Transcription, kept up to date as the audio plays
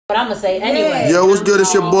I'm gonna say anyway. Yo, what's good?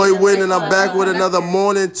 It's your boy Win, and I'm back with another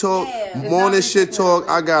morning talk, morning shit talk.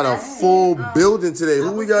 I got a full building today.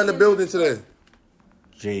 Who we got in the building today?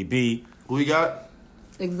 JB. Who we got?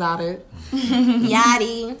 Exotic.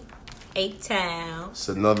 Yachty. A-Town. It's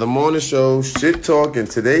another morning show, shit talk. In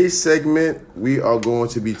today's segment, we are going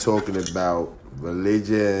to be talking about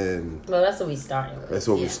religion. Well, that's what we started with. That's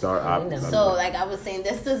what we start. So, like I was saying,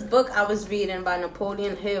 this book I was reading by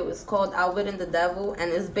Napoleon Hill. It's called Outwitting the Devil,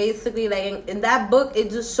 and it's basically like in that book,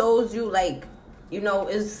 it just shows you like, you know,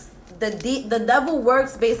 is the devil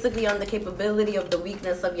works basically on the capability of the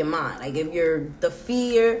weakness of your mind. Like if you're the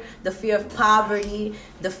fear of poverty,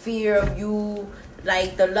 the fear of you.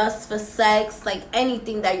 Like the lust for sex, like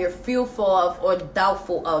anything that you're fearful of or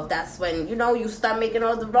doubtful of, that's when, you know, you start making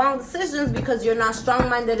all the wrong decisions because you're not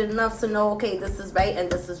strong-minded enough to know, okay, this is right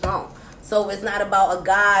and this is wrong. So it's not about a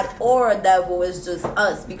God or a devil, it's just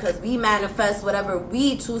us, because we manifest whatever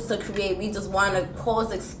we choose to create. We just want to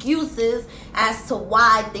cause excuses as to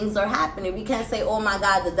why things are happening. We can't say, oh my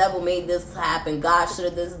God, the devil made this happen, God should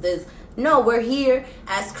have this. No, we're here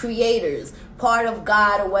as creators, part of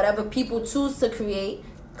God or whatever people choose to create.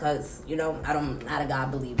 Because, you know, I'm not a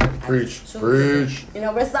God believer. Preach. You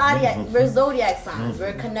know, we're zodiac signs.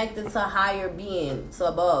 We're connected to a higher being, to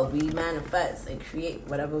above. We manifest and create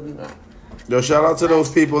whatever we want. Yo, shout out to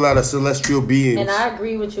those people that are celestial beings. And I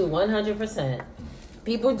agree with you 100%.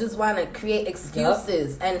 People just want to create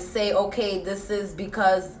excuses and say, okay, this is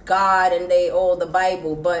because God and the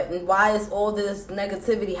Bible. But why is all this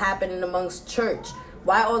negativity happening amongst church?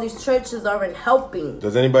 Why all these churches aren't helping?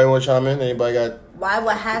 Does anybody want to chime in? Anybody got? Why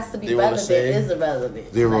what has to be relevant is irrelevant?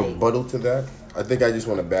 Is there a rebuttal to that? I think I just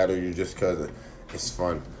want to battle you just because it's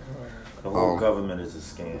fun. The whole government is a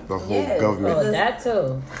scam. The whole government. Oh, that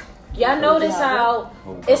too. Y'all notice how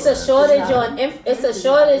it's a shortage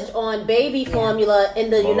on baby formula in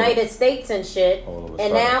the United States and shit,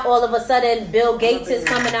 and now all of a sudden Bill Gates is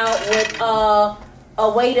coming out with a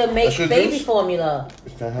way to make baby formula.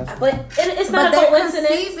 But it's not a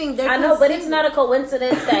coincidence. I know, but it's not a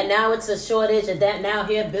coincidence that now it's a shortage and that now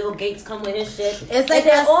here Bill Gates come with his shit. It's like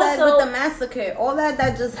I said with the massacre. All that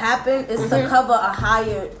just happened is to cover a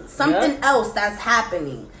higher something else that's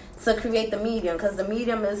happening. To create the medium, because the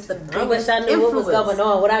medium is the biggest I wish I knew what was going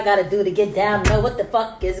on. What I gotta do to get down, know what the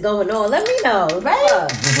fuck is going on. Let me know,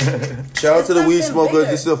 right? Shout out to the weed smokers.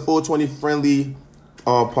 This is a 420 friendly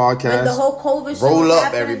podcast. When the whole COVID shit roll was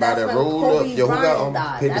up, everybody. Roll up. Yo, who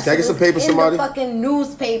got paper? Can I get some paper, somebody? In the fucking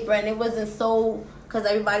newspaper, and it wasn't so because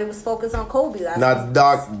everybody was focused on Kobe. That's not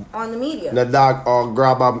Doc on the media. Not Doc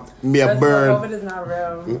grab me a burn. COVID is not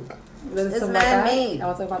real. It's man-made.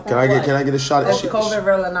 Can I get a shot at shit? COVID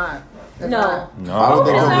real or not? No. I don't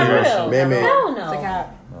think COVID is real. Man-made. Hell no. It's a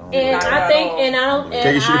cap. And I think, and I don't,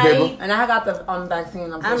 Can you shoot paper? And I got the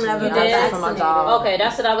vaccine. I'm never vaccinated for my dog. Okay,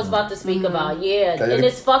 that's what I was about to speak about. Yeah, and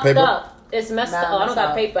it's fucked up. It's messed up. Oh, I don't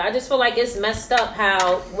got paper. I just feel like it's messed up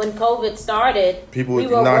how when COVID started, we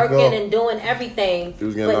were working and doing everything.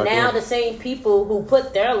 But now the same people who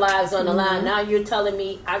put their lives on the line, now you're telling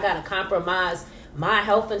me I gotta compromise my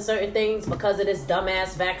health and certain things because of this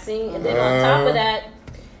dumbass vaccine. And then on top of that,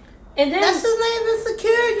 and then that's just not even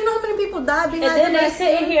secure. You know how many people died behind and then they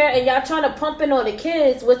sitting here and y'all trying to pump in on the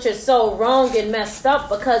kids, which is so wrong and messed up,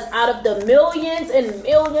 because out of the millions and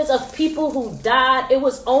millions of people who died, it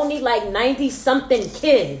was only like 90-something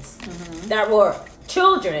kids that were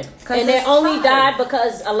children, and they only died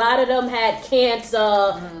because a lot of them had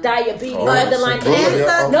cancer, diabetes, underlying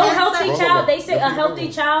cancer. No healthy child. They say a healthy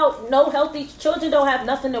child, no healthy children don't have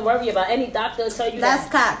nothing to worry about. Any doctor will tell you that's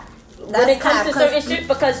that. When it comes to certain shit,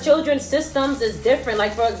 because children's systems is different.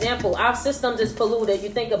 Like, for example, our systems is polluted. You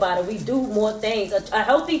think about it. We do more things. A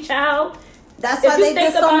healthy child. That's why they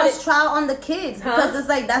did so much trial on the kids, because it's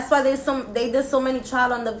like that's why they did so many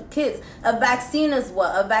trial on the kids. A vaccine is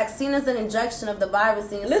what? A vaccine is an injection of the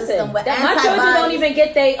virus in your system. With my children don't even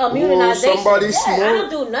get their immunization. Somebody smart. I don't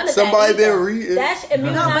do none of somebody that. Been reading. That's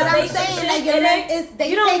immunization. No, but I'm saying like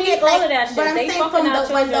you don't need all of that shit. But I'm saying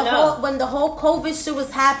from when the whole COVID shit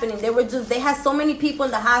was happening, they had so many people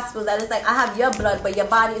in the hospital that it's like, I have your blood, but your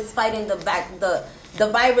body is fighting the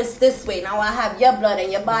virus this way. Now I have your blood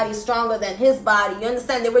and your body's stronger than his body. You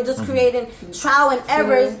understand? They were just creating trial and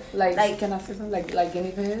errors. Like can I say something? Like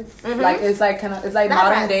guinea pigs? Like it's like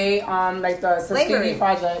modern day like the Tuskegee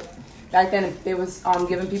Project. Back then, they was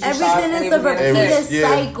giving people shots. Everything is a repeated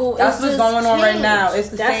cycle. That's what's going on right now. It's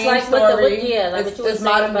the same story. It's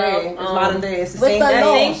modern day. It's modern day. It's the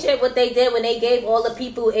same shit what they did when they gave all the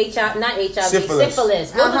people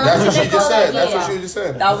syphilis. That's what she just said. That's what she just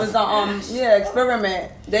said. That was the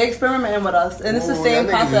experiment. They experimenting with us, and it's the same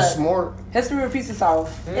process. Smart. History repeats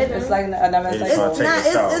itself. It's like another cycle.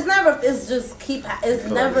 It's just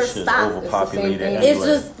never stopped. Overpopulated. It's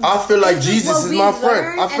just. I feel like Jesus is my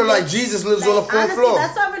friend. I feel like Jesus lives on the fourth floor.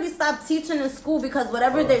 That's why I really stopped teaching in school, because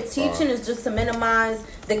whatever they're teaching is just to minimize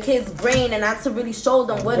the kid's brain and not to really show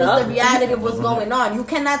them what is the reality of what's going on. You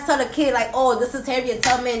cannot tell a kid like, oh, this is Harriet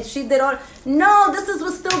Tubman, she did all. No, this is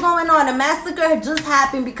what's still going on. A massacre had just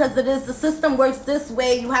happened because it is. The system works this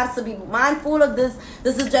way. You have to be mindful of this.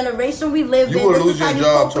 This is generation we live in. You would lose your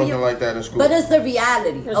job talking like that in school. But it's the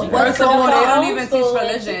reality of what's going on. They don't even teach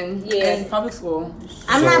religion in public school.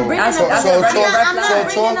 I'm not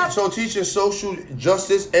bringing up. So teaching social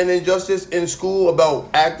justice and injustice in school about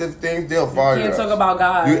active things, they'll fire you. You can't talk about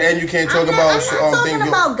God. You can't talk about things. I'm not talking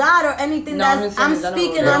about God or anything. I'm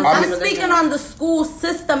speaking on the school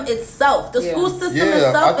system itself. The school system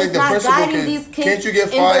itself is not guiding these kids. Can't you get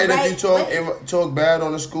fired if you talk bad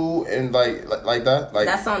on the school and like that? Like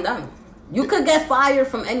that's on them. You could get fired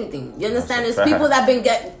from anything. You understand? There's people that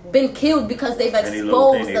been killed because they've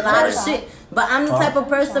exposed a lot of shit. But I'm the type of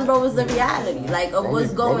person, bro, is the reality, like, of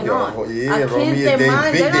what's going on. Our kids, their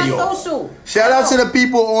mind, they're not social. Shout out to the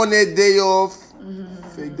people on their day off.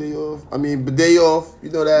 Fake day off. I mean, day off. You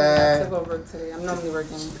know that. I took over today. I'm normally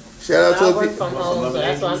working. Shout out to the people. From home, so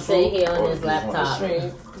that's why I'm sitting here on this laptop.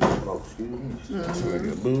 Oh, excuse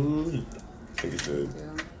me. Take it good.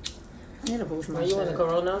 I need a boost my Are you in the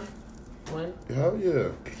Corona? When? Hell yeah.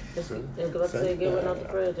 Get one out the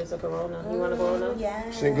fridge. It's a Corona. You want a Corona?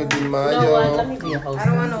 Yeah. Cinco de You Mayo. know what? Let me be a host. I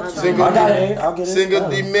don't want no I'll get it. Cinco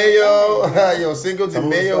de Mayo. Yo, Cinco de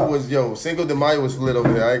Mayo was lit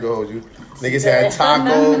over there. I ain't gonna hold you. Niggas had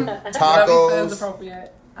tacos. Whatever feels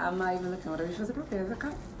appropriate. I'm not even looking. Whatever feels appropriate.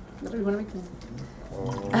 Whatever you want to make me.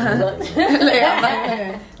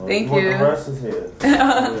 Thank you. The rest is here.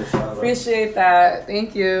 Appreciate that.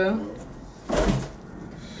 Thank you.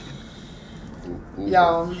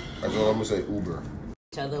 Yo. That's all I'm gonna say. Uber.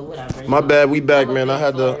 Whatever. My bad. We back, man. I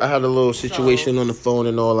had a little situation on the phone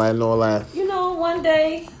and all that. You know, one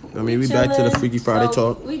day. I mean, we back to the Freaky Friday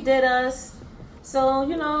talk. We did us. So,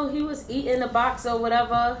 you know, he was eating a box or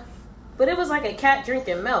whatever. But it was like a cat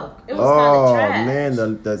drinking milk. It was kind of trash. Man,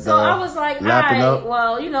 so I was like, all right,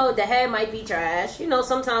 well, you know, the head might be trash. You know,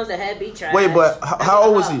 sometimes the head be trash. Wait, but how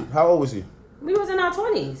old was he? We was in our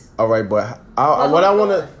 20s. All right, but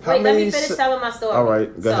let me finish telling my story. All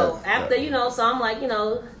right, go ahead. So after, you know, so I'm like, you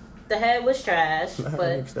know, the head was trash,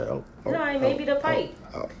 but maybe the pipe.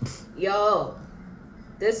 Yo,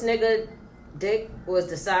 this nigga dick was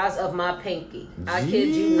the size of my pinky. I kid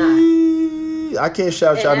you not. I can't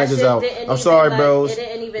shout y'all niggas out. I'm sorry, bros.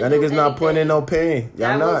 Y'all niggas not putting in no pain.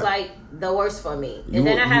 Y'all not. That was like the worst for me. And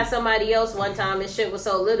then I had somebody else one time, and shit was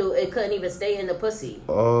so little, it couldn't even stay in the pussy.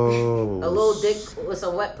 Oh. A little dick with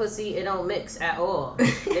some wet pussy, it don't mix at all.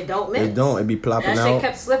 It don't mix. It don't. It be plopping out. That shit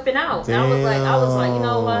kept slipping out. I was like, you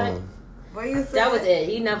know what? What you said? That was it.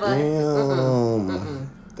 He never.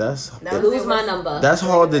 That's lose my number. That's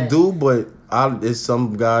hard to do, but it's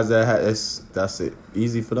some guys that that's it.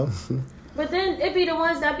 Easy for them. But then it be the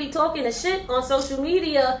ones that be talking the shit on social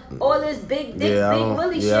media, all this big dick, big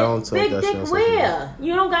willy shit. Big dick where?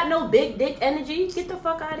 You don't got no big dick energy. Get the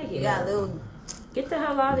fuck out of here. Get the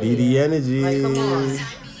hell out of here. BD energy. Like, come on.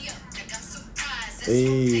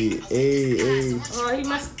 Hey. Oh, he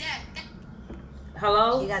must.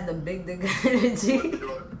 Hello? You got the big dick energy.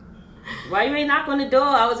 Why you ain't knock on the door?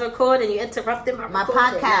 I was recording. You interrupted my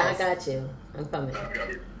podcast. Yeah, I got you. I'm coming.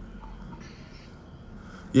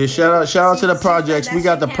 Yeah, shout out to the projects. We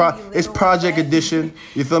got it's project edition.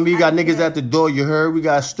 You feel me? You got niggas at the door. You heard? We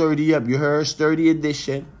got sturdy up. You heard? Sturdy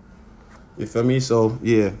edition. You feel me? So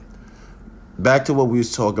yeah, back to what we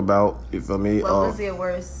was talking about. You feel me? What was your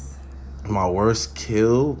worst? My worst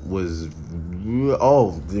kill was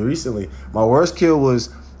recently. My worst kill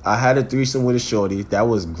was I had a threesome with a shorty. That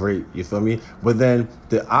was great. You feel me? But then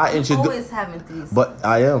always having threesomes. But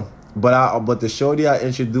I am. But the shorty I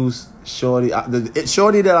introduced, the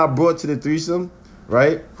shorty that I brought to the threesome,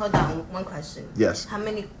 right? Hold on, one question. Yes. How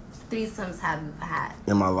many threesomes have you had?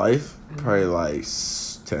 In my life? Probably like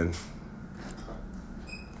 10.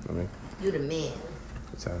 You the man.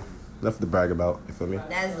 10. Nothing to brag about, you feel me?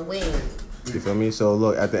 That's the win. You feel me? So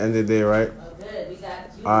look, at the end of the day, right?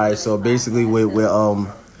 Alright, so basically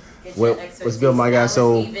what's good, my guy?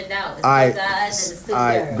 So, alright,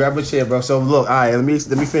 grab a chair, bro. So, look, alright, let me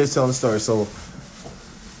finish telling the story. So,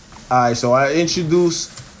 alright, so I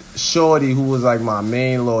introduced Shorty, who was like my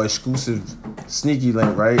main little exclusive sneaky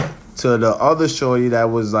link, right, to the other Shorty that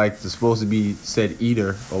was like supposed to be said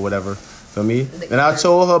eater or whatever. For me, and I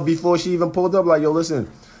told her before she even pulled up, like, yo, listen,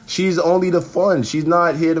 she's only the fun. She's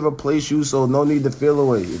not here to replace you, so no need to feel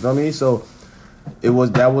away. You know what I mean? So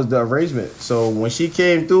that was the arrangement. So when she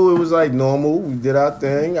came through, it was like normal. We did our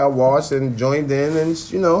thing. I watched and joined in,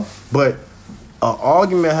 and you know, but an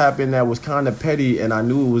argument happened that was kind of petty, and I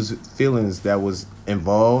knew it was feelings that was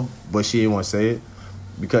involved, but she didn't want to say it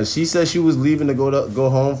because she said she was leaving to go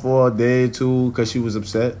home for a day or two because she was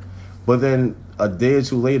upset. But then a day or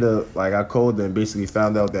two later, like I called her and basically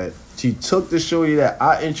found out that she took the shorty that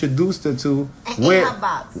I introduced her to,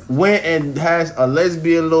 went and has a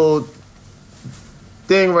lesbian little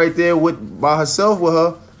thing right there by herself with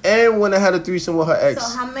her, and went and had a threesome with her ex.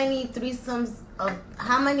 So how many of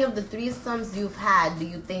the threesomes you've had do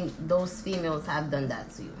you think those females have done that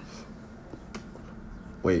to you?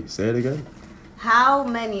 Wait, say it again. How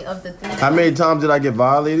many of the threesomes? How many times did I get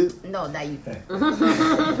violated? No, that you.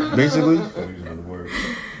 Basically.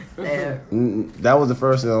 There. That was the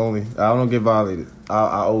first and only. I don't get violated.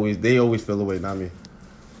 They always feel away, not me.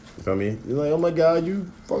 You feel me? You're like, oh my God,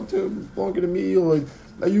 you fucked her longer than me, or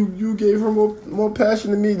like you gave her more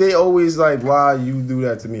passion than me. They always like, why you do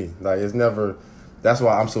that to me? Like it's never. That's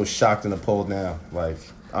why I'm so shocked and appalled now. Like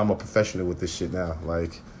I'm a professional with this shit now.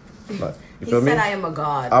 Like you feel me? He said I am a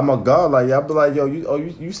god. I'm a god. Like I'll be like, yo,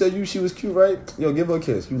 you said she was cute, right? Yo, give her a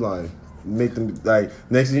kiss. You lying? Make them like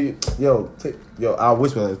next thing I'll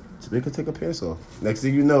whisper like, make her take her pants off. Next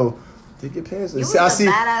thing you know, take your pants off.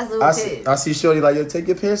 I see shorty like, yo, take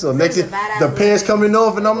your pants off. Next thing the pants coming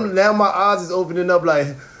off and now my eyes is opening up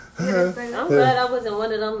like I'm glad I wasn't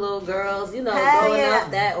one of them little girls, you know, growing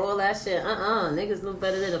up all that shit. Niggas knew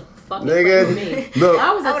better than to fucking fuck me. Look,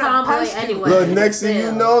 I was a tomboy anyway. Look, next thing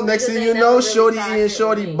you know, shorty eating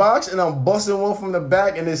shorty box, and I'm busting one from the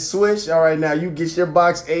back, and it's switch. All right, now you get your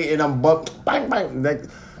box 8, and I'm bang bang.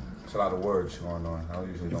 It's a lot of words going on. I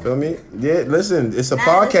usually don't. Feel me? Yeah, listen, it's a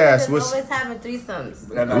podcast. We're always having threesomes.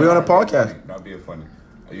 We're on a podcast. Not being funny.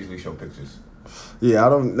 I usually show pictures. Yeah, I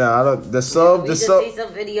don't. The sub. See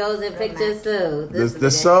some videos and pictures too.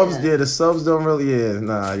 The subs. Yeah, the subs don't really. Yeah,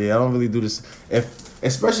 I don't really do this.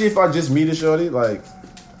 Especially if I just meet a shorty, like,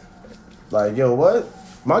 yo, what?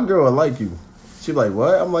 My girl will like you. She be like,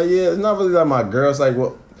 what? I'm like, yeah, it's not really like my girl. It's like,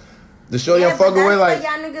 what? The shorty I'm fucking with, like,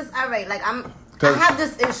 y'all niggas. All right, like I have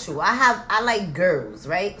this issue. I like girls,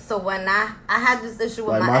 right? So when I had this issue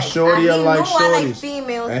with like my ex, shorty, I like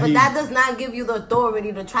females, but that does not give you the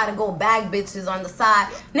authority to try to go bag bitches on the side.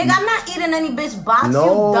 Nigga, I'm not eating any bitch box.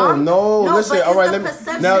 No, you dumb. No, listen, but all right, let me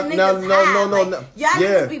no. Y'all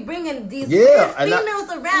niggas be bringing these females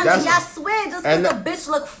around, and y'all swear just because a bitch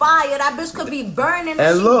look fire, that bitch could be burning.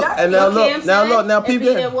 And look, and now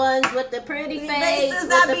people. The ones with the pretty face, with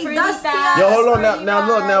the pretty style. Yo, hold on,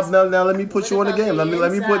 now let me put you on the game. Let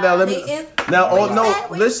me put now. Let me now. Oh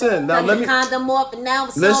no! Listen now. Let me condom off and now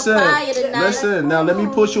listen. Now let me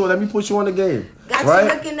put you on the game.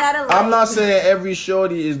 Right? I'm not saying every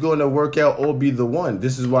shorty is going to work out or be the one.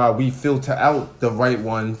 This is why we filter out the right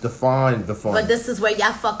one to find the fun. But this is where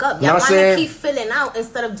y'all fuck up. Y'all want to keep filling out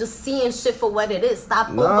instead of just seeing shit for what it is. Stop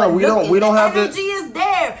overlooking. We don't have energy is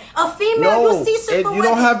there. A female will see shit for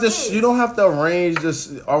what it is. You don't have to arrange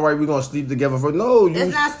this. All right, we're gonna sleep together for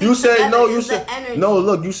You say no.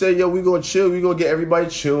 Look, you say yo, we gonna chill. We gonna get everybody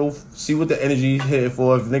chill. See what the energy here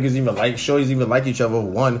for. If niggas even like shorties even like each other.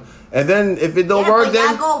 One. And then if it don't work,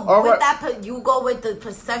 then all right. You go with the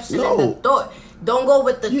perception and the thought. Don't go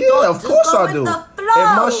with the thought. Yeah, of course just go I with do. The flow.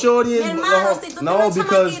 If my shorty is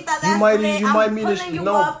because you might meet a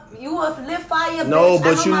you will live fire. No, bitch.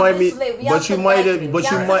 but you might meet, but you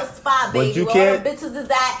might, but you can't. Bitches is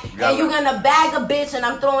that, and you're gonna bag a bitch, and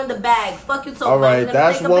I'm throwing the bag. Fuck you, all right,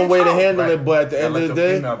 that's one way to handle it. But at the end of the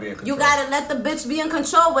day, you gotta let the bitch be in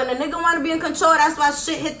control. When a nigga wanna be in control, that's why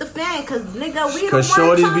shit hit the fan. Cause nigga, we don't want to. Cause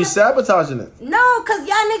shorties be sabotaging it. No, cause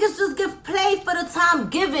y'all niggas just give play for the time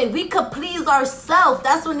given. We could please ourselves.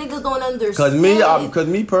 That's what niggas don't understand. Cause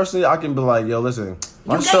me personally, I can be like, yo, listen.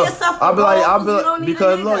 I'll be like,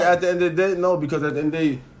 because look, at the end of the day, because at the end of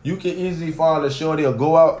the day, you can easily find a shorty or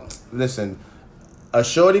go out. Listen, a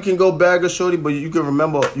shorty can go bag a shorty, but you gotta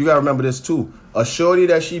remember this too. A shorty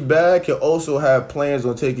that she bag can also have plans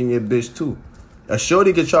on taking your bitch too. A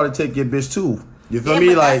shorty can try to take your bitch too. You feel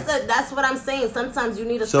me? Like that's what I'm saying. Sometimes you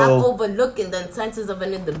need to stop overlooking the intentions of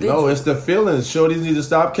an individual. No, it's the feelings. Shorties need to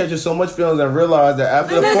stop catching so much feelings and realize that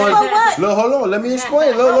after the point. Look, hold on. Let me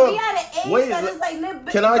explain. Look. Wait, like,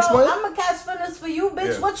 can I explain? I'm gonna catch feelings for you,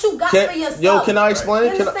 bitch. Yeah. What you got for yourself? Yo, can I explain? You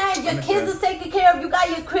understand? Your kids is taken care of. You got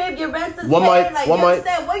your crib, your rent is paid. Like, you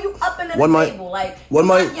understand? Where you up in the table? Like, you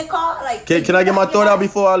got your car. Like, can I get my thought out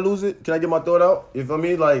before I lose it? Can I get my thought out? You feel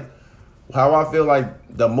me? Like, how I feel like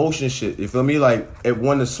the emotion shit. You feel me? Like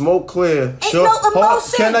when the smoke clear, ain't no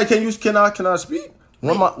emotion. Can I speak?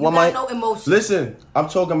 No emotion. Listen, I'm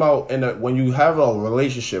talking about when you have a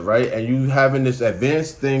relationship, right? And you having this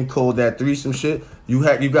advanced thing called that threesome shit. You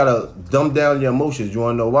gotta dumb down your emotions. You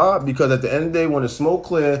wanna know why? Because at the end of the day, when the smoke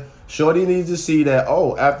clear, shorty needs to see that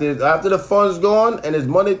after the fun's gone and it's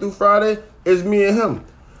Monday through Friday, it's me and him.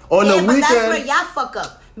 On the weekend, but that's where y'all fuck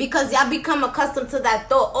up. Because y'all become accustomed to that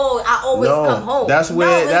thought. Oh, I always come home. I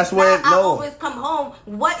always come home.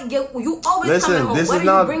 What you always coming home? What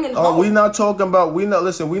are you bringing home? We're not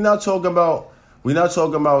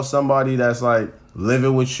talking about somebody that's like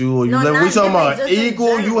living with you or you live. We talking about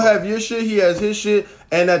equal. You have your shit, he has his shit,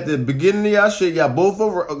 and at the beginning of y'all shit, y'all both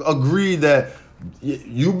agree that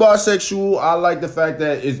you bisexual. I like the fact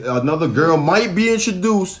that another girl might be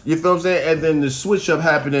introduced. You feel what I'm saying? And then the switch up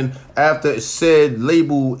happening after said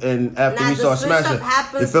label and after we start smashing.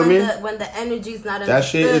 You feel me? When the energy's not that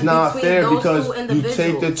shit is not fair because you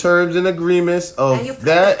take the terms and agreements of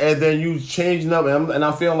that and then you changing up. And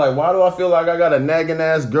I'm feeling like, why do I feel like I got a nagging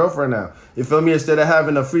ass girlfriend now? You feel me? Instead of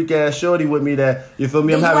having a freak ass shorty with me that, you feel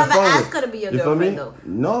me? I'm having fun with. You ever ask her to be your girlfriend though?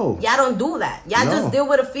 No. Y'all don't do that. Y'all just deal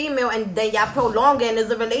with a female and then y'all prolong it and it's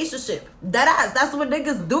a relationship. That's what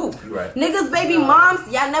niggas do. Right. Niggas baby moms,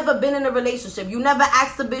 y'all never been in a relationship. You never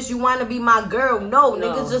asked a bitch you want to be my girl. No,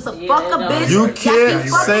 niggas just fuck a bitch. You can't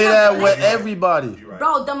say that with everybody.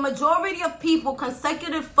 Bro, the majority of people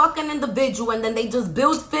consecutive fucking individual and then they just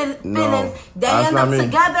build feelings. They end up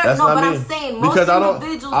together. I'm saying most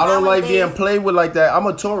individuals I don't like being played with like that. I'm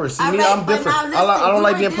a Taurus. See, me, I'm different. I don't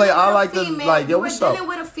like being played. I like to like, yo, what's up?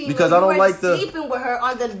 Because I don't like sleeping with her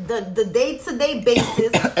on the day-to-day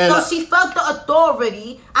basis. So she felt the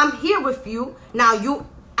authority. I'm here with you. Now you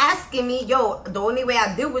asking me, yo, the only way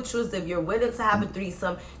I deal with you is if you're willing to have a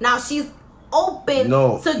threesome. Now she's open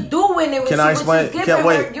to doing it with you. Can I explain?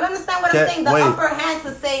 You understand what I'm saying? The upper hand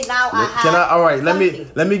to say now I have. All right, let me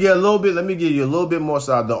get let me give you a little bit more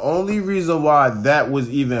side. The only reason why that was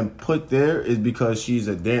even put there is because she's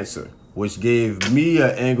a dancer, which gave me an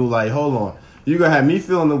angle like, hold on, you gonna have me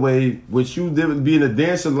feeling the way which you did being a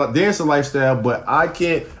dancer lifestyle, but I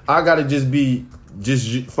can't. I gotta just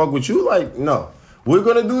fuck with you. Like, no, we're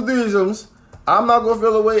gonna do threesomes. I'm not gonna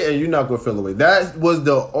feel away, and you're not gonna feel away. That was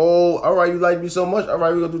the old. All right, you like me so much. All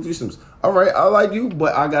right, we're gonna do threesomes. All right, I like you,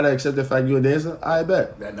 but I gotta accept the fact you're a dancer. I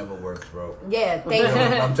bet that never works, bro. Yeah, thank you.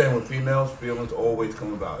 I'm saying with females, feelings always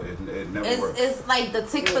come about. It never works. It's like the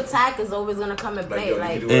tick for tack is always gonna come and play. Of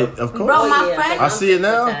course, bro, my friend. I see it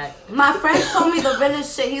now. My friend told me the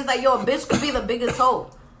realest shit. He's like, yo, a bitch could be the biggest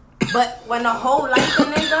hoe. But when a hoe like a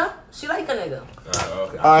nigga, she like a nigga.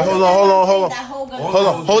 Okay. All right, hold on.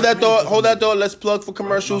 Hold that thought. Let's plug for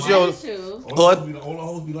commercials, yo.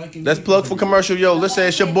 Let's plug for commercial, yo. Listen,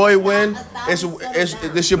 it's your boy Win.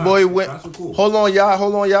 It's your boy Win. Hold on,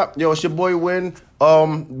 y'all. Yo, it's your boy Win.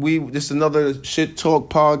 This is another Shit Talk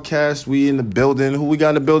podcast. We in the building. Who we got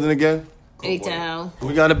in the building again? A-Town. Who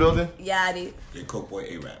we got in the building? Yachty. Yeah, Coke Boy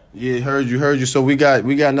A-Rap. Yeah, heard you. So we got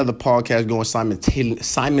another podcast going. Simon,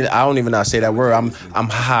 I don't even know how to say that word. I'm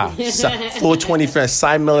high. 420 friends.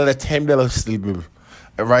 Simon Miller, $10 sleeper.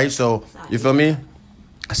 Right. So you feel me?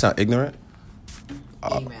 I sound ignorant.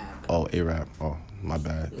 A-Rap. Oh, my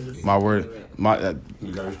bad. My word. You gotta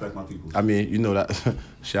respect my people. I mean, you know that.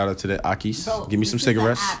 Shout out to the Akis. Bro, give me some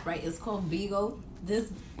cigarettes. App, right? It's called Bigo.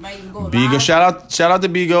 This right, you go Bigo. live. Shout out to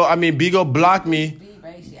Bigo. I mean, Bigo blocked me.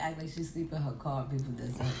 Right? She act like she sleep in her car. People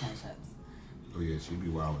that sell cash apps. Oh yeah, she be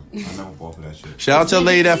wildin'. I never fall for that shit. Shout out to a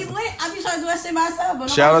lady that. I be trying to do that shit myself,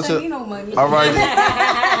 but shout out to me no money. All right.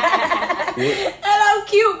 And I'm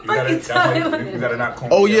cute. You gotta not call.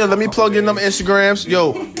 Oh yeah, let me plug in them Instagrams.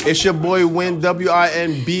 Yo, it's your boy Win,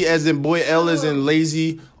 WINB as in boy, L as in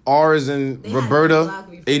lazy, R as in Roberta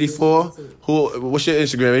 84. What's your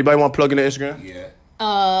Instagram? Anybody want to plug in the Instagram? Yeah.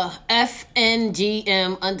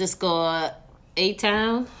 FNGM _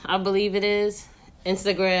 A-Town, I believe it is.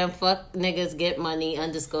 Instagram, fuck niggas get money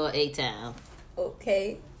 _ A-Town.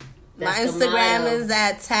 Okay. My Instagram is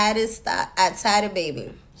at Tatted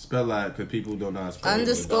Baby. Spell that because people don't know how to spell it.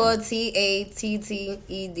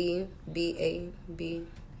 _TATTEDBABY.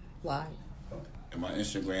 And my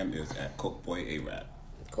Instagram is at Coke Boy A-Rap.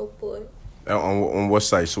 Coke Boy. On what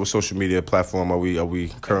site? So what social media platform are we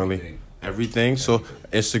currently? Everything. So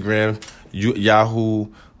Instagram, Yahoo,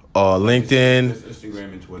 LinkedIn,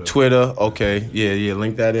 Instagram and Twitter. Okay, yeah.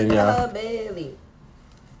 Link that in, y'all.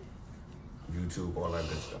 YouTube, all that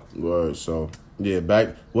good stuff. Word. So yeah,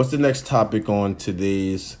 back. What's the next topic on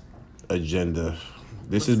today's agenda?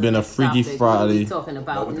 This has been a Freaky Friday. We talking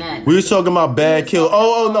about next. We was talking about bad kills.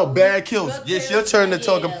 Oh no, bad kills. It's your turn to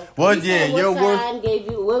talk about. What? Yeah, your worst.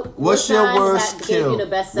 What's your worst kill? Gave you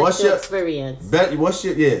the best sexual experience?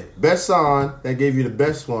 Best sign that gave you the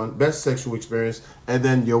best one, best sexual experience, and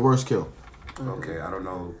then your worst kill. Okay, I don't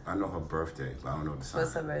know. I know her birthday, but I don't know the sign.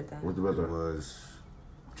 What's her birthday? What's the birthday? It was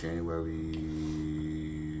January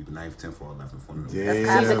 9th, 10th, or 11th. One of them.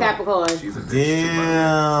 Damn. She's a Capricorn. She's a bitch.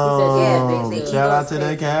 Damn. He said, Shout out to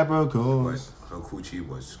the Capricorn. But her coochie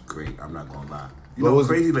was great. I'm not gonna lie. You know,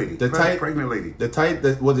 crazy lady, the tight, pregnant lady.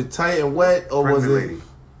 Was it tight and wet, or pregnant was it? Lady.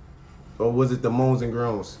 Or was it the moans and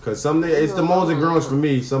groans? Because it's the moans and groans for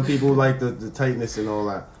me. Some people like the tightness and all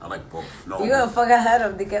that. I like both. No, you gonna fuck ahead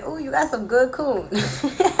of the ooh, you got some good coon.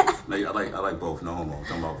 I like both. No homo. I'm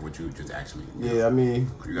talking about what you just asked me. Yeah, I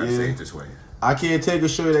mean, you gotta say it this way. I can't take a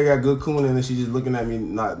shorty that got good coon and then she just looking at me,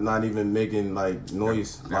 not even making like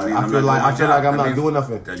noise. I feel like I'm not doing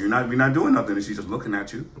nothing. That we're not doing nothing, and she's just looking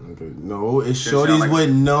at you. Okay. No, it's shorties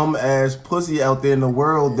with numb ass pussy out there in the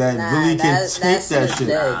world that really can take that shit.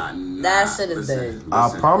 That shit is dead. I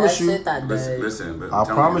promise you. Listen. I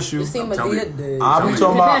promise you. You see Medea dead. I'll be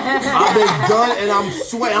talking about. I've been done and I'm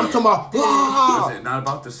sweating. I'm talking about. Listen, not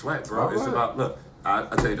about the sweat, bro. It's about look. I'll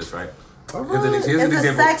tell you this, right? Here's an It's example.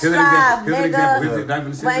 a sex drive,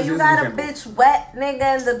 nigga. When you got a bitch wet,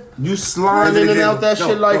 nigga, you sliding in and out that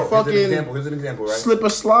shit like fucking. Here's an example, right? Slip a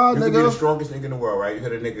slide, nigga. You can be the strongest nigga in the world, right? You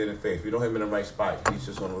hit a nigga in the face. You don't hit him in the right spot. He's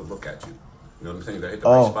just gonna look at you. You know what I'm saying? You gotta hit the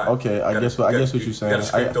right spot. Okay. I guess what you're saying. You gotta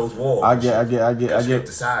scrape those walls. I get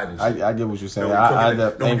the side and shit. I get what you're saying.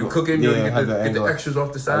 When you cooking, you get the extras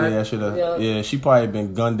off the side. Yeah, I should have. Yeah, she probably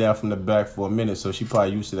been gunned down from the back for a minute, so she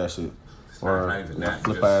probably used to that shit. Or not even that.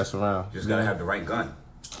 Flip her ass around. You just gotta have the right gun.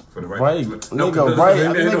 For the right.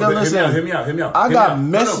 Nigga, listen. Hear me out. I got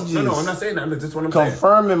messages. No, I'm not saying that. Look, this is what I'm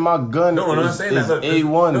confirming saying. My gun I'm not saying that. Look,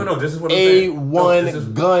 A1. No, this is what I'm saying.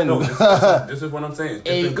 A1 gun. No, this is what I'm saying.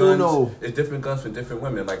 It's different guns. It's different guns for different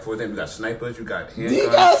women. Like, for example, you got snipers, you got handguns. You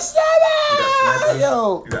got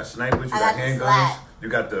snipers, you got handguns. You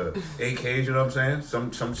got the AKs, you know what I'm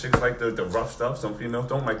saying? Some chicks like the rough stuff. Some females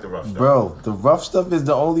don't like the rough stuff. Bro, the rough stuff is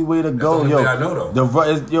the only way to go. That's the only way I know, though.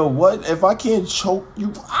 What? If I can't choke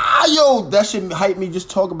you, that shit hype me. Just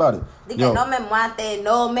talk about it. No me mate,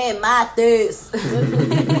 no me mates.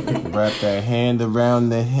 Wrap that hand around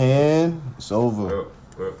the hand. It's over.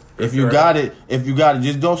 If you got it,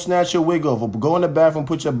 just don't snatch your wig off. Or go in the bathroom,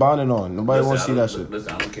 put your bonnet on. Nobody want to see that shit.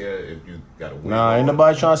 Listen, I don't care if you got a wig ain't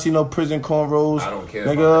nobody trying to see no prison cornrows. I don't care.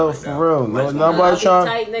 Nigga, for real. Nobody trying.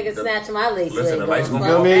 Tight nigga snatch my lace. Listen, the lights gonna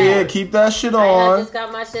go. Yeah, keep that shit on. I just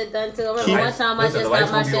got my shit done too. One time I just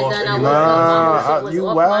got my shit done. You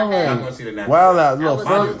wildin'. Wild out. Look,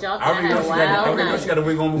 I already know she got a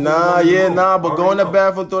wig on. But go in the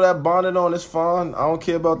bathroom, throw that bonnet on. It's fine. I don't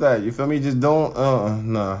care about that. You feel me? Just don't.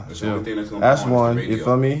 Nah. That's one. You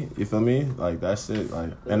feel me? Like, that's it.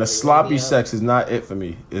 Like, and the sloppy sex is not it for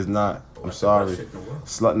me. It's not. I'm sorry.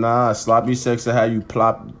 Sloppy sex is how you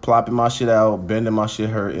plopping my shit out, bending my shit,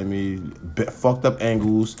 hurting me, fucked up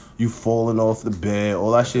angles, you falling off the bed.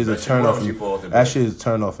 All that shit is a turn off for me. That shit is a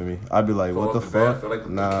turn off for me. I'd be like, what the fuck?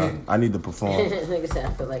 Nah, I need to perform.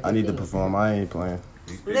 I need to perform. I ain't playing.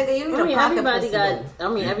 Nigga, you need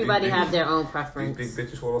everybody have their own preference. These big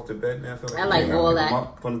bitches fall off the bed now. I like all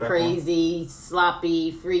that crazy,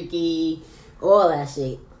 sloppy, freaky, all that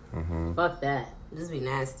shit. Fuck that. This be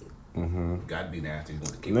nasty. Gotta be nasty.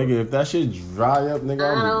 Nigga, if that shit dry up, nigga,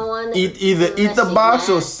 I don't want either eat the box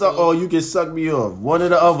or you can suck me off. One or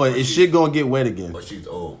the other. Is shit gonna get wet again? But she's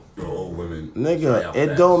old. Old women. Nigga,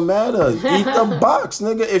 it don't matter. Eat the box,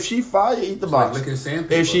 nigga. If she fire, eat the box. Like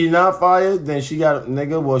if she not fired, then she got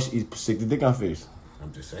nigga. Well, she stick the dick on face.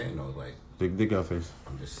 I'm just saying though, like stick the dick on face.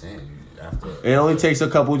 I'm just saying. After it only takes a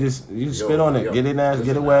couple. You spit on it, get it ass,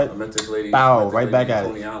 get it wet. I met this lady. Bow, right back at it.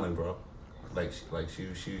 Coney Island, bro. Like she.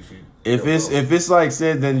 If it's like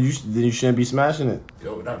said, then you shouldn't be smashing it.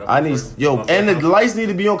 No, and the lights need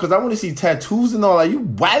to be on because I want to see tattoos and all. Like you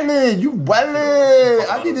wildin'.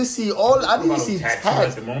 I need to see all. I need to see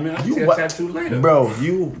tats. You tattoo later, bro.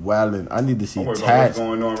 You wildin'. I need to see tats. What's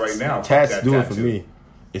going on right now? Tats do it for me.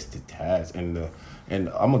 It's the tats and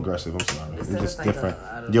I'm aggressive. I'm sorry. It's just different.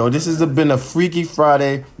 Yo, this has been a Freaky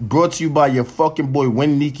Friday brought to you by your fucking boy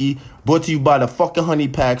Win Nikki. Brought to you by the fucking Honey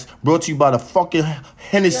Packs. Brought to you by the fucking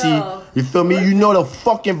Hennessy. You feel me? You know the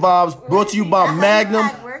fucking vibes. Brought to you by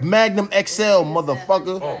Magnum XL,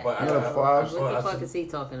 motherfucker. What the fuck is he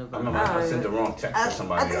talking about? I sent the wrong text to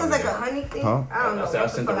somebody. I think it was like a honey thing. Huh? I don't know. I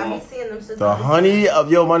sent the wrong. The honey of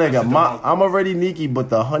my nigga. I'm already Nikki, but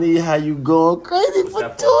the honey, how you go crazy for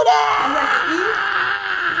tuna?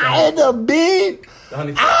 in the bean.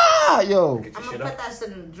 Yo. I'm gonna put that shit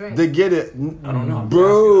in the drink. To get it. I don't know.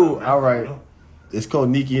 Bro. All right. It's called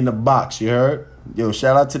Nikki in the Box. You heard? Yo,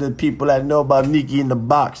 shout out to the people that know about Nikki in the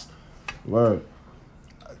Box. Word.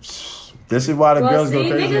 This is why the girls go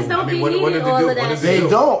crazy. Niggas don't be needing all of that. They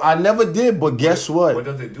don't. I never did, but guess what? What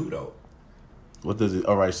does it do though? What does it?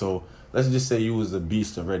 All right, so let's just say you was a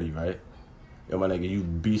beast already, right? Yo, my nigga, you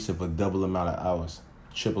beasted for double amount of hours,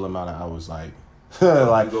 triple amount of hours, like,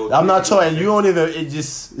 like I'm not talking. You don't even. It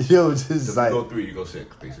just, yo, just so like. You go 3, you go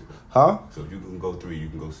 6, basically. Huh? So if you can go 3, you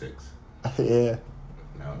can go 6. Yeah.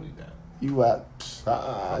 I don't need that. You out.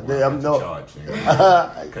 I'm no.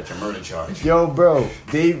 Cut your murder charge. Yo, bro.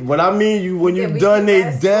 When I mean you, when you done,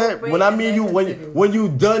 they dead. When I mean you, when you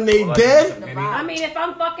done, they dead. I mean, if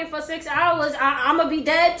I'm fucking for 6 hours, I'm gonna be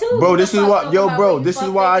dead too. Bro, this is what, yo, bro. This is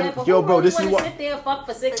why, yo, bro. This is what. Sit there and fuck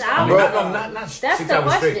for 6 hours. No, not that's 6 the hours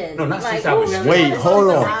question. straight. No, not 6 like, hours straight. Wait, hold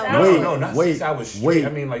on. No, not 6 hours straight. I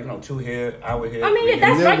mean, like, 2 here, hour here. I mean,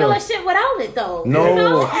 that's regular shit without it though. No, you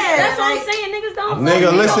know? That's what I'm saying. Niggas don't.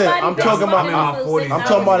 Nigga, listen. I'm talking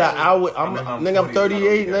about an hour. I'm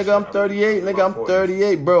 38. Nigga, I'm 38. Nigga, I'm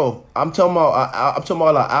 38, bro. I'm talking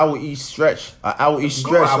about an hour each stretch. An hour each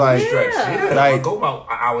stretch, like, like go about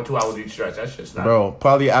an hour, 2 hours each stretch. That shit's not. Bro,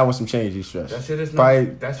 probably an hour some change each stretch. That shit is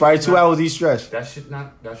not. Probably 2 hours each stretch. That shit is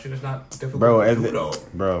not difficult. Bro, to do, though.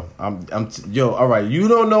 Bro, yo, all right. You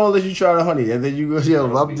don't know unless you try the honey, and then you go, yo,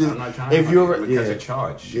 I'm not trying if you're, because of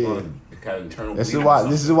charge. Yeah. This is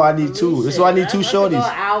why I need 2. This is why I need 2 shorties. An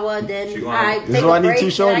hour, then this is why I need 2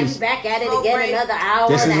 shorties. Back at it again, another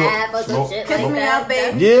hour and a half or some shit. Kiss me up,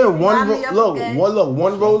 baby. Yeah, one roll up.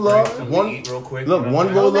 One roll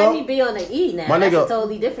Let up. me be on the E now. My nigga, that's a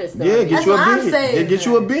totally different story. Yeah, get you a bean. Yeah, get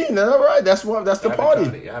you a bean. All right, that's the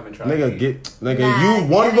party. I haven't tried Nigga,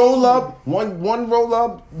 you one roll up, one roll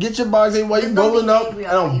up. Get your box in while you rolling up, and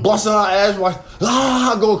I'm busting her ass. Watch,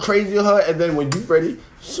 go crazy on her, and then when you ready,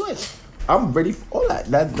 switch. I'm ready for all that.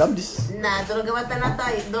 I'm just. Nah, don't give a damn.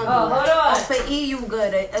 Don't hold on. For E, you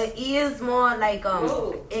good. E is more like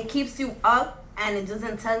it keeps you up and it just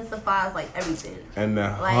intensifies like everything. And the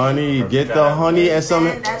honey, get the honey and some.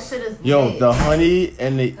 That shit is the honey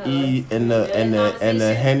and the E and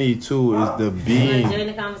the Henny too is the bean. During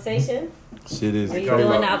the conversation. Shit is. We're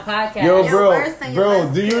doing our podcast. Yo,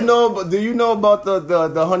 bro, do you know about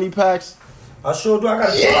the honey packs? I sure do. I got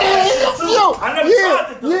I never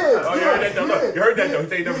tried it though. Oh, you heard that though. You heard that though. He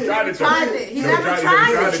said he never tried it. He never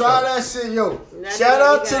tried it. Try that shit, yo. Shout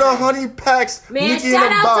out to the honey packs. Man,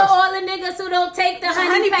 shout out to all the niggas who don't take the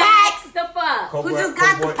honey packs. The fuck? Who just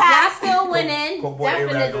got the pack? Y'all still winning.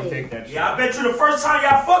 Definitely. Yeah, I bet you the first time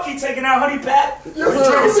y'all fuck, he taking out honey pack. You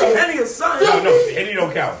drinking some Henny or something. No, the Henny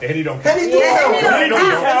don't count. The Henny don't count. Henny do count. Henny do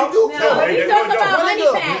count. No, you talk about honey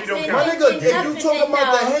packs. My nigga, if you talking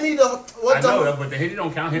about the Henny, what the? I know, but the Henny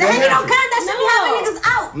don't count. The Henny don't count. That shit be having niggas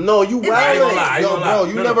out. No, you wild. Yo, bro,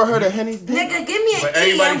 you never heard of Henny? Nigga, give me an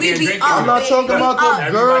E and we be up. I'm not talking about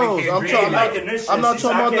the girls. I'm not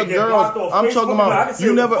talking about the girls. I'm talking about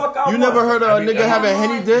you never heard of a nigga having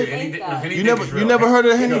Henny dick? You never heard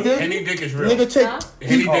of Henny dick? Henny dick is real. Nigga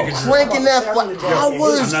he cranking that for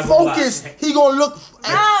hours, focused. He gonna look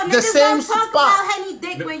at the same spot. About Henny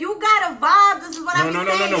dick when you got a vibe. This is what I'm saying.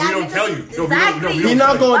 No, we don't tell you. Exactly. He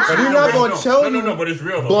not gonna tell you. No, but it's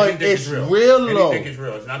real. But it's real though. Henny dick is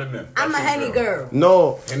real. It's not a myth. I'm a Henny girl.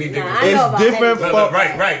 No, Henny dick is it's different from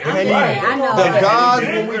right. Henny. The guys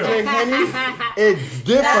when we drink Henny, it's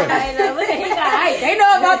different. They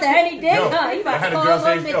know about the Henny dick. He about to call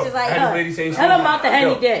some bitches like her. Tell them about the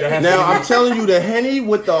Henny dick. Now I'm telling you, the Henny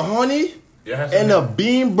with the honey. And the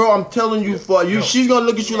bean, bro, I'm telling you, she's gonna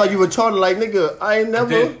look at you like you retarded, like nigga. I ain't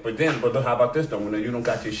never. But how about this though? When you don't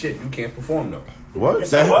got your shit, you can't perform though. What?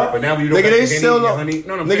 But now you don't nigga, they sell the honey.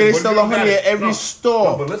 Nigga, they sell the honey at every store.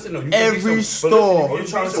 No, but listen, though, every store. What you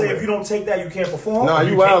trying to say? If you don't take that, you can't perform. Nah,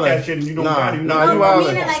 you wildin'. Nah, you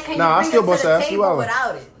wildin'. Nah, I still bust ass. You wildin'.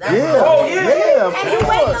 Yeah. Oh yeah. And you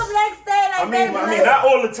wake up next day like that. I mean, not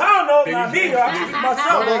all the time though. Not me. I keep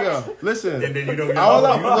myself. Nigga, listen.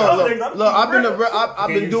 Look, I've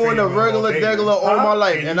been doing the regular all my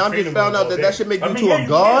life, and I'm just found out that shit make you to a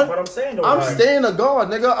god. I'm staying a god,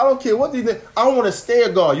 nigga. I don't care what these. I want to stay a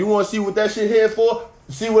god. You want to see what that shit here for?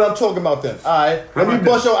 See what I'm talking about then. Alright. Let me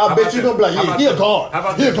bust your. I bet you gonna be like, yeah, he a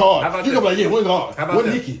god. He a god. You gonna be like, yeah, we're god. What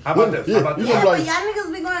Nikki? How about this? Yeah, but y'all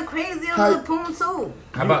niggas be going crazy on the poon too.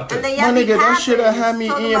 How about this? My nigga, that shit have had me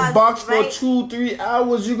in box for 2-3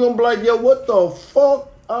 hours. You gonna be like, yo, what the fuck?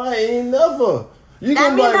 I ain't never.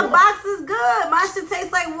 That means the box is good. My shit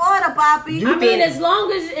tastes like water, Poppy. I mean, as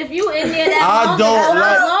long as if you in there, as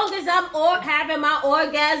long as I'm having my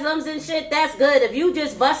orgasms and shit, that's good. If you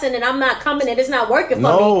just busting and I'm not coming and it's not working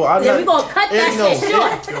for me, then we gonna cut that shit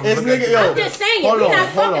short. I'm just saying, if you're not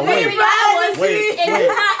fucking 3 hours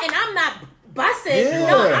and I'm not busting,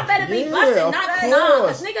 no, I better be busting, not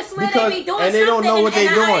cause niggas swear they be doing and they don't know what they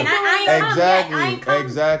doing.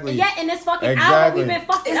 Exactly. Yeah, in this fucking hour we've been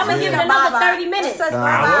fucking. I'm gonna give it another 30 minutes.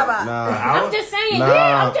 I'm just saying,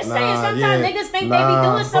 I'm just saying. Sometimes niggas think they be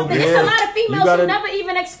doing something. It's a lot of females who never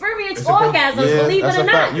even experience orgasms. Believe it or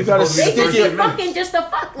not, they just be fucking just to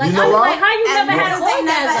fuck. Like I'm like, how you never had an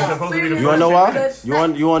orgasm? You wanna know why? You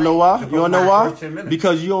wanna know why? You wanna know why?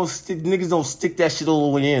 Because niggas don't stick that shit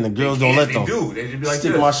all the way in. The girls don't let them. They just be like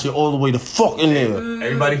stick my shit all the way the fuck in there.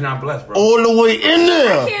 Everybody's not blessed, bro. All the way in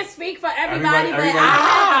there. I can't speak for everybody, but I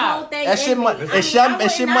have the whole thing. That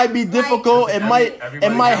shit might be difficult. It might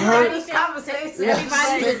hurt.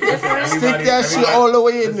 Everybody is different. Stick that shit all the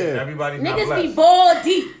way in there. Everybody's niggas not be ball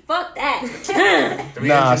deep. Fuck that.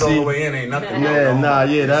 3 inches all the way in ain't nothing. That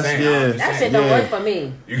shit don't work for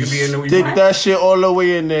me. You can be in the stick that shit all the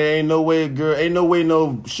way in there. Ain't no way, girl. Ain't no way,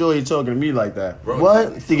 no shorty talking to me like that. Bro,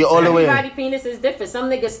 what? Stick it all the way in. Everybody's penis is different. Some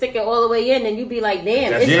niggas stick it all the way in, and you be like,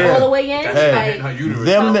 damn, is it all the way in?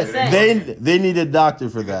 They need a doctor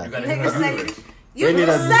for that. You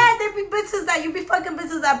just said there be bitches that you be fucking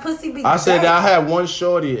bitches that pussy be. I said that I had one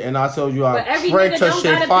shorty and I told you I pranked her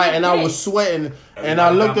shit fire and I was sweating and I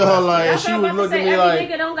looked at her like and she was looking at me like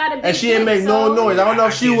and she didn't make no noise. I don't know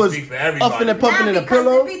if she was puffing and puffing in the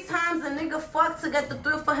pillow. There be times a nigga fuck to get the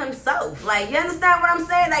thrill for himself. Like you understand what I'm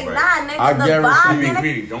saying? Like nah, nigga, I the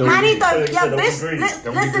vibe.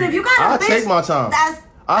 Listen, if you got a bitch, I take my time.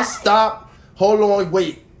 I stop. Hold on,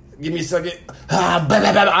 wait. Give me a second. I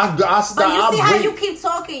stop. But you see how you keep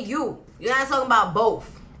talking. You're not talking about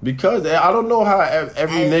both. Because I don't know how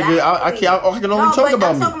every nigga. I can only talk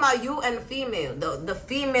about me. I'm talking about you and the female. The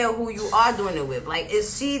female who you are doing it with. Like,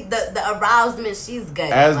 is she the arousement? She's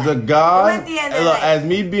getting as the guy. As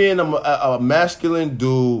me being a masculine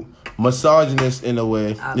dude. Misogynist in a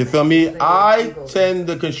way, you feel me? I tend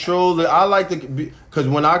to control it. I like to because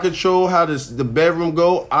when I control how the bedroom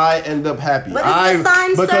go, I end up happy.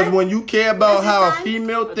 Because when you care about how a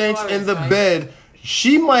female thinks in the bed,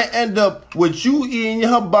 she might end up with you eating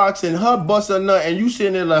her box and her bust a nut, and you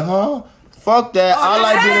sitting there like, huh? Fuck that. I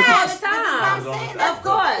like being all the time. Of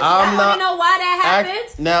course. You know why that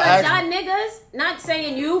happens? Because y'all niggas, not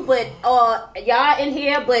saying you, but y'all in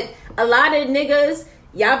here, but a lot of niggas.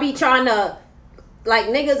 Y'all be trying to, like,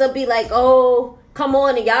 niggas will be like, oh, come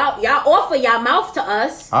on, and y'all offer y'all mouth to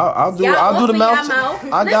us. I'll do the mouth.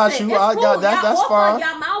 I got you. I got that. That's fine.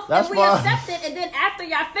 Y'all mouth, and we accept it, and then after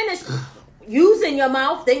y'all finish using your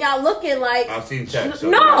mouth, then y'all looking like no,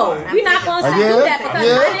 we're not gonna do that because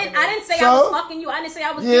I didn't say I was fucking you. I didn't say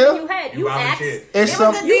I was giving you head. You asked.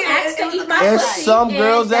 You asked to eat my pussy. Some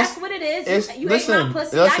girls that's what it is. You ate my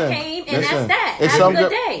pussy. I came and that's that. Have a good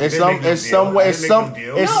day. It's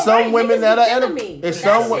some women that are edible. It's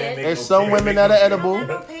some women that are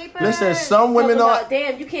edible. Listen, some women are.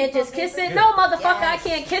 Damn, you can't just kiss it. No, motherfucker, I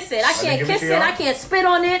can't kiss it. I can't kiss it. I can't spit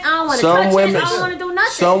on it. I don't want to touch it. I don't want to do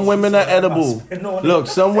nothing. Some women are edible. Look,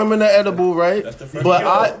 some women are edible, right?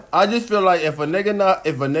 But I just feel like if a nigga not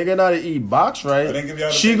to eat box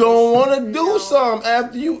right, she gonna want to do something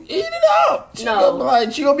after you eat it up. She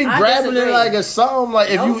gonna be grabbing it like a something. Like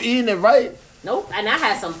if you eating it right. Nope. And I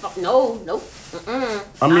had some. Nope.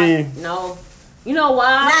 I mean, no. You know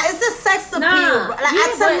why? Nah, it's the sex appeal. Bro.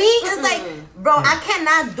 Like, to me, it's like, bro, I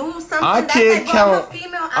cannot do something. I can't count. I'm a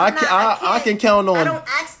female. I can count on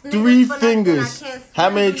 3 fingers how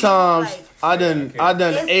many times I done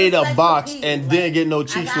ate a box and didn't get no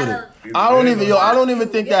cheeks with it. I don't even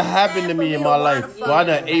think that happened to me in my life. Where I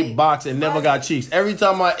done ate box and never got cheeks. Every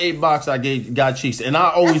time I ate box, I got cheeks, and I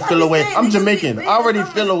always feel away. I'm Jamaican. I already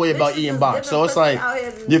feel away about eating box, so it's like,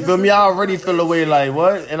 you feel me? I already feel away like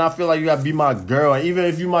what? And I feel like you gotta be my girl, and even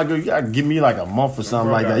if you my girl, you gotta give me like a month or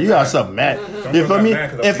something like that. You got something mad. You feel me?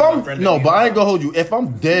 If I'm but I ain't gonna hold you. If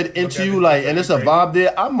I'm dead into you, like, and it's a vibe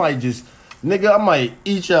there, I might just. Nigga, I might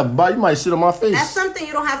eat your butt. You might sit on my face. That's something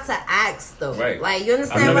you don't have to ask, though. Right. Like, you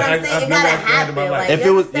understand what I'm saying? It gotta happen. Like, if it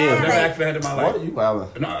was, I've never actually had in my life. What? You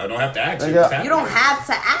violent? No, I don't have to ask. You don't have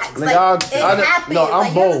to ask. Like, it happens. No,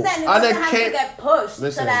 I'm bold. I didn't have to get pushed to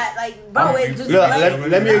that. Like, bro, it just.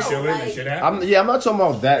 Let me explain. I'm not talking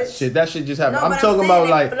about that shit. That shit just happened. I'm talking about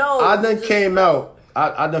like I done came out.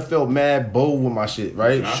 I done felt mad bold with my shit,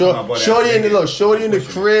 right? Shorty in the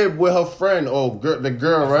crib with her friend. Oh, the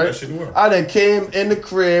girl, right? I done came in the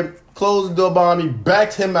crib, closed the door behind me,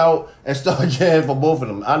 backed him out, and started getting for both of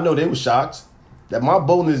them. I know they were shocked that my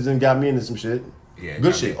boldness done got me into some shit. Yeah,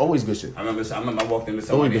 good shit. Always good shit. I remember I walked into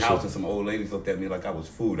somebody's house and some old ladies looked at me like I was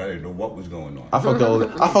food. I didn't know what was going on. I fucked the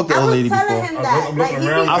old lady before. I'm looking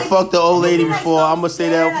around. I fucked the old lady before. I'm gonna say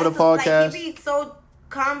that for the podcast. Like, he be so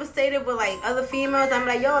conversative with like other females. I'm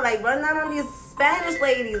like, yo, like run down on these Spanish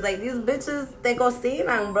ladies. Like these bitches, they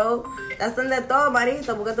cocinan, bro. That's in de todo,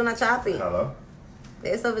 marito. Porque tú una chapi. Hello.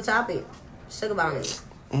 They serve a chapi. Sugar bounties.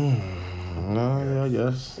 No, yeah,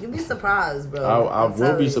 yes. You'd be surprised, bro. I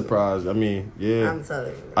will be surprised. I mean, yeah. I'm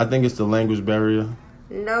telling you. I think it's the language barrier.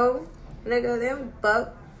 No, nigga, them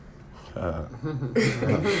fuck.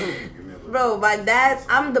 Bro, my dad,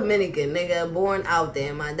 I'm Dominican, nigga, born out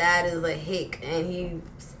there. My dad is a hick, and he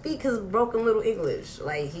speaks his broken little English.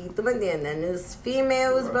 Like, he Dominican, and his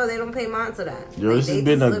females, bro, they don't pay mind to that. Yo, this has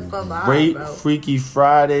been a great Freaky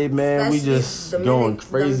Friday, man. Especially we just going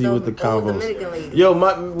crazy with the convos.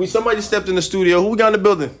 Yo, somebody stepped in the studio. Who we got in the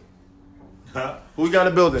building? Huh? Who we got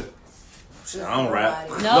in the building? I don't rap.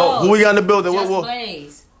 No. Who we got in the building? Just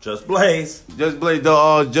Blaze. Just Blaze.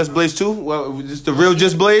 Just Blaze 2? Well, just the real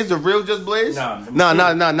Just Blaze? The real Just Blaze? No,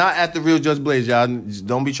 not at the real Just Blaze, y'all. Just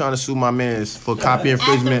don't be trying to sue my man for copy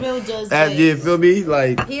infringement. At the real Just Blaze. Yeah, feel me?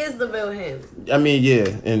 Like, he is the real him. I mean, yeah,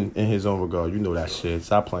 in his own regard. You know that shit.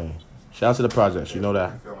 Stop playing. Shout out to the projects. You know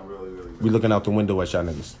that. We looking out the window at y'all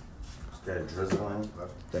niggas. That drizzling.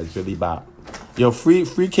 That's really bop. Yo, free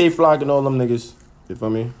K-Flock and all them niggas. You feel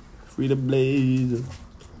me? Free the Blaze.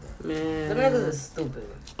 Man. Them niggas is stupid.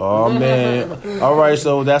 Oh, man. All right,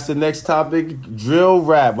 so that's the next topic. Drill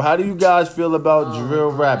rap. How do you guys feel about drill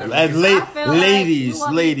rap? And ladies.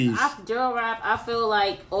 Drill rap, I feel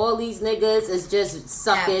like all these niggas is just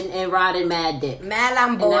sucking and riding mad dick. Mad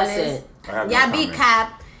lambones. Y'all be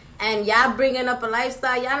cap. And y'all bringing up a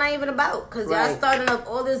lifestyle y'all not even about. Because y'all starting up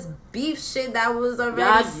all this beef shit that was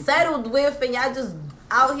already settled with. And y'all just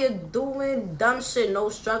out here doing dumb shit. No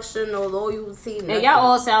structure, no loyalty, nothing. And y'all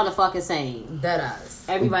all sound the fucking same. Deadass.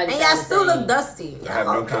 Everybody. And y'all still look dusty. I have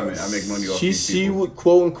no comment. I make money off these people. She would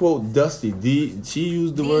quote unquote dusty. She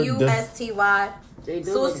used the word Dusty.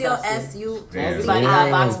 Sucio S-U. Everybody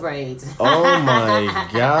got box braids. Oh my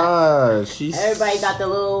gosh. Everybody got the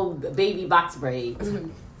little baby box braids.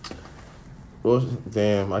 Well,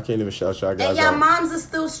 damn, I can't even shout y'all guys and y'all out. Moms are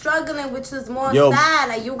still struggling, which is more sad.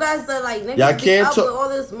 Like, you guys are like, niggas y'all can't talk with all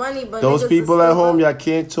this money, but those people at home, y'all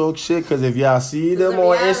can't talk shit, because if y'all see them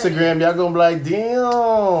on Instagram, y'all gonna be like,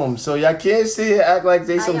 damn. So y'all can't sit here act like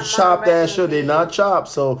they some chopped ass shit. They not chopped.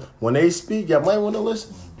 So when they speak, y'all might want to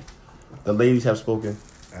listen. The ladies have spoken.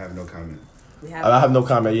 I have no comment. I have no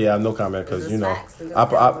comment. Yeah, I have no comment, because, you know,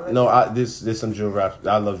 this some drill rap.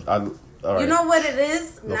 Right. You know what it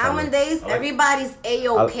is? No nowadays, everybody's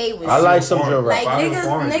A-okay with shit. I like some drill rap. Like,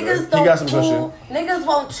 niggas don't got some good shit. Niggas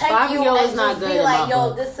won't check you and just be like,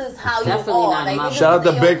 yo, this is how you are. Like, shout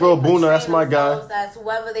out to Bankroll Boona, that's my guy. That's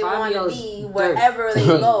whoever they want to be, wherever they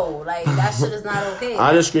go. Like, that shit is not okay.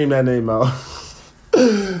 I just scream that name out.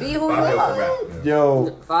 Be who you are.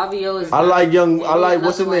 Yo, Fabio is. I like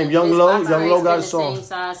what's his name? Young Low. Young Low got a song. Same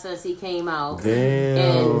size since he came out. Damn.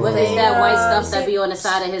 And what is that white stuff that be on the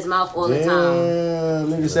side of his mouth all the time? Damn,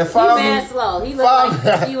 nigga said He man slow. He looked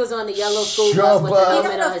like he was on the yellow school bus with the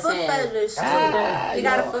helmet on his head. He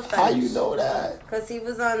got a foot fetish. How you know that? Because he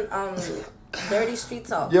was on Dirty Street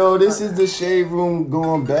Talk. Yo, this is the shade room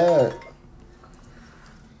going bad.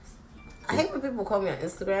 I hate when people call me on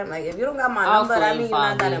Instagram. Like, if you don't got my number, that means you're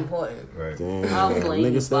not that important. Right. Damn.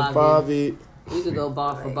 Nigga said Favi. We could go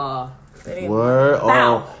bar for bar. Word.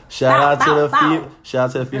 Oh, shout out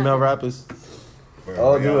to the female rappers.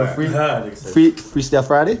 Oh, do a freestyle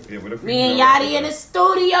Friday? Me and Yachty in the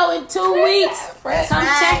studio in 2 weeks. Come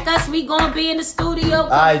check us. We gonna be in the studio.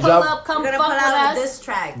 Come pull up. Come fuck with us. This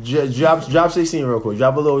track. Drop 16 real quick.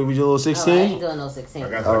 Drop a little 16. I ain't doing no 16. I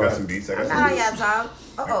got some beats. I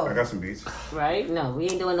got some beats. Right? No, we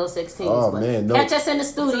ain't doing no 16s. Oh man, no. Catch us in the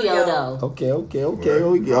studio though. Okay.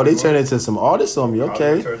 Oh, they turn into some artists on me.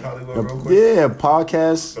 Okay. Yeah,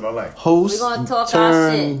 podcast host. We gonna talk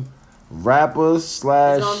our shit. Rapper / It's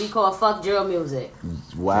gonna be called Fuck Drill Music.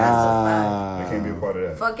 Wow. I can't be a part of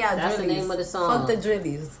that. Fuck y'all. That's the name of the song. Fuck the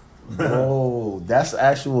drillies. Oh, that's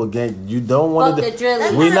actual gang. You don't want to. Fuck the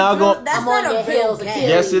drillies. We're not going. That's not a real gang.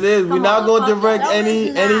 Yes, it is. We're not going to direct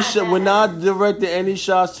any. We're not directing any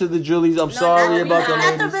shots to the drillies. I'm sorry about the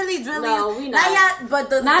ladies. Not the really drillies. No, we not. Not y'all,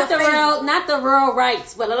 but not the real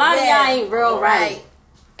rights. But a lot of y'all ain't real right.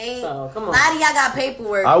 So come on. A lot of y'all got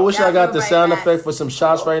paperwork. I wish I got the right sound back. effect for some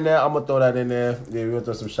shots right now. I'm gonna throw that in there. Yeah, we're gonna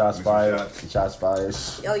throw some shots fired. Shots fired.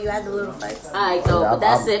 Yo, you had the little fights. All right, though. But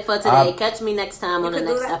that's it for today. Catch me next time on the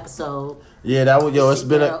next episode. Yeah, that was it's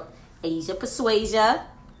been a Asia Persuasia.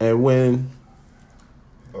 And when.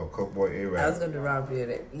 Oh, Coke Boy A-Rap. I was gonna rob you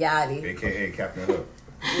today. Yachty. AKA Captain Hook.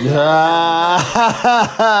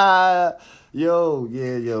 Yo,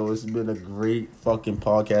 it's been a great fucking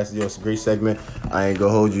podcast. Yo, it's a great segment. I ain't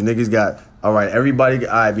gonna hold you. Niggas got, all right, everybody,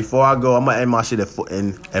 all right, before I go, I'm gonna end my shit at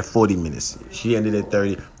 40 minutes. She ended at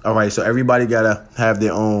 30. All right, so everybody gotta have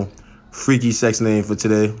their own freaky sex name for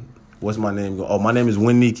today. What's my name? Oh, my name is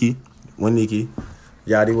Winiki.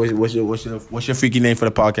 Yadi, what's your freaky name for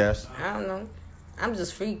the podcast? I don't know. I'm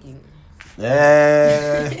just freaky.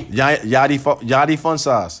 Yeah. Yadi Fun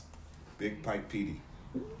Sauce. Big Pipe Petey.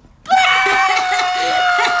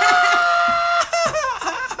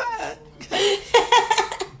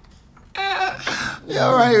 Yeah,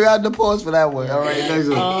 all right, we had the pause for that one. All right, next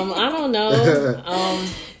one. I don't know. That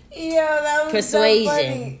was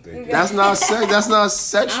Persuasion. So that's not sex. That's not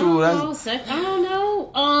sexual. I don't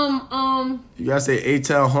know. You gotta say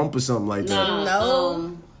A-Town Hump or something like that.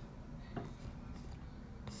 No.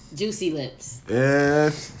 Juicy Lips.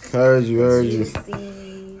 Yeah, heard you.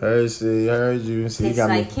 Juicy. Heard you. See, you Tastes got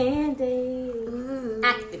me. like candy.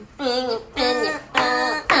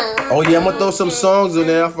 Oh yeah, I'm gonna throw some songs in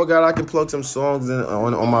there. I forgot I can plug some songs in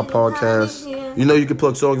on my podcast. You know you can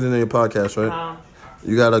plug songs in your podcast, right?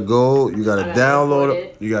 You gotta go. You gotta download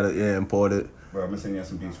it. You gotta import it. Bro, I'm gonna send you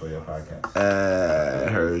some beats for your podcast.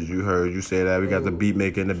 Heard you say that. We got the beat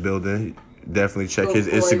maker in the building. Definitely check his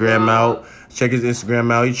Instagram out.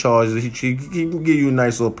 He charges. He can give you a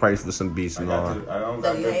nice little price for some beats and all. I don't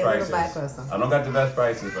got good prices. I don't got the best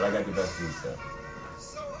prices, but I got the best beats. So.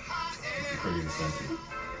 It's pretty expensive.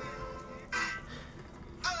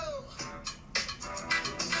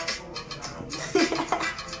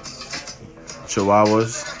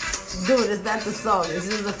 Chihuahuas. Dude, it's not the song. This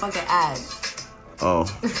is a fucking ad. Oh.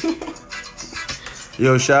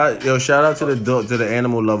 Yo, shout out to the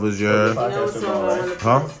animal lovers, you heard?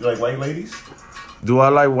 Huh? You like white ladies? Do I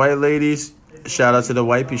like white ladies? Shout out to the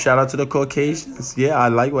white people. Shout out to the Caucasians. Yeah, I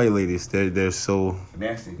like white ladies. They're so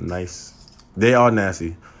nasty. Nice. They are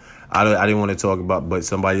nasty. I didn't want to talk about, but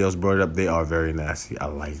somebody else brought it up. They are very nasty. I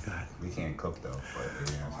like that. We can't cook though.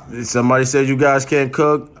 But somebody said you guys can't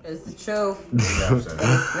cook. It's the truth.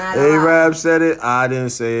 A-Rap said it. I didn't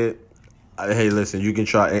say it. Hey, listen, you can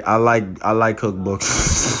try. I like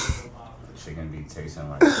cookbooks. Chicken be tasting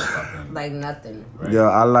like fucking like nothing. Right? Yeah,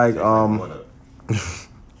 I like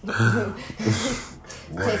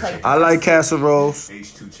I like casseroles.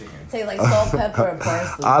 H2 chicken. Tastes like salt, pepper, and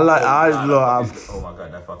parsley. Oh my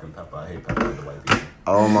god, that fucking pepper. I hate pepper with the white people.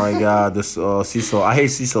 Oh my god, this sea salt. I hate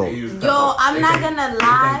sea salt. Yo, I'm not gonna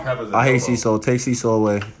lie. I hate sea salt. Take sea salt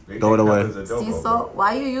away. Throw it away. Sea salt?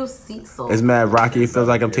 Why you use sea salt? It's mad rocky. It feels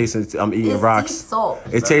like I'm eating rocks. Sea salt.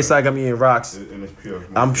 It tastes like I'm eating rocks.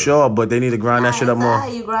 I'm sure, but they need to grind that shit up more.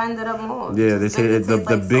 You grind it up more. Yeah, they say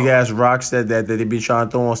the big ass rocks that they be trying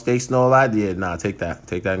to throw on steaks and all that. Yeah, nah, take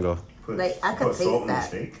that and go. Like I could taste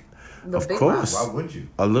that. Of course. Why would you?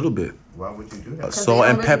 A little bit. Why would you do that? Salt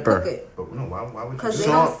and pepper. But no, why would you? Because they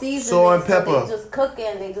don't season salt and pepper. So they just cook it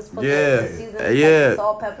and they just put the seasoning. Yeah.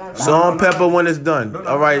 Salt, pepper, salt and pepper when it's done.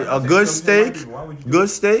 All right, a good steak.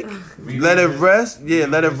 Let it rest. Yeah,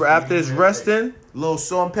 let it after it's resting. Little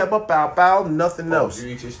salt and pepper, pow, nothing else. If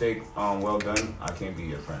you eat your steak well done, I can't be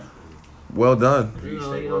your friend. Well done. If you eat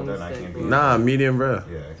steak well done, I can't be. Nah, medium rare.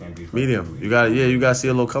 Yeah, I can't be. Medium. You got see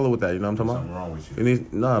a little color with that. You know what I'm talking about? Something wrong with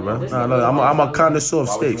you. Nah, bro. Nah. I'm a connoisseur of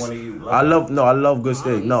steaks. I love good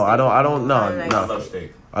steak. No, I don't. No. I love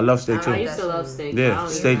steak. I love steak too. I used to love steak. Yeah,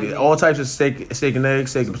 steak. All types of steak and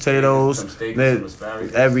eggs, steak and potatoes, some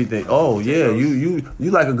asparagus. Everything. Oh yeah, you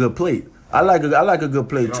like a good plate. I like a good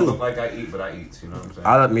plate you too. Don't look like I eat, but I eat. You know what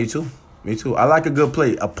I'm saying? Me too. I like a good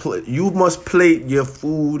plate. You must plate your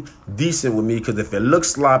food decent with me, because if it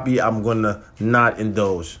looks sloppy, I'm gonna not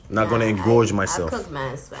indulge. Not gonna engorge myself. I cook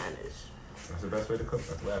mad Spanish. That's the best way to cook.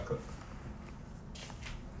 That's the way I cook.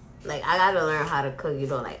 Like I gotta learn how to cook. You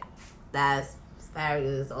know, like that's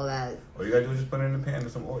asparagus, all that. All you gotta do is just put it in the pan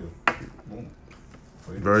with some oil. Boom.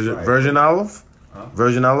 Virgin olive? Huh?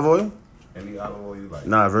 Virgin olive oil? Any olive oil you like.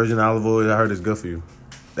 Nah, virgin olive oil. I heard is good for you.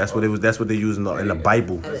 That's what it was. That's what they use in the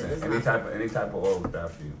Bible. Listen, any type of oil is bad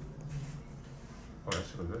for you. Oh, that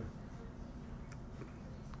shit look good.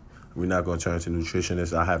 We're not going to turn into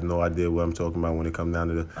nutritionists. I have no idea what I'm talking about when it comes down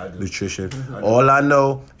to the nutrition. All I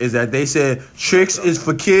know is that they said Trix is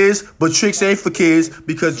for kids, but Trix ain't for kids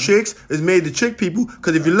because Trix is made to trick people.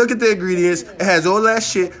 Because if you look at the ingredients, it has all that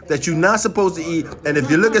shit that you're not supposed to eat. And if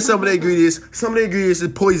you look at some of the ingredients is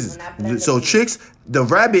poison. So Trix, the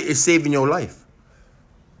rabbit is saving your life.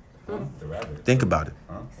 The rabbit. Think about it.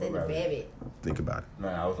 Huh? Said the rabbit. Think about it. No,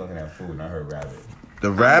 I was looking at food and I heard rabbit. The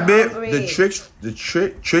rabbit, Trix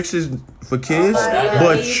is for kids,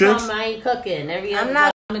 but Trix. I ain't cooking. I'm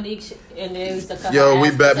not. Yo, we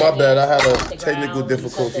back. My bad. I had a technical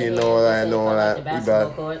difficulty and all that. We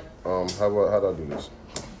back. How do I do this?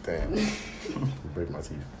 Damn. Break my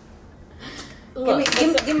teeth. Look,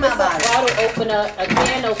 give me my bottle opener, a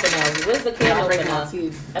can opener. Where's the can opener?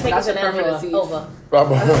 I think it's an over.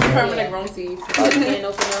 Permanent grown teeth. Can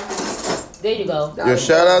opener. There you go. Yo,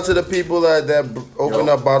 shout out to the people that open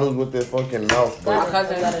up bottles with their fucking mouth. My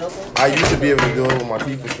cousin got it open. I used to be able to do it with my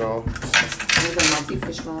teeth are strong. My teeth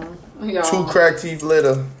are strong. Yo. 2 cracked teeth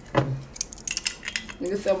later.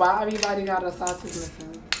 Nigga said, why everybody got a sausage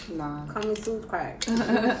missing? Nah. Coming soon, crack.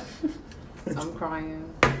 I'm crying.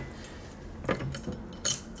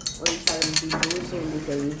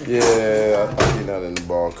 Yeah, I seen that in the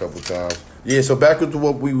bar a couple times. Yeah, so back to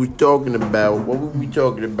what we were talking about. What were we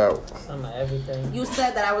talking about? Some of everything. You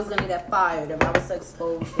said that I was gonna get fired if I was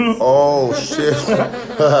exposed. Oh shit!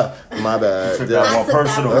 My bad. Took that one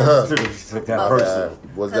personal. Took that personal.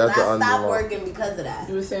 Was that the I stopped underlying? working because of that.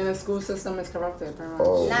 You were saying the school system is corrupted, apparently.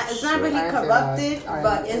 Oh, It's not really corrupted,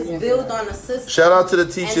 but it's built on a system. shout out to the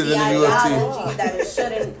teachers in the UFT. ideology that it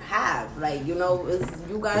shouldn't have. Like, you know,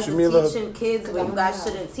 you guys What you are mean, teaching kids what you guys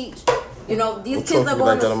shouldn't teach. You know, these Don't kids talk are to me going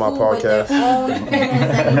like to that on my school with their podcast. own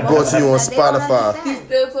opinions and Brought to you on emotions that they don't Spotify. He's understand.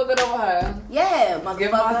 still talking over her. Yeah,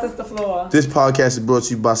 Give my motherfucker. sister floor. This podcast is brought to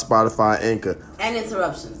you by Spotify and Anchor. And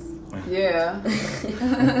interruptions. Yeah.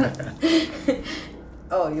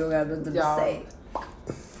 Oh, you got nothing to Y'all. say.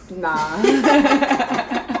 Nah. I'm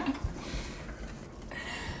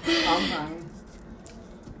fine.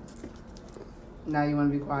 Now you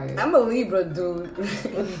want to be quiet. I'm a Libra, dude.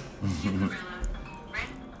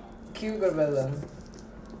 Cute gorilla.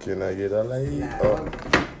 Can I get a lady? Nah. Oh.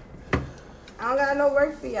 I don't got no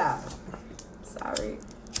work for y'all. Sorry.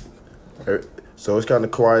 So it's kind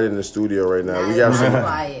of quiet in the studio right now. We got It's some. not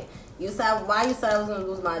quiet. You said why you said I was gonna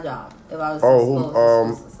lose my job if I was Oh,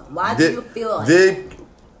 exposed to system. Why do you feel like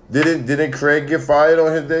didn't Craig get fired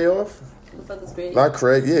on his day off? Who the fuck is Craig? Not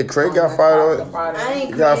Craig. Yeah, Craig got fired on. I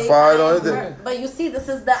ain't He got Craig, fired I on ain't it. Craig. But you see, this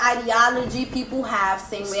is the ideology people have,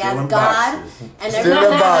 same way as Stealing God boxes. and Still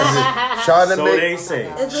everything. in boxes. Trying to So they make say.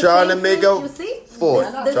 It's the trying to same make thing, a you see? fort.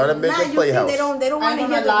 This- Trying to make nah, a you see, playhouse. They don't I want to ain't hear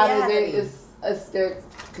gonna the lie, reality. they're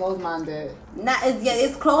closed-minded.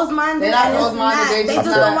 It's closed-minded. They're not and it's closed-minded, They they just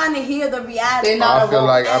just don't not- want to hear the reality. They're not I feel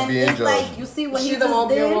like I'm And being it's judged. like, you see what he She's a just woke,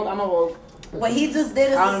 did? you're woke, I'm a woke. What he just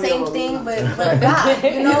did is I the don't same know what thing, we but God,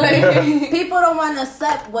 you know, people don't want to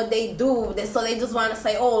accept what they do, so they just want to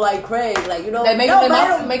say, "Oh, like Craig," like you know, They're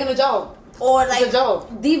making a joke. or It's like a joke.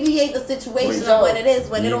 deviate the situation of what it is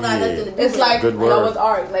when they don't got nothing to do. It's with like Good word. Noah's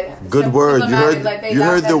Ark. Like Good word. You heard. Like they You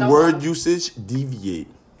laughed heard at the Noah. word usage. Deviate.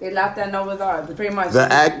 They laughed at Noah's Ark. But pretty much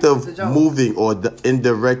The act it's a of joke. moving or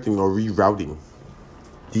indirecting or rerouting.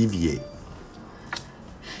 Deviate.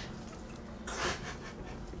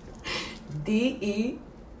 D-E.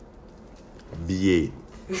 V8.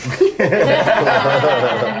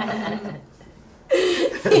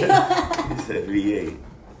 He said V8.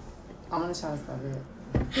 I'm gonna try to spell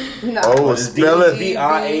it. No. Oh, It's spell it.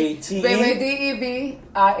 D-E-V-I-A-T-E. Wait,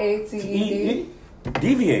 D-E-V-I-A-T-E-D.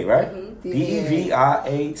 Deviate, right? Mm-hmm.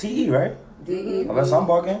 D-E-V-I-A-T-E, right? D-E-V. Unless I'm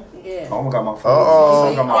bugging. Yeah. Oh my god, my phone.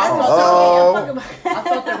 Uh-oh. I got my phone. Oh. I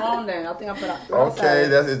spelled it wrong then. I think I put it. Okay,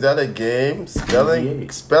 is that a game?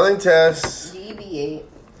 Spelling test. D-E-V-A.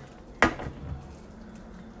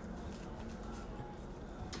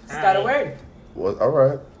 Start a word. What? All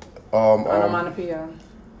right. Onomatopoeia.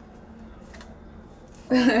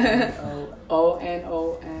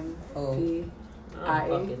 O-N-O-M-P-I-A.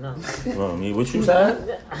 Well, me, what you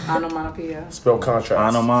said? Onomatopoeia. Spell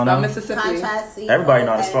contrast. Spell Anomana. Mississippi. Contrast C. Everybody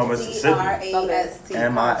know how to spell Mississippi. M-I-S-S-I.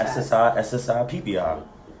 M-I-S-S-I-S-S-I-P-P-I.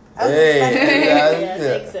 Hey, Yeah, I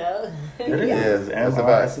think so. It Yeah, is. that's a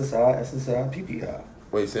fact. M-I-S-S-I-S-S-I-P-P-I.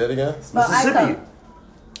 Wait, say it again. Mississippi.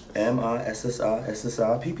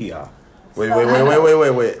 M-I-S-S-I-S-S-I-P-P-I. Wait.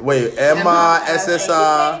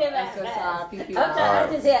 M-I-S-S-I. S-S-I-P-P-I. I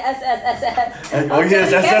just hear S. Oh,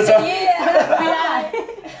 yes, S-S-I. Yeah.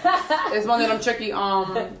 It's one of them tricky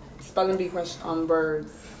spelling bee question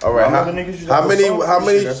words. All right. How How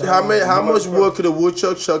much wood could a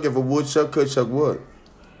woodchuck chuck if a woodchuck could chuck wood?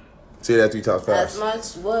 Say that 3 times fast. As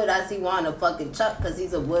much wood as he want to fucking chuck, because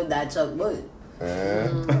he's a wood that chuck wood.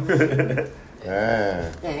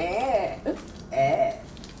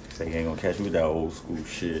 Say you ain't gonna catch me with that old school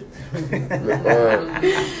shit.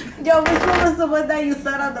 Yo, which one was the one that you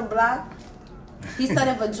said on the block? He said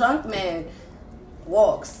if a drunk man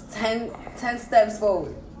walks 10 steps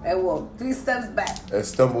forward and walk 3 steps back. And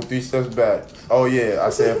stumble 3 steps back. Oh yeah, I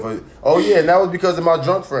said and that was because of my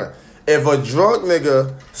drunk friend. If a drunk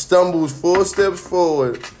nigga stumbles 4 steps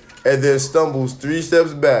forward and then stumbles 3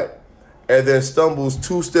 steps back and then stumbles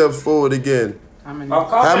 2 steps forward again, how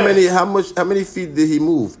many feet did he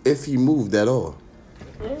move? If he moved at all?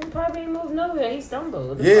 He probably moved nowhere. He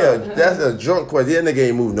stumbled. Yeah, that's a drunk question. That nigga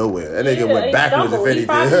ain't moved nowhere. That nigga went backwards if anything. He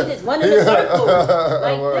probably just went in a circle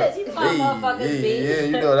like this. He thought motherfuckers be. Yeah,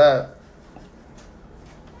 you know that.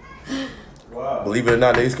 Wow. Believe it or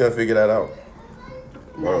not, they just couldn't figure that out.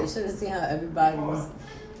 You should have seen how everybody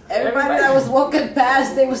that was walking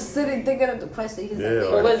past, they was sitting thinking of the question. He's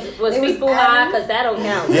was people high? Because that don't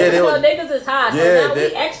count. Yeah, niggas is high, so now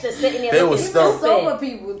we extra sitting there. They was stumped. Sober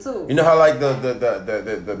people too. You know how like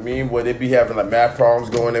the meme where they be having like math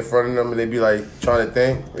problems going in front of them and they be like trying to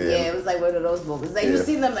think. Yeah, it was like one of those moments. Like you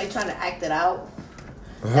seen them like trying to act it out.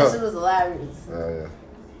 That shit was hilarious. Yeah.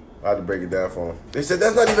 I had to break it down for them. They said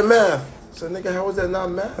that's not even math. I said, nigga, how is that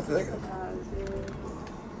not math, nigga?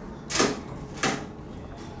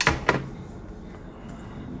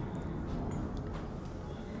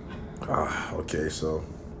 Okay, so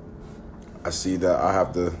I see that I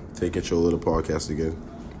have to take control of the podcast again.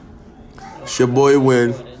 It's your boy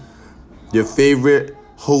Win, your favorite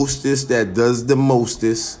hostess that does the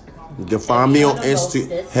mostest. You can find me on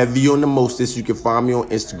Instagram, heavy on the mostest. You can find me on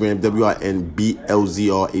Instagram,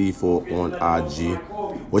 WINBLZR84 on IG.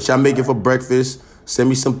 What y'all making for breakfast? Send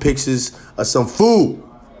me some pictures of some food,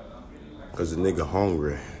 cause the nigga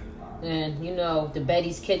hungry. And you know, the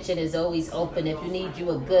Betty's Kitchen is always open. If you need you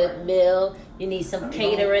a good meal, you need some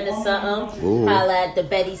catering or something, holla at the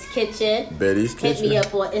Betty's Kitchen. Betty's Kitchen. Hit me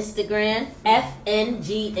up on Instagram,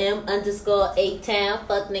 FNGM_8town.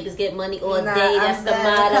 Fuck niggas get money all day. That's the motto.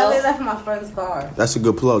 I probably left my friend's car. That's a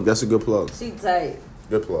good plug. She tight.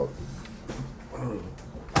 Good plug.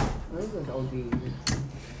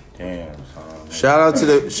 Damn, son. Shout out to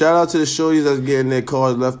the shorties that's getting their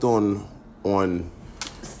cars left on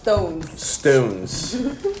Stones.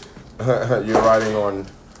 You're riding on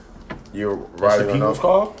people's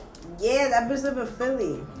car? Yeah, that bitch live in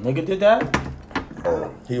Philly. Nigga did that? Oh,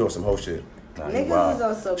 he on some whole shit. Niggas is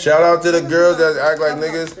also shout out to the girls that act like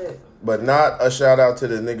niggas, but not a shout out to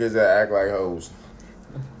the niggas that act like hoes.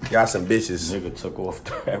 Y'all some bitches. Nigga took off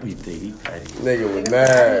everything. Nigga was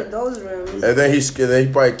mad. Those rooms. And then he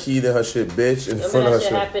probably keyed in her shit, bitch, in front of her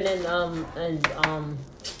shit. That shit happened in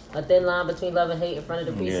a thin line between love and hate in front of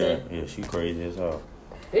the precinct. Yeah, she crazy as hell.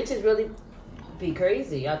 Bitches really be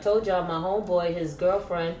crazy. I told y'all my homeboy, his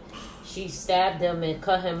girlfriend, she stabbed him and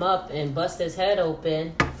cut him up and busted his head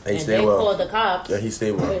open. And they called the cops. Yeah, he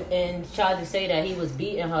stayed well. And tried to say that he was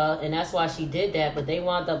beating her and that's why she did that. But they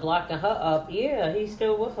wound up blocking her up. Yeah, he's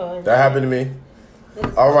still with her. That happened to me.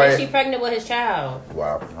 All right. And she pregnant with his child.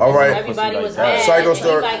 Wow. All right. Everybody was mad. Psycho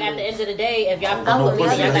story. Like at the end of the day, if y'all fuck with me,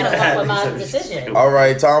 y'all gotta fuck with my decision. All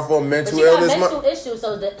right. Time for mental illness. She got mental issues,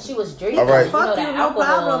 so that she was drinking. All right. Fuck you, no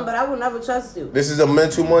problem. But I will never trust you. This is a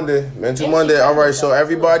mental Monday. All right. So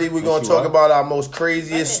everybody, we're gonna talk about our most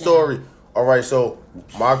craziest story. All right. So,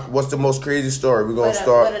 what's the most crazy story? We're gonna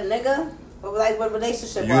start with a nigga, or like what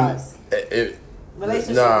relationship wise.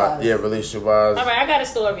 Relationship wise. All right, I got a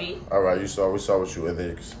story. All right, we saw with you, and then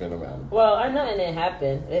you can spin around. Well, I know nothing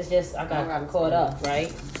happened. It's just I got caught up,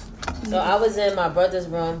 right? So I was in my brother's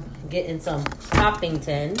room getting some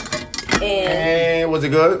Poppington, and was it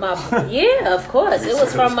good? Yeah, of course. It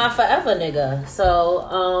was from my forever nigga.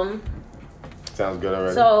 So sounds good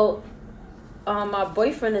already. So my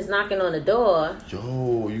boyfriend is knocking on the door.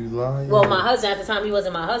 Yo, you lying? Well, my husband, at the time he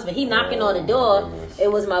wasn't my husband. He knocking on the door. Goodness. It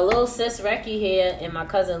was my little sis Recky here and my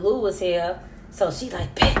cousin Lou was here. So she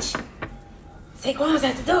like, bitch, Saquon's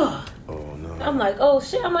at the door. Oh, no. I'm like, oh,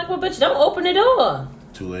 shit. I'm like, well, bitch, don't open the door.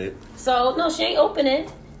 Too late. So, no, she ain't opening.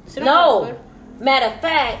 No. Matter of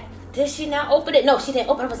fact, did she not open it? No, she didn't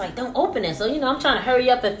open it. I was like, don't open it. So, I'm trying to hurry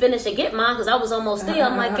up and finish and get mine because I was almost there.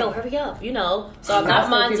 I'm like, yo, hurry up, So I got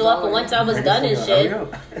mine off, and once I was done and shit,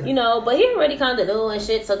 but he already kind of knew and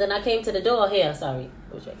shit. So then I came to the door.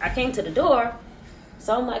 I came to the door.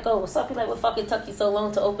 So I'm like, oh, what's up? He like, what fucking took you so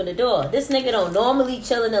long to open the door? This nigga don't normally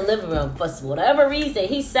chill in the living room. For whatever reason,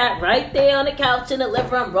 he sat right there on the couch in the living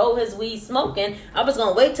room, roll his weed, smoking. I was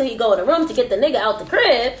gonna wait till he go in the room to get the nigga out the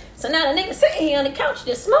crib. So now the nigga sitting here on the couch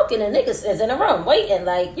just smoking, and nigga is in the room waiting,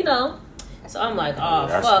 like, you know. So I'm like, oh,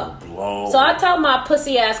 fuck. So I told my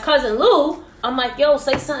pussy ass cousin Lou, I'm like, yo,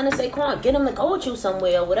 say something to Saquon, get him to go with you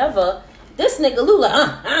somewhere or whatever. This nigga Lou like,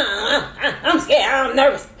 I'm scared, I'm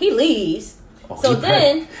nervous. He leaves. So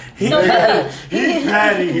then, he's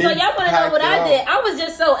patty. So y'all want to know what I did? I was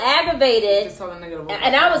just so aggravated,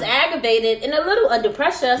 and I was aggravated and a little under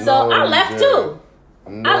pressure. So I left too.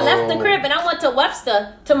 I left the crib and I went to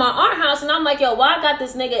Webster to my aunt house, and I'm like, yo, why I got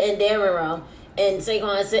this nigga in their room and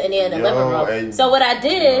Saquon sitting there in the living room? So what I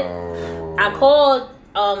did, I called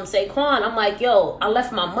Saquon. I'm like, yo, I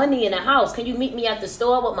left my money in the house. Can you meet me at the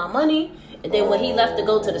store with my money? And then when he left to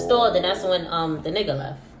go to the store, then that's when the nigga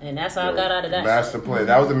left. And that's how I got out of that. Master plan.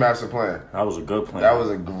 That was a master plan. That was a good plan. That was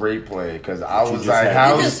a great play. Because I was like,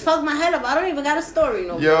 how? You just fucked my head up. I don't even got a story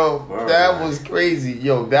no more. Yo, that was crazy.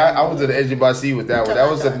 Yo, that I was at the edge of my seat with that one. That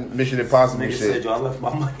was a Mission Impossible nigga shit. Said, yo, I left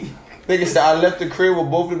my money. Nigga said, I left the crib with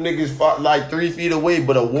both of them niggas fought like 3 feet away,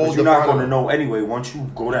 but a wall. You're not going to know anyway. Once you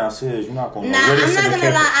go downstairs, you're not going to know. Nah, I'm not going to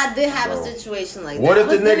lie. I did have a situation like that. What if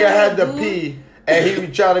the nigga had to pee and he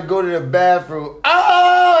was trying to go to the bathroom?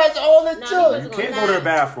 Oh, that's all it took. You can't go to the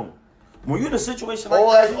bathroom. When you're in a situation like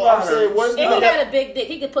that, I'm saying, if he had a big dick,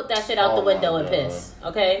 he could put that shit out the window and piss.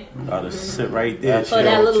 Okay? You gotta sit right there. For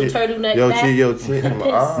that little turtleneck back. Yo, T.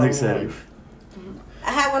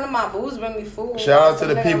 I had one of my boos bring me food. Shout out to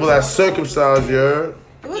the people that circumcised you.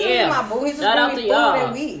 It wasn't even my boo. He just bring me food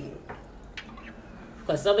and weed.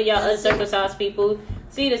 Because some of y'all uncircumcised people,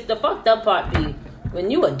 see, this the fucked up part be, when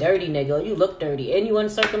you a dirty nigga, you look dirty, and you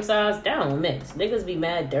uncircumcised, that don't mix. Niggas be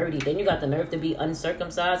mad dirty. Then you got the nerve to be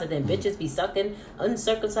uncircumcised, and then bitches be sucking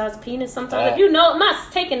uncircumcised penis sometimes. If you know, I'm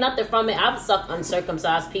not taking nothing from it. I've sucked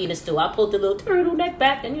uncircumcised penis too. I pulled the little turtleneck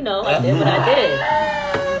back, and you know, I did what I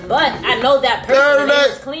did. But I know that person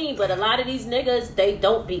is clean, but a lot of these niggas, they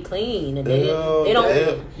don't be clean. And they don't.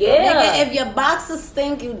 Nigga, if your boxers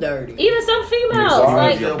stink, you dirty. Even some females.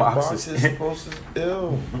 Like, your boxers supposed to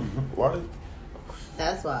ew. What?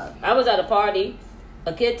 That's why. I was at a party,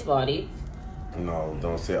 a kid's party. No,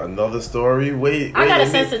 don't say another story. Wait. I got a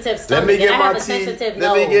sensitive stomach. Let me get I my have a tea. sensitive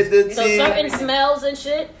Let nose. me get the tea. So certain smells and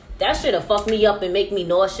shit, that shit'll fuck me up and make me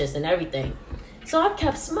nauseous and everything. So I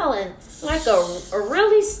kept smelling like a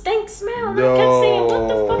really stink smell. And I kept saying, what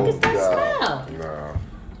the fuck is that smell? No.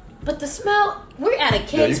 But the smell, we're at a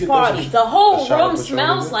kid's party. The whole room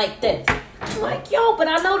smells like this. I'm like, yo, but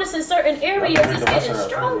I notice in certain areas it's getting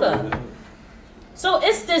stronger. So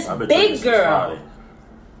it's this big girl.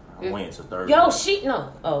 I'm waiting to third. Yo, she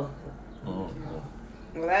no. Oh.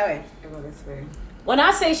 When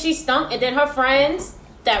I say she stunk, and then her friends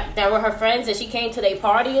that were her friends, and she came to their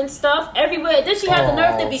party and stuff everywhere. Then she had the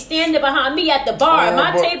nerve to be standing behind me at the bar at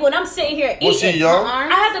my table, and I'm sitting here eating. Was she young? I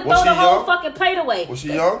had to throw the whole fucking plate away. Was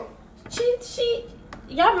she young? She.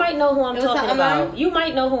 Y'all might know who I'm talking about. You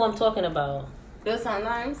might know who I'm talking about. It was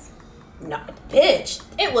sometimes. No, bitch.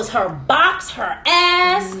 It was her box, her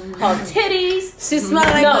ass, her titties. She smelled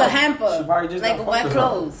like a hamper, like wet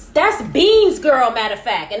clothes. That's Beans girl, matter of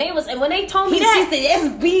fact. And when they told me that, she said,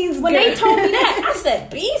 "It's Beans girl." When they told me that, I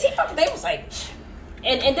said, "Beans." They was like,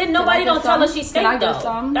 and then nobody don't tell her she stink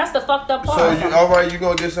though. That's the fucked up part. So all right, you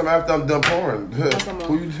gonna get some after I'm done pouring?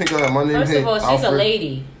 Who you think of? My name? First of all, she's a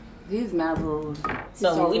lady. He's mad rude.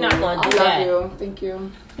 So we're not gonna do that. I love you. Thank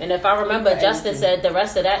you. And if I remember, Justin said the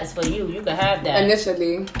rest of that is for you. You can have that.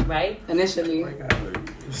 Initially. Right? Initially. Yeah,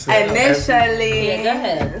 go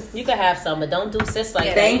ahead. You can have some, but don't do sis like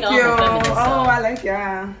that. Thank you. I like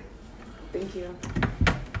ya. Thank you.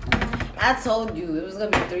 I told you it was gonna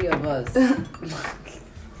be 3 of us.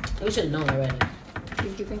 We should have known already.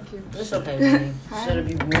 Thank you. It's okay, man. Should have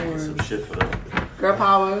been warm. Some shit for them. Girl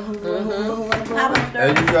power.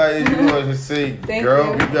 And you guys say,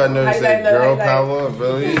 girl, you gotta know to say girl power,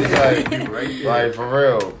 really? Like for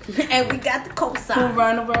real. And we got the co-sign. Who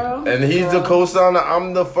run the world? And he's the co-signer.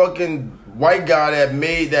 I'm the fucking white guy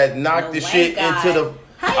that knocked the shit into the.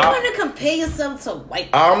 How you gonna compare yourself to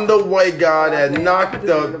white guy? I'm the white guy that knocked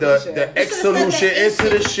the X solution into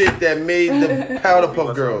the shit that made the Powder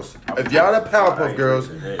Puff Girls. If y'all the Powder Puff Girls,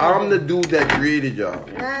 I'm the dude that created y'all.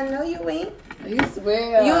 Nah, no, you ain't. You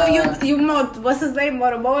swear. You what's his name?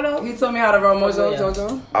 Motomoto? He told me how to roll Mojo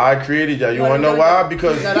Jojo. I created y'all. You wanna know why?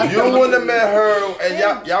 Because you wouldn't have met her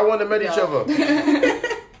and y'all wouldn't have met each other.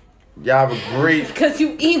 Y'all have a great. Because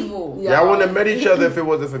you evil. Y'all wouldn't have met each other if it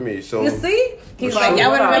wasn't for me. So you see, he's like, y'all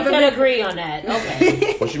would have never agree on that.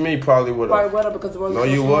 Okay. What you mean? Probably would have. Probably would have because it wasn't. No,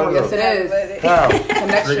 you would have. Yes, it is. How?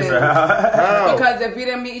 Connection. How? Because if we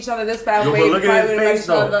didn't meet each other this fast way, we probably would have met each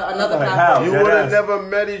other another fast. You would have never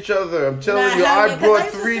met each other. I'm telling you, I brought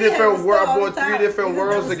three different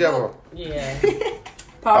worlds together. Yeah.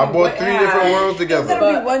 I brought 3 different worlds together. It's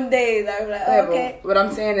gonna be one day that I'm like, okay. What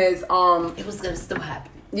I'm saying is, it was gonna still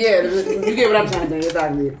happen. Yeah, you get what I'm trying to say.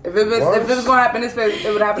 Exactly. If it was gonna happen this way,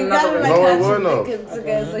 it would happen another way. No, it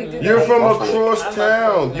wouldn't. You're from across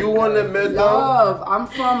town. You want to admit Love, I'm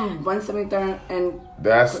from 173rd and.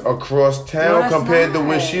 That's across town compared to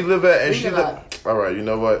where she live at, and she live. All right, you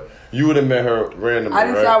know what? You would have met her randomly. I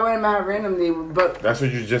didn't say I would have met her randomly, but that's what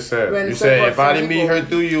you just said. You said if I didn't meet her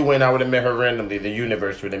through you, when I would have met her randomly, the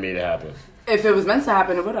universe would have made it happen. If it was meant to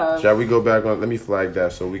happen, it would have. Shall we go back on? Let me flag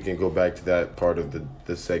that so we can go back to that part of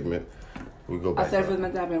the segment. We go back. I said if it was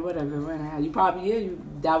meant to happen, whatever. You probably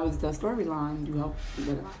that was the storyline. You hope,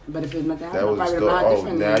 but if it was meant to happen, that was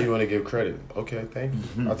the now you want to give credit? Okay, thank you.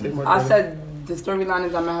 I'll take my credit. I said the storyline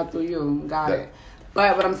is I met her through you. Got it.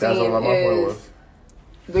 But what I'm saying is.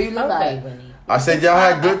 Where you live at? I said y'all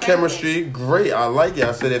had good chemistry. Great, I like it.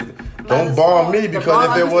 I said don't bar me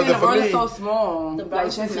because if it wasn't for me, the so small.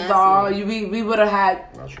 Like chances are, we would have had.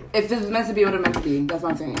 If it was meant to be, it would have meant to be. That's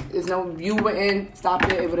what I'm saying. It's no, you wouldn't stop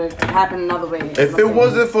it. It would have happened another way. If it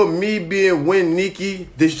wasn't for me being Win Nikki,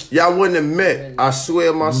 y'all wouldn't have met. I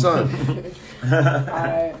swear, my son.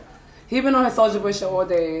 Alright. He been on his Soulja Boy shit all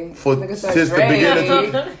day. Since the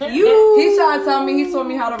beginning. He tried to tell me, he told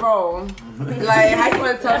me how to roll. Like, how you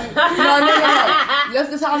want to tell me? No. This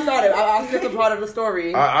is how I started. I'll skip the part of the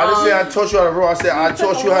story. I didn't say I taught you how to roll. I said I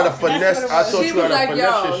taught you how to finesse. I taught you how to finesse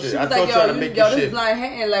your shit. I taught you how to make your shit.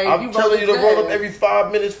 I'm telling you to roll up every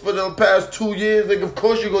 5 minutes for the past 2 years. Nigga, of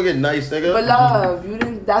course you gonna get nice, nigga. But love, you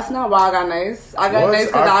didn't. That's not why I got nice. I got nice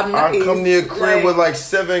because I'm nice. I come near crib with like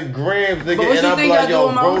 7 grams, nigga, and I'm like,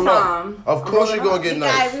 yo, roll up. Of course you're gonna get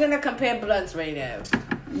nice. Guys, we're gonna compare blunts right now.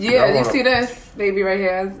 Yeah, you see this baby right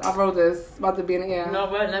here? I rolled this. About to be in the air. No,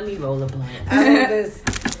 bro, let me roll a blunt. I rolled this. I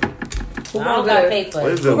don't got paper.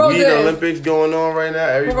 What is the weed Olympics going on right now?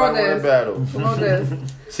 Everybody in battle. Who wrote this?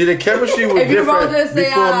 See, the chemistry was different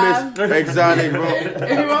before Miss Exotic wrote. If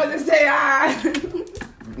you wrote this, say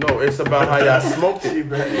No, it's about how y'all smoked it. You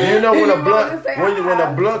know when a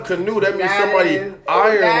blunt canoe, that means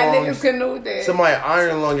somebody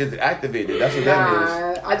iron lung is activated. That's what that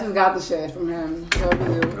means. I just got the shit from him.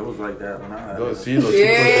 It was like that when I had it.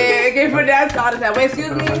 It came from that side. Wait,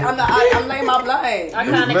 excuse me. I'm laying my blunt. I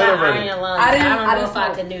kind of got iron lung. I don't know if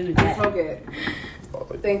I could do that. Smoke it.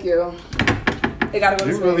 Thank you. They gotta go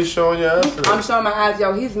you really showing your ass? I'm showing my eyes.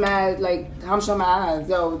 Yo, he's mad. Like, I'm showing my eyes.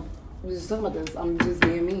 Yo, we just talking about this. I'm just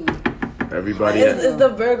being me. Everybody. It's the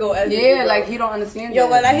Virgo. Yeah, like he don't understand. Yo,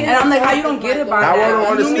 when I hear and I'm like, how you don't get it by now? I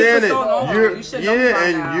don't understand it.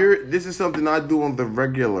 This is something I do on the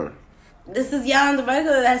regular. This is y'all on the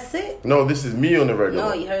regular. That's it. No, this is me on the regular.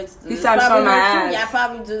 No, you heard. He started showing my ass. Y'all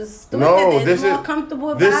probably just. This is more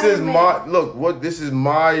comfortable. This is my look. What this is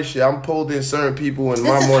my shit. I'm pulled in certain people in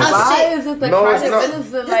my morning. Why is it the no, it's not.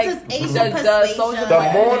 This is Asian persuasion. The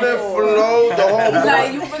morning flow. The whole.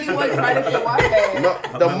 Like you really want credit for what? No,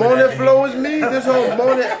 the morning flow is me. This whole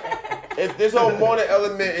morning. If this whole morning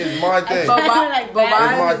element is my thing. It's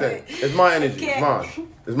my thing. It's my energy. It's mine.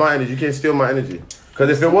 It's my energy. You can't steal my energy. Because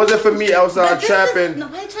if it wasn't for me outside trapping...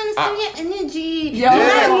 Nobody trying to steal your energy. You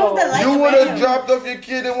would have dropped off your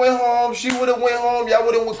kid and went home. She would have went home. Y'all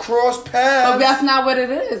would have crossed paths. But that's not what it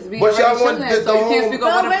is. But y'all want the so you can't speak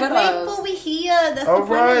on what it put us. We're grateful we here. That's the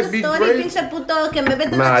point of the story. Pinche puto. Que me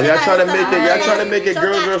vete nah, y'all trying to make it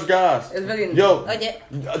girls versus guys. Yo,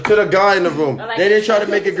 to the guy in the room. They didn't try to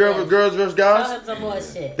make it girls versus guys.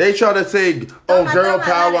 They try to say, oh, girl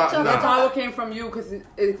power. The power came from you because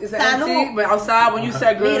it's an MC. But outside, when you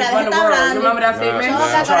said girls run the world, remember that statement?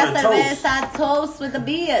 Toast with the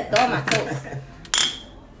beer. Toma, toast.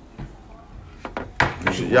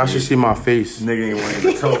 Y'all should see my face. Nigga ain't wanting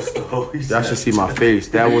to toast though. Y'all should see my face.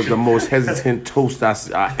 That was the most hesitant toast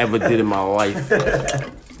I ever did in my life.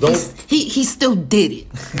 He still did it.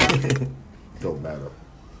 Don't matter.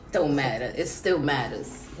 Don't matter. It still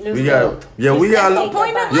matters. We got a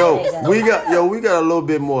little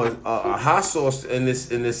bit more hot sauce in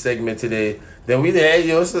this segment today than we did.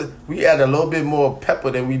 We had a little bit more pepper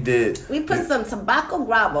than we did. We put some tobacco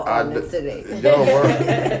grabber on it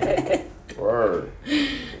today. Word.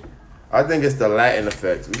 I think it's the Latin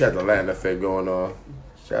effect. We got the Latin effect going on.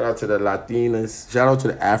 Shout out to the Latinas. Shout out to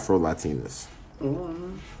the Afro Latinas.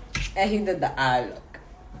 Mm-hmm. And he did the eye look.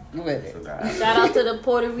 with it. Shout out to the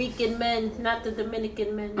Puerto Rican men, not the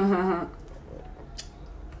Dominican men.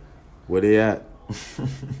 Where they at?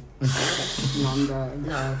 No,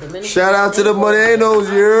 Dominican. Shout out to the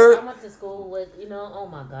Morenos, you heard? I went to school with, oh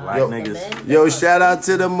my God. Black niggas. Yo, shout out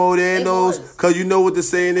to the Morenos, cause you know what the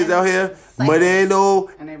saying is out here? Moreno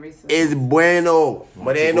is bueno.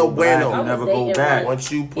 Moreno bueno. You never go back.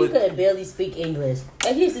 Once you He put... couldn't barely speak English.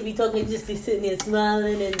 Like, he used to be talking, just sitting there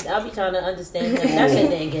smiling, and I'll be trying to understand him. That shit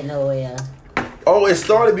didn't get nowhere. Oh, it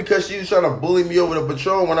started because she was trying to bully me over the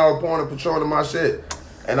patrol when I was pouring the patrol in my shit.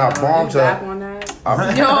 And I bombed her. Back on that?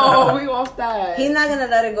 Yo, we off that. He's not gonna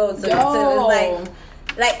let it go. So it's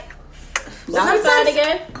like. Sometimes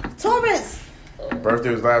again. Taurus.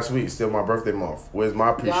 Birthday was last week. Still my birthday month. Where's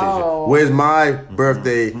my appreciation? Where's my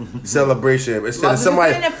birthday celebration? Instead of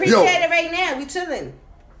somebody. We can appreciate it right now. We chilling.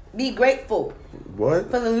 Be grateful.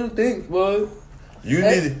 What? For the little things, boy. You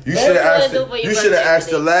should have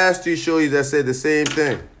asked the last 3 shorties that said the same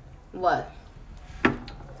thing. What?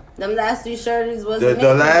 Them last 3 shorties was the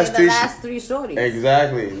last 3 shorties.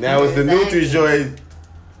 Exactly. Now it's the new 3 shorties.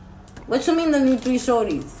 What you mean the new 3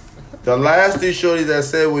 shorties? The last 3 shorties that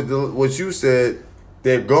said what you said,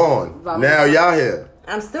 they're gone. Now y'all here.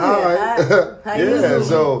 I'm still here. How you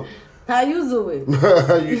so how you do it?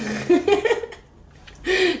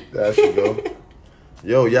 That should go.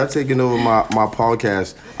 Yo, y'all taking over my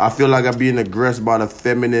podcast. I feel like I'm being aggressed by the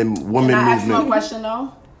feminine woman Can I movement. ask you a question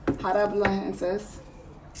though? How that blunt, sis?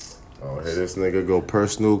 Oh, here this nigga go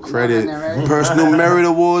personal credit. Personal merit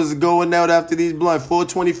awards is going out after these blunt.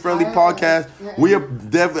 420 friendly podcast. We are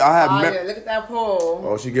definitely. I have. Look at that poll.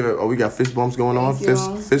 Oh, she give it. Oh, we got fist bumps going on.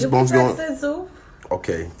 Fist bumps going.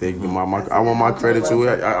 Okay, thank you. I want my credit too.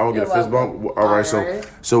 I don't get a fist bump. All right, so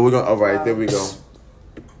we're gonna. All right, there we go.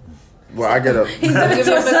 Well, I get a. He's gonna give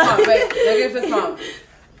you a fist bump. Wait, give you a fist bump.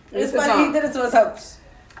 It's funny. He did it to us.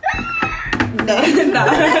 No.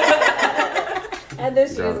 And then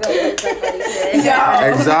she was going to say somebody shit.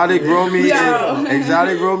 Exotic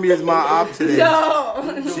Romy is my op today.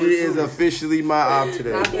 She is officially my op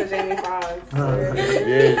today. Not the Jamie Foxx.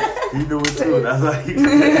 Yeah, he knew it too. That's like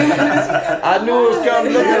I knew it was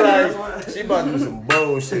coming. Looking like she about to do some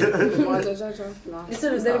bullshit. Mojo Jojo? No. You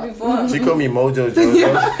should have said it before. She called me Mojo Jojo.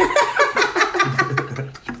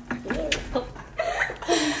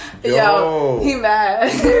 Yo, he mad.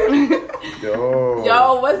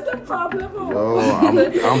 Yo, what's the problem? Yo,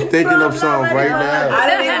 I'm thinking of something right now. I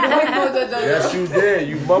didn't even put Mojo Jojo. Yes, you did.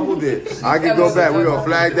 You mumbled it. I can go back. We're gonna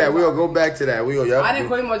flag that. We're gonna go back to that. I didn't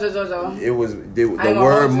call you Mojo Jojo. It was the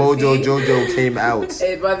word Mojo Jojo came out.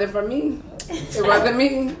 It wasn't for me. It wasn't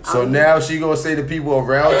me. So now she gonna say the people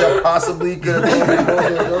around her possibly could have called me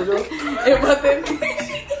Mojo Jojo. It wasn't me.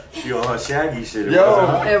 she on her shaggy shit.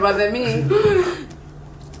 It wasn't me.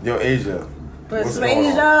 Yo, Asia.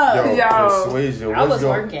 Persuasion. Persuasion. I was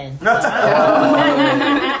working.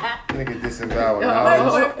 Nigga disavowed.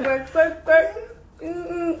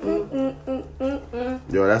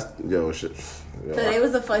 Yo, shit. Today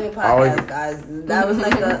was a funny podcast, guys. That was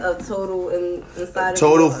like a total inside.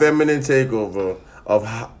 Total feminine takeover of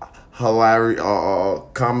hilarious,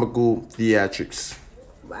 comical theatrics.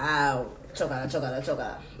 Wow.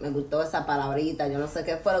 Chócala. Me gustó esa palabrita. Yo no sé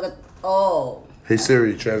qué fue lo que. Oh. Hey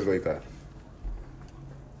Siri, translate that.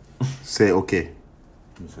 Say okay.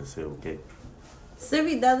 You said say okay.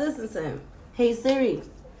 Siri does listen to him. Hey Siri.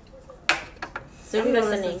 Siri don't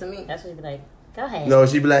listen to me. That's what she'd be like. Go ahead. No,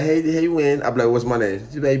 she'd be like, hey, Win. I'd be like, what's my name?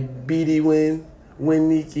 She'd be like, BD Win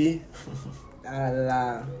Nikki.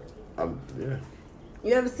 Yeah.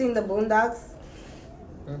 You ever seen the Boondocks?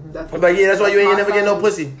 Mm-hmm. I'm like, yeah, that's why you ain't never get no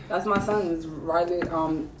pussy. That's my son. Is Riley.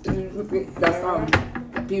 That's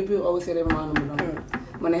people always say they remind them of them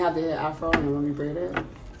when they have their hair afro and when we braid it.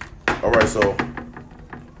 All right, so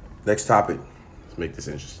next topic. Let's make this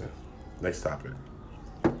interesting. Next topic.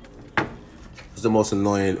 Who's the most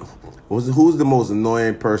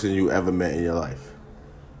annoying person you ever met in your life?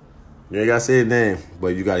 You ain't gotta say a name,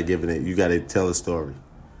 but you gotta give it. You gotta tell a story.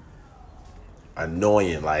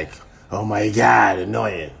 Annoying, like, oh my God,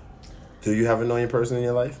 annoying. Do you have an annoying person in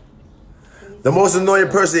your life? The most annoying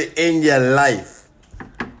person in your life.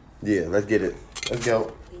 Yeah, let's get it. Let's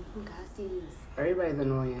go. Everybody's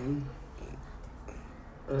annoying.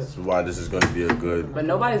 That's why this is going to be a good. But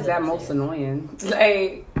nobody's that most annoying.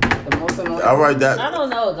 Like the most annoying. All right, that. I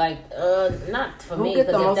don't know, like, not for me.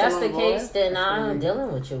 Because if that's the case, then I'm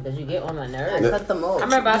dealing with you because you get on my nerves. I cut them off. I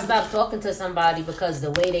remember I stopped talking to somebody because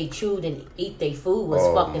the way they chewed and eat their food was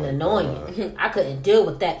fucking annoying. I couldn't deal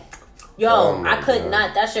with that. Yo, I could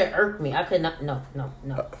not. That shit irked me. I could not. No.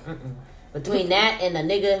 Between that and the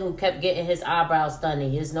nigga who kept getting his eyebrows done,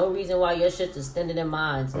 there's no reason why your shit's extended in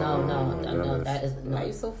mine. No, that is no. Why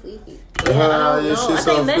you so freaky? Yeah, I don't know. I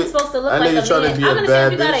think men's supposed to look like a man. I'm gonna say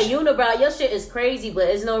if you got a unibrow, your shit is crazy, but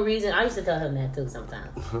there's no reason. I used to tell him that too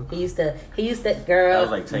sometimes. He used to, girl. That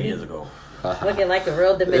was like 10 years ago. Looking like a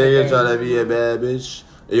real Dominican. Yeah, trying to be a bad bitch.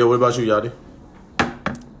 Yo, what about you, Yachty?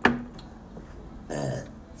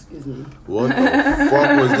 Excuse me. What the fuck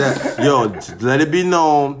was that? Yo, let it be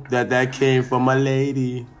known that came from a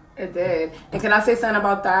lady. It did. And can I say something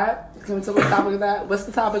about that? Can we talk about the topic of that? What's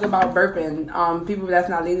the topic about burping? People that's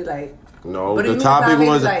not ladylike. No, the topic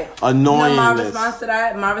was annoying. My response to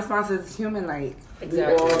that, my response is human-like.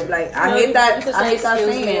 Exactly. Or, like, I hate that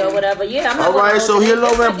saying. Or whatever. Yeah, I'm not alright, so he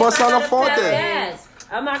low and bust on the fault then. Yes.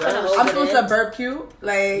 I'm not gonna hold I'm supposed to burp cute.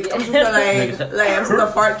 Like, I'm supposed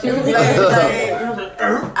to fart cute. Like,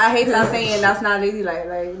 I hate that saying that's not ladylike.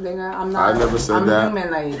 Like, nigga, I'm not. I never said that. I'm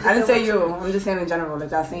human. Like, I didn't say you. I'm just saying in general. Like,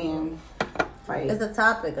 that saying. Like, it's a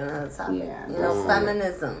topic, another topic. Yeah. You know,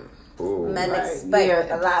 feminism. Ooh. Men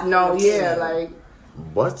expect a lot. No, yeah, like.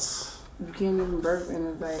 What? You can't even burp and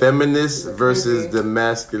it's like. Feminist versus the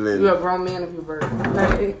masculine. You're a grown man if you burp.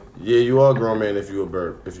 Like, yeah, you are a grown man if you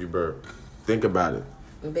burp. Think about it.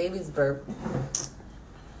 Babies burp.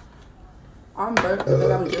 I'm burping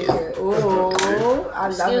and I'm drinking. Ooh, I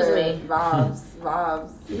love Excuse it. me. Vibes.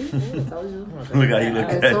 See? I told you. Look how you look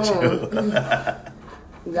at you.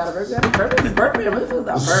 You gotta burp. Burping. What is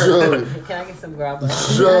that burp? Can I get some grub?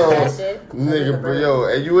 Nigga, bro, yo,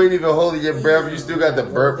 and you ain't even holding your breath. You still got the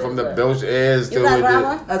burp from the belch airs You got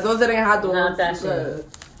grandma? As long as it ain't hot dogs. Not that shit.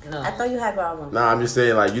 No. I thought you had grandma. Nah, I'm just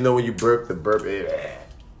saying, like, you know when you burp, the burp air.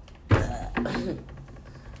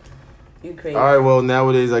 You crazy. All right, well,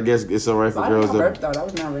 nowadays, I guess it's all right for girls. Burp, though. That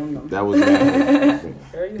was not random. That was random.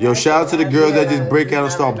 Yo, shout out to the girls that just break out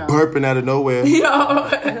and start burping out of nowhere. Yo,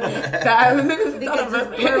 guys, just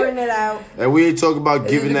burping it out. And we ain't talking about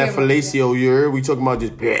giving that fellatio, you heard? We talking about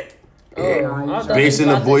just basing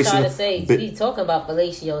the voice. He talking about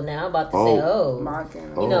fellatio now. I'm about to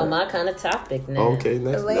say, my kind of topic now. Okay,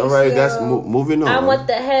 next. All right, that's moving on. I want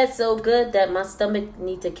the head so good that my stomach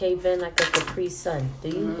need to cave in like a Capri Sun. Do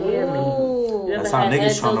you hear me? You ever that's how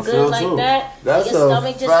niggas trying to feel like too. That? That's your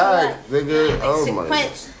stomach a just fact, nigga. Oh my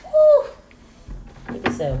God.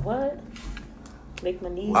 Nigga said what? Make my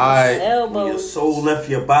knees, Right. my elbows. Your soul left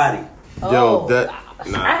your body. Yo, that.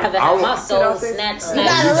 Nah, I haven't had my soul snatched. You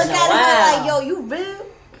gotta look at her like, yo, you real?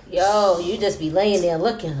 Yo, you just be laying there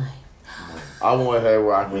looking like. I want head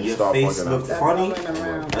where I can When your start face fucking look up. funny,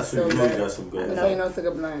 that's when you know you got some good. No, you know, it's a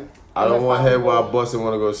good night. I don't want head where I bust and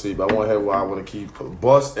want to go to sleep. I want head where I want to keep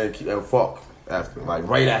bust and fuck after, like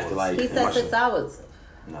right after, like. He said 6 hours.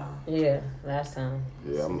 Nah. Yeah, last time.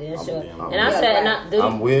 Yeah, I'm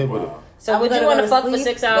weird with it. So would you want to fuck for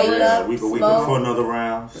 6 hours? Yeah, we go for another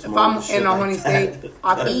round. If I'm in a horny state,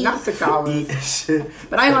 I could not 6 hours.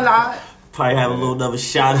 But I ain't gonna lie. Probably have a little another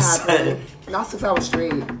shot of something. Not 6 hours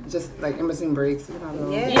straight, just like in between breaks. You know,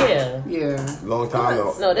 Yeah. Long time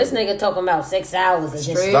though. No, this nigga talking about 6 hours.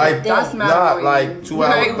 Straight. Like that's not like 2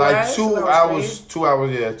 hours. Like 2 hours. 2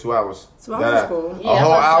 hours. Yeah, 2 hours. 2 hours cool. A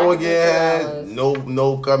whole hour again.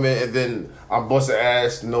 No coming, and then I'm busting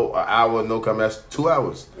ass. No, an hour. No coming. That's 2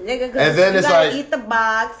 hours. Nigga, and then it's like eat the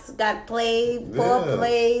box. Got play,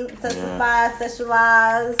 foreplay,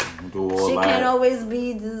 sexualize. She can't always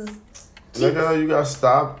be just. Nigga, you gotta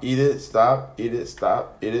stop, eat it, stop, eat it,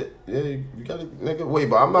 stop, eat it. Yeah, you gotta, nigga. Wait,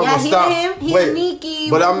 but I'm not gonna stop.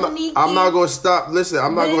 But I'm not gonna stop. Listen,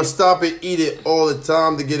 I'm not gonna stop and eat it all the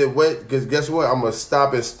time to get it wet. Because guess what? I'm gonna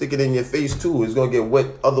stop and stick it in your face too. It's gonna get wet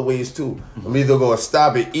other ways too. I'm either gonna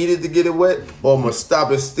stop and eat it to get it wet, or I'm gonna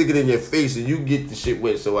stop and stick it in your face and you get the shit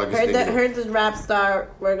wet so I can. Heard the rap star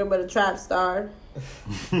working with a trap star.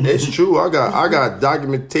 It's true. I got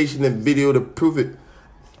documentation and video to prove it.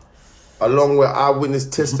 Along with eyewitness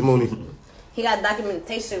testimony. He got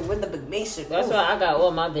documentation with the big nation. That's why I got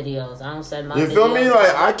all my videos. I don't send my videos. You feel me?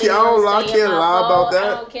 Like I can't lie about that. I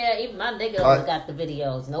don't care. Even my nigga got the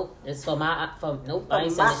videos. Nope. It's for my nope. I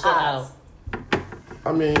ain't sending shit out.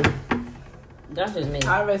 I mean, that's just me.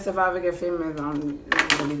 I already survive and get famous. I'm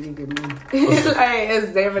gonna be leaking me. Like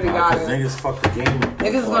they already got it. Niggas fuck the game up.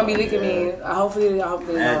 Niggas gonna be leaking me. Hopefully they don't.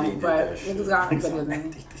 But niggas got better than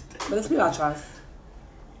me. But let's be our trust.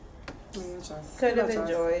 Could have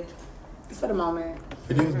enjoyed. It's for the moment.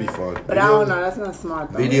 Videos be fun. But I don't know. That's not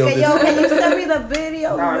smart though. Videos. Can you send me the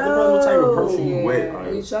video? Nah, it depends what type of person you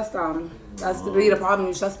with. You trust them. That's the problem.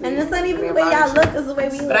 You trust me. And it's not even the way y'all look, it's the way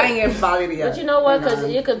we look. But I ain't getting violated yet. But you know what? Because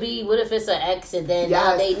it could be, what if it's an ex and then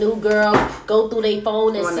now they new girl go through their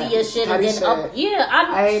phone and see your shit and then shit.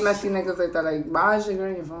 I hate messy niggas like that. Like, why is your girl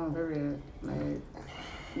on your phone? Period. Like,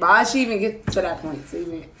 why she even get to that point to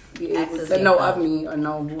even be able to know of me or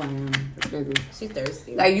know who I am? It's crazy. She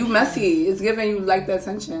thirsty. Like, you messy. It's giving you like the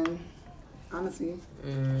attention. Honestly.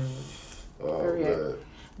 Period.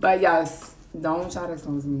 But yes, don't try to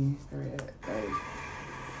expose me. Period.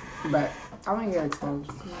 But I want to get exposed.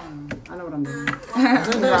 I know what I'm doing.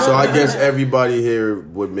 So I guess everybody here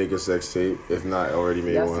would make a sex tape, if not already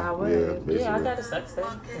made one. I would. Yeah, I got a sex tape.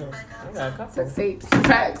 I got a couple. Sex tapes.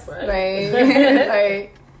 Facts. Right.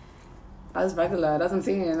 Like, that's regular. That's what I'm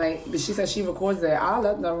saying. Like, but she said she records it. I'll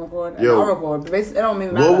let them record. And I'll record. But basically, it don't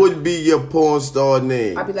mean matter. What would be your porn star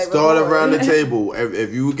name? I'd be like, start around the table.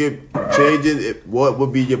 If you could change it, what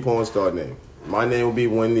would be your porn star name? My name would be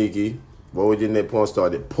Winiki. What would your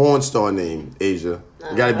porn star name, Asia?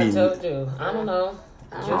 It gotta be. I told you. I don't know.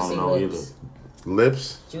 Juicy lips.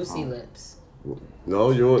 Lips? Juicy lips.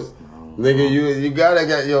 No, yours. Nigga, you gotta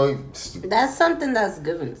get your. That's something that's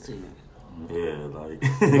given to you. Yeah, like.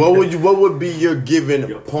 What would be your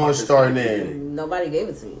given porn star name? Nobody gave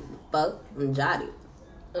it to me. But I'm Jotty.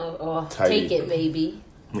 Take it, baby.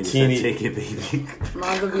 Teeny. Take it, baby.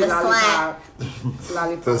 Mine would be Lollipop.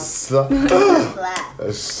 Lollipop. The slap.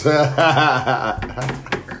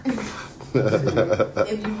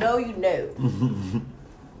 If you know, you know.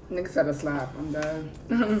 Nigga said a slap. I'm done.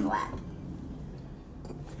 Slap.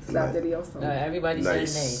 Slap Diddy also. Everybody said name.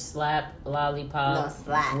 Slap, Lollipop. No,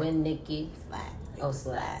 slap. Win Nikki. Slap. Oh,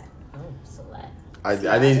 slap. Oh, slap. I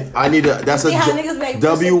need a. That's See a how niggas make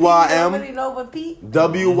WYM. Nobody know but Pete.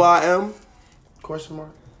 WYM? Question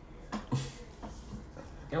mark.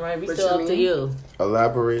 All right, we still up to you.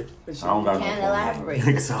 Elaborate. I don't got Can't no elaborate.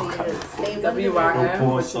 WYM.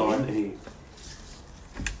 porn star name.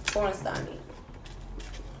 Porn star name.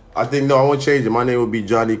 I think no. I want to change it. My name would be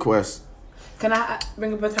Johnny Quest. Can I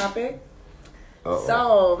bring up a topic? Uh-oh.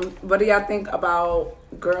 So, what do y'all think about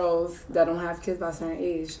girls that don't have kids by a certain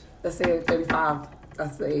age? Let's say 35.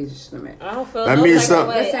 That's the age limit. I don't feel that no means type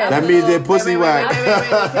of something. way. That means they're pussy whack. Wait. We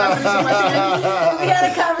had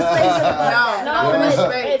a conversation about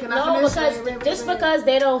because just because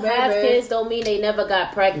they don't have kids don't mean they never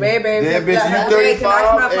got pregnant. Yeah, bitch, you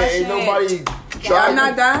 35 and ain't nobody trying. I'm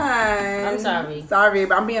not done. I'm sorry. Sorry,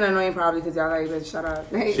 but I'm being annoying probably because y'all like, bitch, shut up.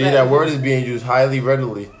 See, that word is being used highly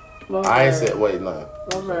readily. I ain't said, wait, no.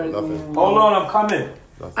 Nothing. Hold on, I'm coming.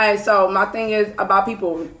 Alright, so my thing is about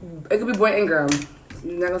people. It could be boy and girl.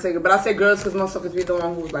 I'm not gonna say good, but I say girls because most of us be the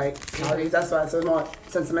one who's like, that's why it's more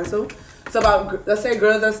sentimental. So about, let's say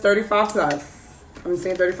girls that's 35 plus. I'm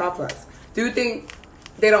saying 35 plus. Do you think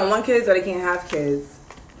they don't want kids or they can't have kids?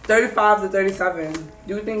 35 to 37.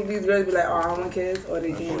 Do you think these girls be like, oh, I don't want kids, or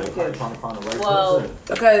they can't have kids? Well,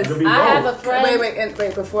 because I have a friend.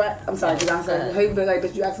 Wait. Before I'm sorry, because I'm saying, hey, but like,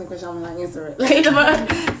 but you asking a question, I'm gonna answer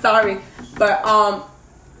it. Sorry, but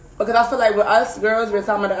because I feel like with us girls, we're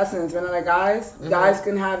talking about the essence. We're not like guys. Mm-hmm. Guys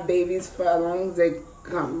can have babies for as long as they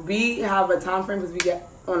come. We have a time frame because we get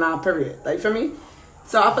on our period. Like, for me,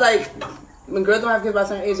 so I feel like when girls don't have kids by a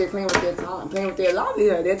certain age, they're playing with their time, playing with their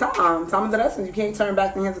livelihood, their time. Time is the essence. You can't turn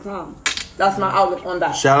back the hands of time. That's my outlook on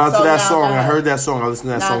that. Shout out to that song. I heard that song. I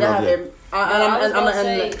listened to that song out there.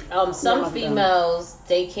 Some females,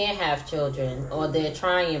 they can't have children, or they're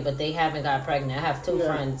trying, but they haven't got pregnant. I have two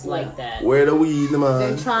friends like that. Where the weed, man?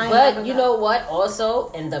 They're trying, but you know what? Also,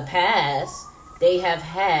 in the past, they have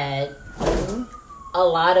had a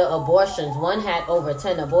lot of abortions. One had over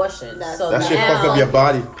 10 abortions. So that shit fuck up your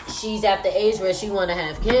body. She's at the age where she want to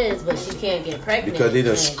have kids, but she can't get pregnant because they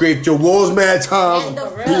done scraped your walls mad times.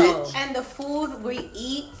 And the food we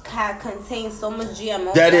eat contains so much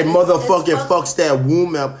GMO that it motherfucking fucks that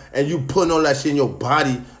womb up, and you putting all that shit in your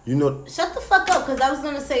body. You know. Shut the fuck up, because I was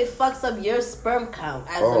gonna say it fucks up your sperm count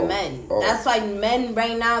as a man. That's why men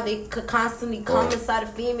right now, they could constantly come inside a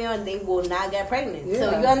female and they will not get pregnant. Yeah.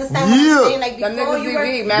 So you understand what I'm saying? Like before you were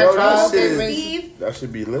that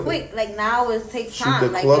should be lit. Quick, like now it takes time.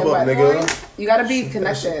 Shoot the club up, nigga. You gotta be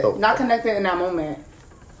connected, not connected in that moment.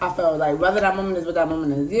 I felt like whether that moment is what that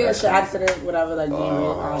moment is. Yeah, shit, accident, whatever, like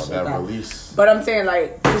shit that. Release. But I'm saying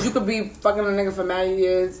like, cause you could be fucking a nigga for many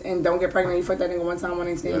years and don't get pregnant. You fuck that nigga one time when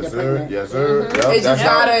they say you get pregnant. Yes, sir. Mm-hmm. It just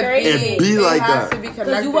gotta be like that.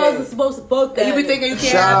 Because you wasn't supposed to fuck that. You be thinking you can't.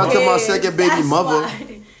 Shout out to my second baby mother.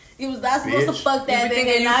 You was not supposed to fuck that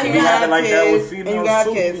Everything nigga. Now you have have like that with kids, and females you got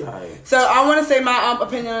too. kids. Like, So I want to say my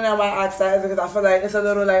opinion on that. Why I asked that is because I feel like it's a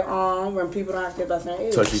little like when people don't have kids by a certain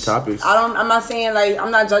age. Touchy topics. I'm not saying like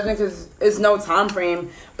I'm not judging because it's no time frame.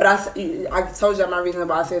 But I told you my reason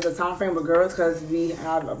about I say it's a time frame with girls because we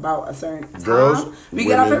have about a certain time. Girls, we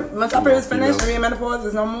get women, once our periods females. finished, we in menopause.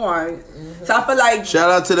 There's no more. So I feel like Shout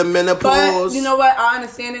out to the menopause. But you know what? I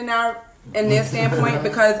understand it now in their standpoint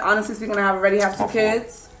because honestly speaking, I already have 2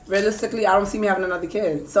 kids. Realistically, I don't see me having another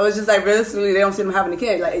kid. So it's just like realistically, they don't see me having a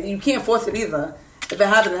kid. Like you can't force it either. If it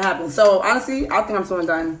happens, it happens. So honestly, I think I'm so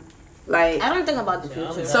done. Like I don't think about the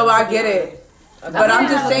future. so I get it, but I'm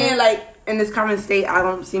just saying like in this current state, I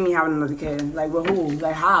don't see me having another kid. Like with who?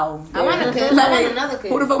 Like how? I want a kid. Like, I want another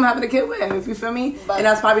kid. Who the fuck I'm having a kid with? If you feel me, But- and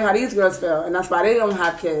that's probably how these girls feel, and that's why they don't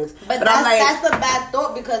have kids. But I'm like, that's a bad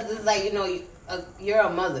thought because it's like, you know, you're a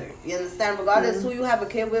mother. You understand? Regardless who you have a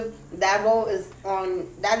kid with, that role is on,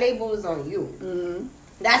 that label is on you. Mm-hmm.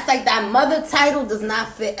 That's like that mother title does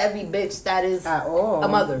not fit every bitch that is at all a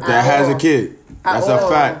mother. that has a kid. That's a all.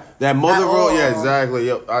 fact. That mother At role, yeah, all. exactly.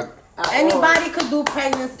 Yep. Anybody could do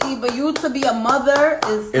pregnancy, but you to be a mother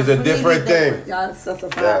is It's a different thing. Yes, that's a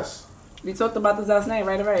fact. Yes. We talked about this last night,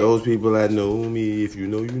 right? Those people that know me, if you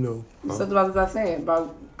know, you know. We talked about this last night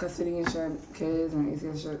about custody and shit, kids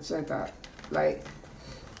and shit like that. Like,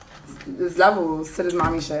 there's levels to this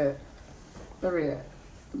mommy shit. Period.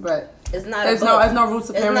 But It's not. it's a book. no roots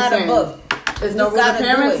of It's parenting. not a book. There's You no just rule of gotta do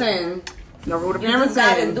it. parenting. No rule of You just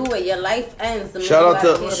gotta parenting. do it. Your life ends. The Shout out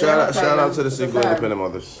minute you to have kids. shout out to the single It's a fact. independent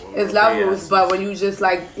mothers. It's levels, but when you just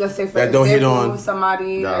like, let's say for That don't hit example, on-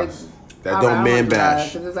 somebody Nah, like, that all don't right, I man won't do that,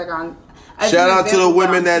 bash. 'cause it's like on, Shout out to the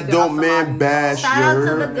women that speaking don't on man somebody. bash. Shout out to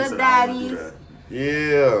the Your good daddies.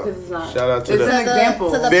 yeah. It's not. Shout out to It's the an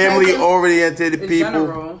example. to the family present- oriented In people.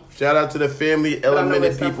 general. Shout out to the family I don't know elemented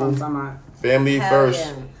what stuff people. I'm talking about. Family Hell first.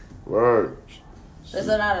 yeah. Word. There's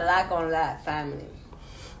not a lack on that family.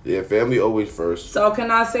 Yeah, family always first. So can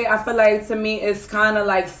I say I feel like to me it's kind of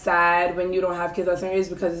like sad when you don't have kids at certain age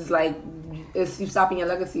because it's like it's you stopping your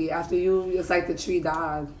legacy after you. It's like the tree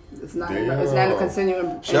died. It's not. It's not a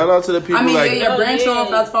continuing. Shout out to the people I mean, like yeah, your Oh, grandchildren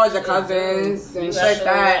yeah. as far as your cousins and shit like I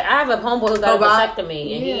that. have a homeboy who got a vasectomy,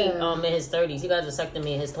 and he Yeah. in his 30s. He got a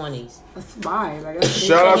vasectomy in his 20s. That's fine. Like, that's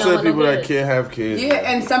shout out to the Yeah, people that good. can't have kids. yeah,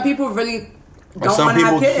 and some people really don't some want to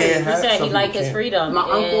have people kids. can't He said some he liked people his can't. freedom. My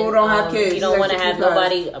uncle don't have kids. He don't He's want to like have 60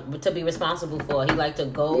 nobody to be responsible for. He like to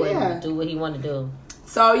go Yeah. and do what he want to do.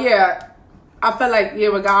 So yeah, I feel like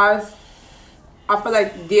with guys, I feel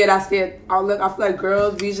like that's their outlook. I feel like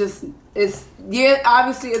girls,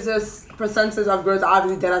 obviously it's just percentage of girls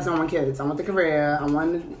obviously that I don't want kids. I want the career. I don't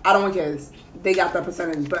want kids. They got that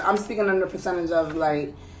percentage, but I'm speaking on the percentage of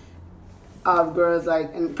like of girls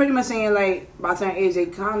like and pretty much saying like by a certain age they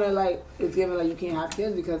kind of like it's given like you can't have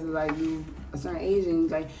kids because like you a certain age and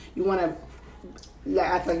like you want to like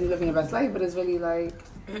act like you're living your best life, but it's really like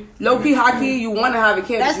low key, high key. You want to have a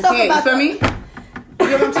kid, Let's but talk you can't. about You feel me? You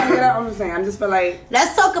get what I'm trying to get at? I'm just saying. I'm just feel like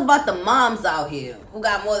Let's talk about the moms out here who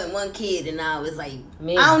got more than one kid, and now it's like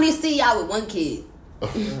Me. I only see y'all with one kid.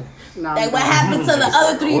 nah. Like what happened to the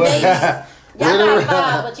other 3 babies? Y'all got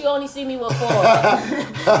 5, but you only see me with 4.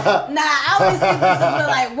 Nah, I only see pictures with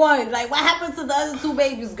like 1. Like what happened to the other 2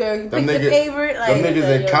 babies, girl? You Them picked your favorite. Like them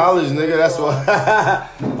niggas in college, nigga. That's why.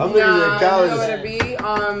 Them niggas in You know what college.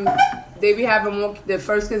 it be? They be having more, their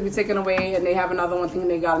first kids be taken away, and they have another one thinking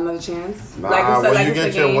they got another chance. Nah, like I said, like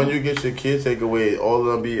it's a game. when you get your kid taken away, all of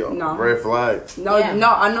them be No. red flags. No, Yeah.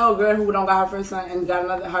 no, I know a girl who don't got her first son and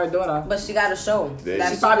got her daughter. But she got a show. They-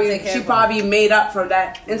 That She probably made up for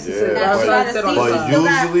that instance. Yeah, that her but- son sit on her but son.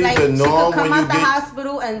 usually the norm she could come when out you the get-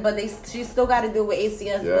 hospital she still got to deal with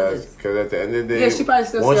ACS Yes, visits. because at the end of the day, Yeah, she probably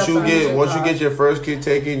still once see you her get son. once you get your first kid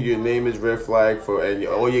taken, your name is red flag for and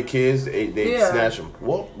all your kids they Yeah. snatch them.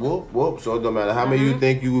 Whoop whoop whoop. So it don't matter how many you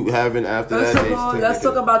think you having after Let's that.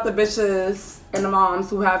 talk about the bitches and the moms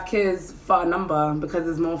who have kids for a number because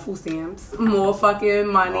there's more food stamps, more fucking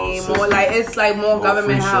money, More more like it's like more More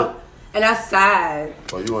government free help, shit. and that's sad.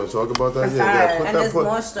 Oh, you want to talk about that? That's Yeah, sad. put And that there's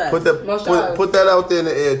more stress. More stress. put that out there in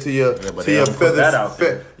the air to your but to they your don't put that out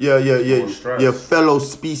feathers. there. More Yeah, stress. your fellow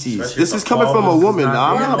species. Especially This for is coming from a fathers, woman. it's Now,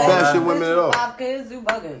 I'm not not good. bashing women at all. 5 kids, you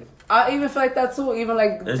bugging. I even feel like that too. Even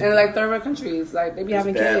like It's- in like third world countries, like they be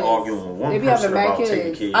having bad kids. arguing with one They be person having mad about taking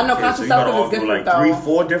kids. kids. I know So conscious you gotta self is argue different like though.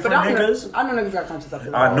 3-4 different But niggas. I know niggas got conscious self.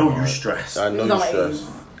 I know you stressed. I know No, you stressed. AIDS.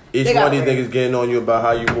 Each They one got of these AIDS. niggas getting on you about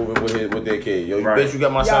how you moving with their kid. Yo, you Right. bitch, you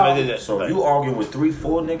got my Yo. son. So if you arguing with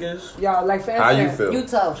 3-4 niggas, Y'all like for How you instance, feel? You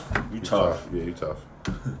tough. you tough. Yeah, you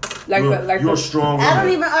tough. You're a strong woman. I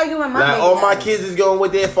don't even argue with my Like all my kids is going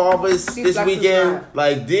with their fathers this weekend.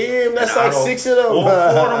 Like damn, that's like 6 of them. All 4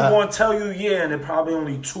 of them gonna tell you yeah, and then probably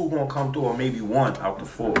only 2 gonna come through, or maybe 1 out the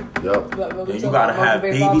 4. Yep. Then you gotta have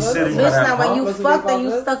babysitters. Bitch, now when you fucked and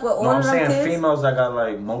you stuck with all of them kids. I'm saying females that got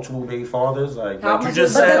like multiple baby fathers, like you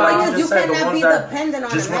just said. But the thing is, you cannot be dependent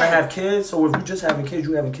on just want to have kids. So if you just having kids,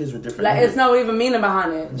 you having kids with different. Like it's no even meaning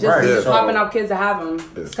behind it. Just swapping out kids to have them.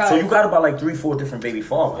 So you got about like 3-4 different baby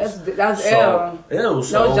fathers. That's ill. Ill.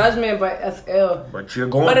 No judgment, but that's ill. But you're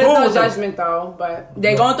going. But there's no judgment though. But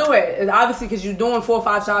they're going through it. It's obviously because you're doing 4 or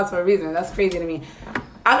 5 shots for a reason. That's crazy to me.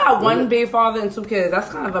 I got 1 baby father and 2 kids. That's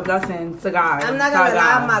kind of a blessing to God. I'm not gonna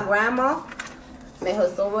lie, my grandma, may her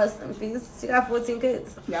soul rest in peace, she got 14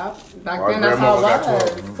 kids. Yep. Back then that's how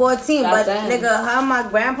it was. 14, but nigga, her and my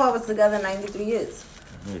grandpa was together 93 years.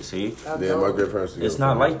 You see? Yeah, my grandparents. It's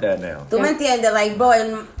not like that now. Tú me entiendes? Like, bro,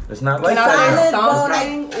 it's not like that now.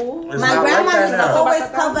 My grandma used to always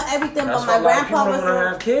cover everything, but my grandpa was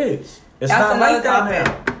have kids. It's not like that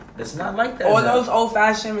now. It's not like that. Or those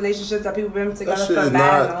old-fashioned relationships that people been together for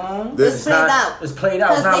bad long. It's played out. It's played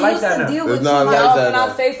out. It's not like that now. It's not like that. Can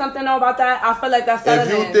I say something though about that? I feel like that's better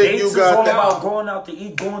than. If you think you got that, about going out to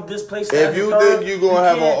eat, going this place. If you think you gonna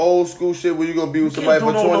have an old school shit where you gonna be with somebody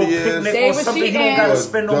for 20 years, they were cheating. You don't gotta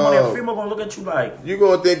spend no money. A female gonna look at you like you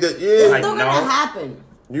gonna think that it's still gonna happen.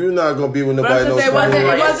 You're not gonna be with nobody. It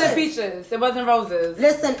wasn't peaches. It wasn't roses.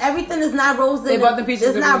 Listen, everything is not roses. It wasn't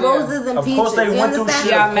peaches. It's not roses and peaches. Of course, they went through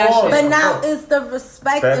shit. But now it's the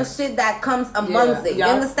respect and shit that comes amongst it. You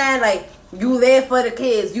understand? Like you there for the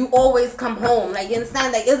kids. You always come home. Like you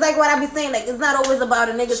understand? Like it's like what I be saying. Like it's not always about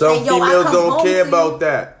a nigga saying, "Yo, I come home." Some females don't care about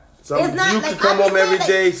that. It's not, you can come home every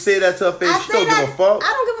day, say that to her face. She don't give a fuck.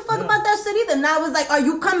 I don't give a fuck about that shit either. Now it's like, are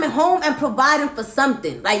you coming home and providing for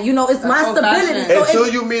something? Like, you know, it's my stability. So until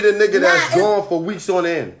you meet a nigga that's gone for weeks on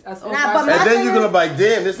end. And then you're gonna be like,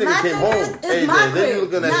 damn, this nigga came home. It's my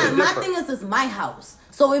crib. My thing is, it's my house.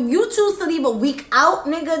 So if you choose to leave a week out,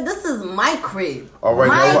 nigga, this is my crib,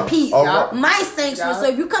 my peace, my sanctuary. So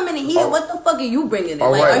if you come in here, what the fuck are you bringing in?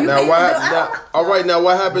 All right, now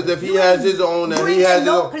what happens if he has his own and he has his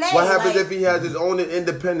own? What happens if he has his own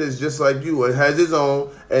independence, just like you, and has his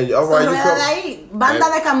own? And all right, you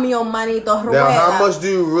come. Now, how much do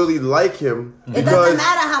you really like him? It doesn't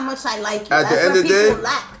matter how much I like you. At the end of the day.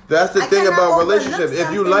 That's the thing about relationships.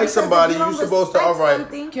 If you like somebody, you're supposed to, all right,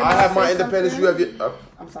 I have my independence, you have your...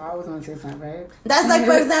 I'm sorry, I was going to say something, right? That's like,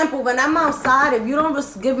 for example, when I'm outside, if you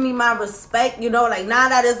don't give me my respect, you know, like, now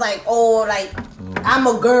that it's like, oh, like, I'm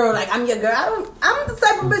a girl, like, I'm your girl. I'm the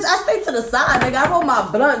type of bitch, I stay to the side. Like, I roll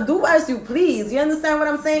my blunt, do as you please. You understand what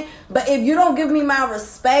I'm saying? But if you don't give me my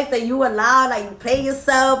respect, and you allow, like, you play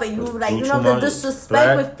yourself, and you, like, you know, the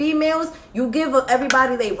disrespect with females, you give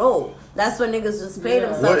everybody they role. That's when niggas just play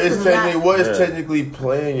themselves. What is technically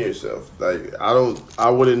playing yourself? Like I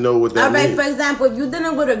wouldn't know what that means. For example, if you're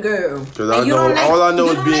dealing with a girl, and all I know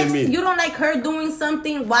is being me. You don't like her doing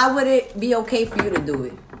something. Why would it be okay for you to do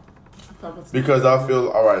it? Because I feel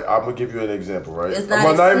all right. I'm gonna give you an example, right? It's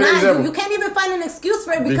not an example. You can't even find an excuse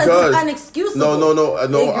for it because it's unexcusable. No.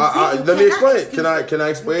 Let me explain. Can I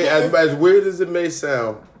explain? As weird as it may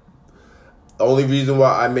sound, the only reason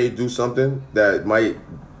why I may do something that might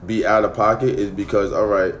be out of pocket is because, all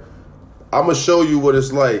right, I'm gonna show you what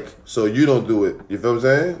it's like, so you don't do it. You feel what I'm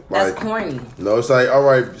saying? That's corny. No, it's like, all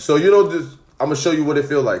right, so you don't just. I'm gonna show you what it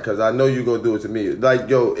feel like, cause I know you gonna do it to me. Like,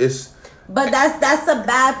 yo, it's. But that's a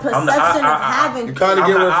bad perception of having. You kind of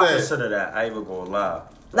get what I'm saying. Opposite of that, I even go lie.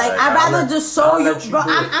 Like I'd rather just show you, bro.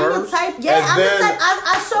 I'm the type. Yeah, I'm the type.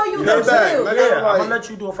 I'll show you the too. I'm gonna let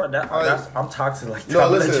you do it for that. I'm toxic like that.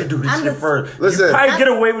 I'm gonna let you do this shit first. Listen, you probably get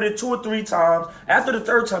away with it 2 or 3 times. After the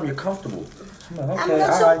 3rd time, you're comfortable. I'm like, okay,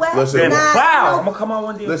 all right. Listen, wow, I'm gonna come on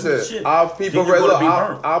one day. Listen, I'll people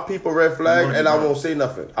red flag, and I won't say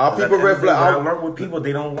nothing. I'll people red flag. I learn with people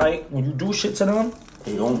they don't like when you do shit to them.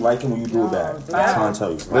 They don't like it when you do that. I'm trying to tell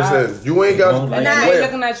you. Listen, you ain't got. They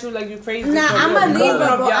looking at you like you crazy. Nah, I'm a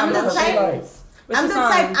leaver, bro. I'm the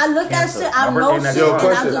type. I look at shit. I know shit, and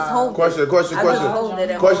I just hold it. Question.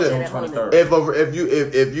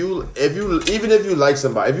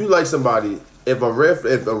 If you like somebody, if a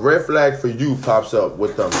red flag for you pops up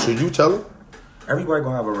with them, should you tell them? Everybody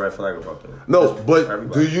gonna have a red flag about that. No,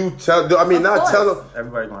 but do you tell? I mean, not tell them.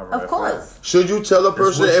 Everybody gonna have a red flag. Of course. Should you tell a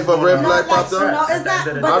person if a red flag pops up? No, it's not.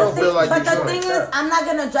 But the thing is, I'm not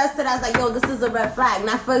gonna address it as like, yo, this is a red flag.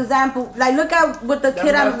 Now, for example, like look at with the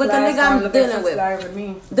nigga I'm dealing with.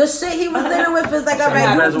 The shit he was dealing with is like,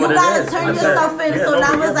 alright, you gotta turn yourself in. So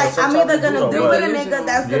now it's like, I'm either gonna deal with a nigga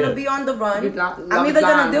that's gonna be on the run. I'm either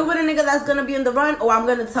gonna deal with a nigga that's gonna be on the run, or I'm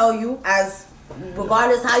gonna tell you as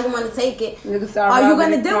regardless how you want to take it, are you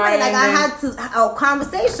gonna deal with it? Like I had a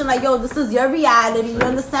conversation, like, yo, this is your reality. You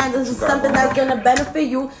understand? This is something that's gonna benefit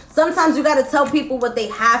you. Sometimes you gotta tell people what they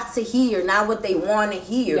have to hear, not what they want to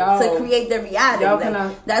hear, to create their reality.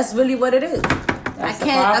 Like, that's really what it is. I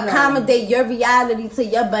can't accommodate your reality to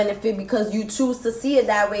your benefit because you choose to see it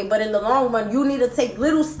that way. But in the long run, you need to take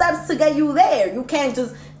little steps to get you there. You can't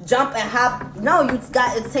just jump and hop. No,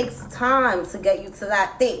 it takes time to get you to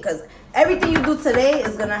that thing. Because everything you do today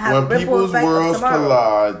is going to have when ripple effect worlds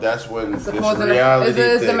collide, that's when this reality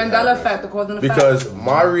it's the Mandela effect, the cause and effect. Because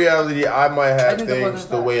my reality, I might have things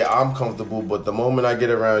the way I'm comfortable, but the moment I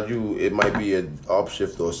get around you, it might be an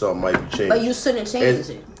upshift or something might be changed. But you shouldn't change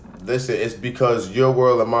it. Listen, it's because your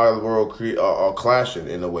world and my world are clashing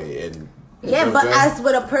in a way, and but as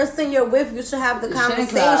with a person you're with, you should have the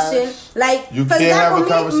conversation. Like, you for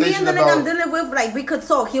example, me and the nigga I'm dealing with, like, we could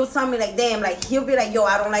talk. He'll tell me, like, damn, like, he'll be like, yo,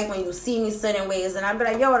 I don't like when you see me certain ways, and I'll be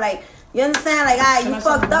like, yo, like, you understand? Like, alright, you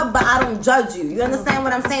fucked up, but I don't judge you. You understand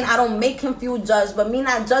what I'm saying? I don't make him feel judged, but me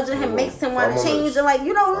not judging him makes him want to change and, like,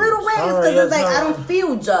 you know, little ways, because it's like, I don't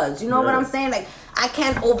feel judged. You know what I'm saying? Like, I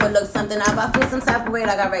can't overlook something. If I feel some type of way,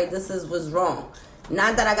 like, alright, this is what's wrong.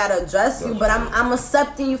 Not that I gotta address you, but I'm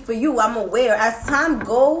accepting you for you. I'm aware. As time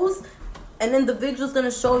goes, an individual's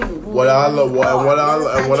gonna show you who what I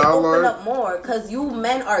learned up more, because you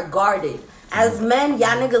men are guarded. As men,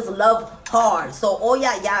 y'all niggas love hard. So all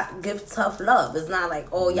y'all give tough love. It's not like,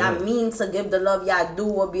 oh, y'all mean to give the love y'all do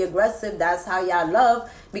or be aggressive. That's how y'all love,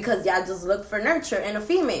 because y'all just look for nurture in a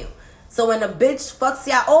female. So when a bitch fucks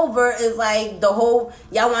y'all over, it's like the whole,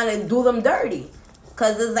 y'all want to do them dirty.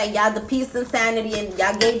 Because it's like y'all the peace and sanity, and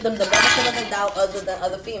y'all gave them the benefit of the doubt other than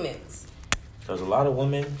other females. Because a lot of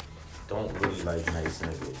women don't really like nice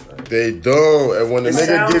niggas. Right? They don't. And when the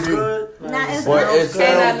nigga give you... And a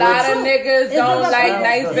lot of niggas don't like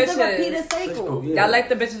nice bitches. Y'all like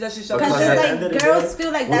the bitches that she showed. Because it's like girls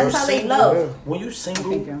feel like that's how they love. When you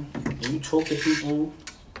single, and you talk to people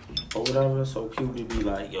or whatever, so people be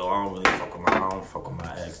like, yo, I don't really fuck with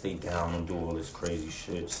my ex. They down and do all this crazy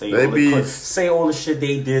shit. Say all the shit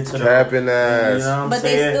they did to them. Tapping ass. You know what I'm but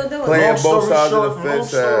saying? They still do it. Playing both sides of the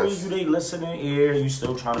fence ass. You they listening ear, you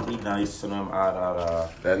still trying to be nice to them.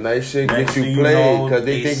 That nice shit gets you played because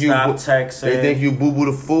they think you texting. They think you boo boo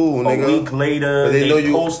the fool, nigga. A week later,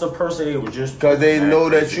 they post the person they were just because they know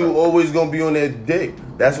that you always gonna be on their dick.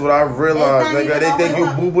 That's what I realized, nigga. They think you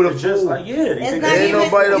boo boo the fool. Like, yeah, ain't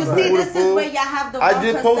nobody to boo boo the fool. I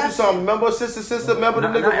just posted something. Remember sister? Remember the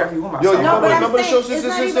nigga? Yo, remember the show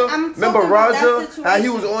sister? Remember Roger? How he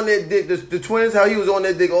was on their dick. The twins. How he was on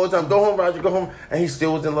their dick all the time. Go home, Roger. Go home, and he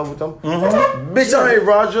still was in love with them. Bitch, I ain't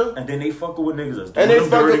Roger. And then they fucking with niggas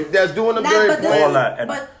that's doing them dirty. All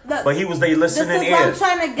that. But he was they listening in,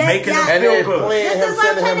 making them feel good. This is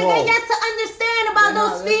what I'm trying to get y'all to understand about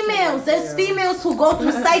those females. There's females who go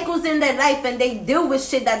through cycles in their life and they deal with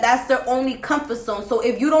shit that's their only comfort zone. So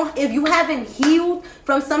if you haven't healed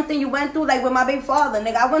from something you went through, like with my baby father,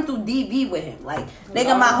 nigga, I went through DV with him. Like,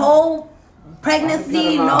 nigga, my whole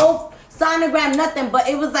pregnancy, no sonogram, nothing. But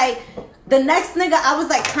it was like, the next nigga, I was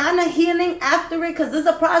like kind of healing after it, because it's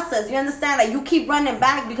a process. You understand? Like, you keep running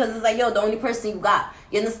back because it's like, yo, the only person you got.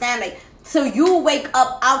 You understand? Like, so you wake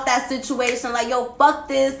up out that situation like, yo, fuck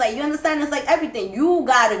this. Like, you understand? It's like everything. You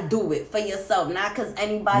gotta do it for yourself, not because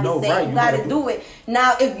anybody say you gotta do it.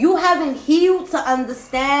 Now, if you haven't healed to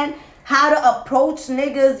understand how to approach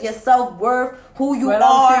niggas, your self-worth, who you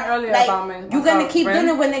are, like, you're gonna keep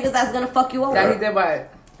dealing with niggas that's gonna fuck you over. That he did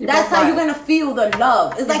what? That's how you're gonna feel the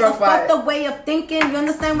love. It's like a fucked up way of thinking. You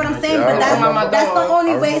understand what I'm saying? But that's the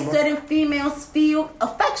only way certain females feel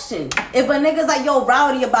affection. If a nigga's like, yo,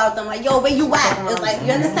 rowdy about them, like, yo, where you at? It's like,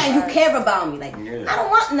 you understand? You care about me. Like, I don't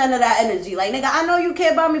want none of that energy. Like, nigga, I know you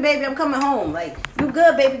care about me, baby. I'm coming home. Like, you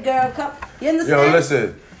good, baby girl? Come. You understand? Yo,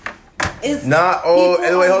 listen. It's not all.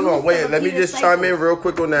 Anyway, hold on. Wait, let me just chime in real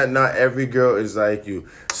quick on that. Not every girl is like you.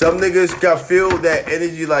 Some niggas got feel that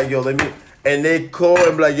energy. Like, yo, let me. And they call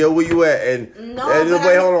and be like, yo, where you at? And wait,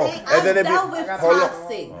 hold on. And then they be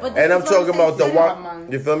toxic. And I'm talking about the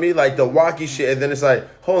walk. You feel me? Like the walkie shit. And then it's like,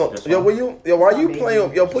 hold on, yo, why you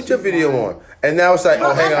playing? Yo, put your video on. And now it's like,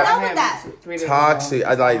 oh, hang on. Toxic.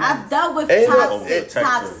 I've dealt with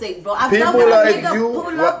toxic, bro. I've dealt with a nigga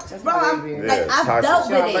pull up, bro. I've dealt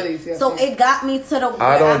with it. So it got me to the.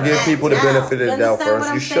 I don't give people the benefit of the doubt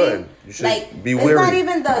first. You shouldn't. You should like, be weary. It's not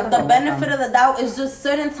even the benefit of the doubt. It's just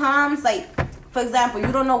certain times, like, for example,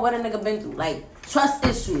 you don't know what a nigga been through. Like, trust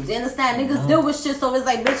issues. You understand? Niggas deal with shit, so it's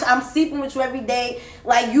like, bitch, I'm sleeping with you every day.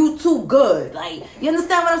 Like, you too good. Like, you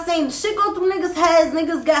understand what I'm saying? Shit go through niggas' heads.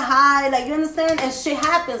 Niggas get high. Like, you understand? And shit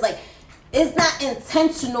happens. Like, it's not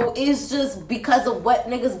intentional. It's just because of what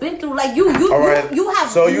niggas been through. Like you have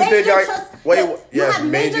so you major think trust. you have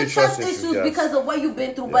major trust issues because of what you've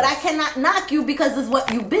been through. Yes. But I cannot knock you because it's what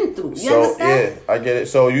you've been through. You understand? Yeah, I get it.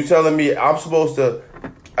 So you telling me I'm supposed to?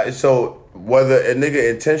 So whether a nigga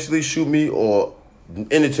intentionally shoot me or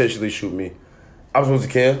unintentionally shoot me, I'm supposed to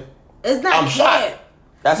care. It's not I'm care. shot.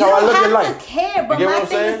 That's how I look at life. You have to care, but my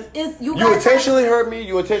thing is you intentionally hurt me.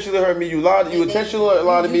 You intentionally hurt me. You lied. You intentionally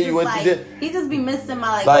lied to me. You did. He just be missing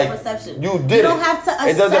my perception. You did. You don't have to.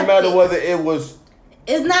 It doesn't matter whether it was.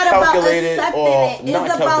 It's not about accepting it.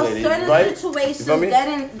 It's about certain situations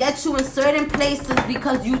get you in certain places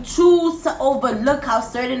because you choose to overlook how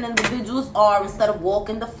certain individuals are instead of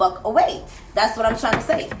walking the fuck away. That's what I'm trying to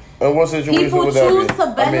say. In what situation people would that choose be?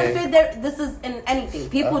 to benefit. This is in anything.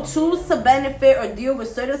 People choose to benefit or deal with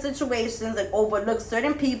certain situations and overlook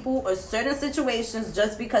certain people or certain situations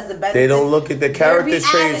just because the benefits. They don't look at the character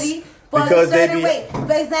traits. Because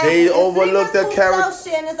they overlook the character.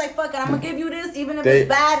 And it's like, fuck it, I'm gonna give you this even if it's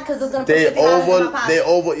bad because it's gonna put $50 in my pocket.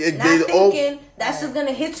 Thinking that's just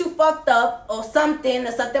gonna hit you fucked up or something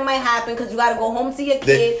might happen because you gotta go home to your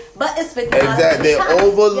kid. But it's $50. Exactly.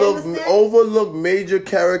 They overlook major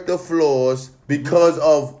character flaws because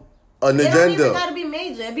of an agenda. It don't even gotta be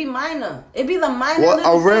major. It be minor. It be the minor.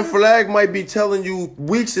 Well, a red flag might be telling you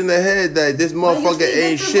weeks in the head that this motherfucker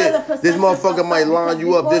ain't shit. This motherfucker might line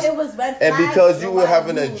you up. And because you would have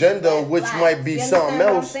an agenda, which might be something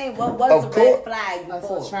else. What was a red flag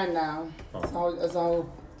before? That's a trend now. It's a whole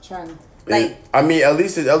trend. At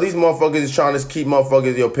least motherfuckers is trying to keep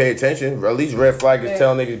motherfuckers pay attention. At least red flag is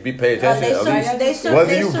telling niggas pay attention.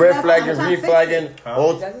 Whether you red flagging, green flagging,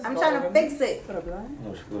 I'm trying to fix it.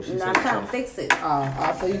 I'm trying to fix it.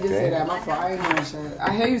 Oh, so you just say that. My fault. I ain't hearing shit.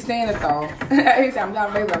 I hear you saying it though. I'm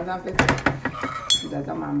trying to fix it. That's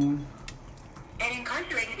what I mean. An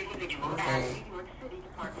incarcerated individual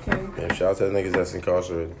Okay. Yeah, shout out to the niggas that's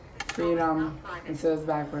incarcerated. Freedom until it's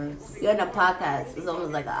backwards. You're in a podcast. It's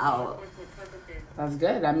almost like an hour. That's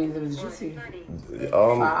good. That means it was juicy. An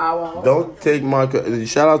hour. Don't take my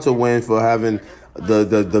shout out to Wayne for having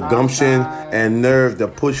the gumption and nerve to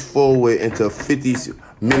push forward into 50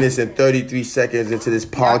 minutes and 33 seconds into this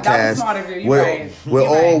podcast. That was smart of you. We're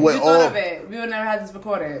all. We would never have this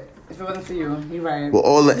recorded if it wasn't for you. You're right. With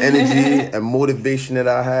all the energy and motivation that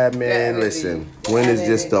I had, man. Listen, Gwen is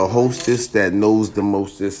just the hostess that knows the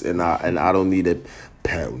mostest, and I don't need a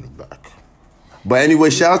pat on the back. But anyway,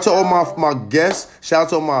 shout out to all my guests. Shout out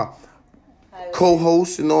to all my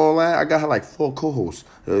co-hosts and all that. I got like 4 co-hosts.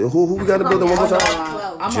 Who we got to build one more time?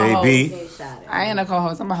 I'm JB. A host. I ain't a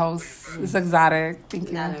co-host. I'm a host. It's exotic.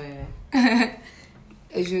 Thank you.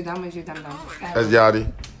 Is you dumb? That's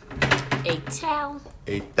Yachty.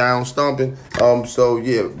 8 down stomping. So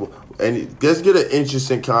yeah, and let's get an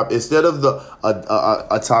interesting topic instead of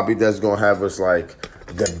a topic that's gonna have us like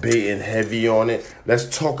debating heavy on it. Let's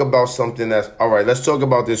talk about something that's all right. Let's talk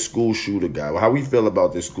about this school shooter guy. How we feel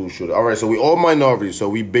about this school shooter? All right, so we all minorities, so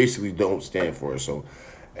we basically don't stand for it. So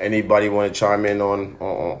anybody want to chime in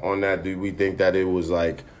on that? Do we think that it was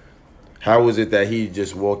like, how was it that he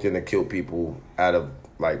just walked in and killed people out of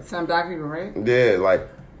like some black people, right? Yeah, like.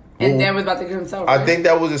 And Dan was about to kill himself, right? I think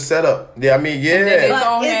that was a setup. Yeah, I mean, yeah. And then they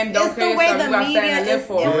told him, don't kill yourself, you got something to live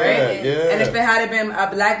for, right? Yeah. And if it had been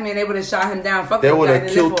a black man, they would have shot him down. They would have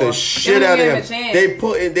killed the shit out of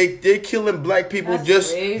him. They killing black people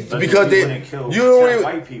just because they. You don't even.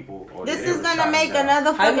 White people. This is gonna make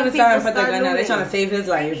another fucking people start looting. They're trying to save his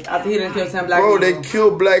life after he didn't kill some black people. Bro, they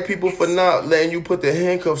killed black people for not letting you put the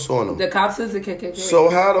handcuffs on them. The cops is the KKK.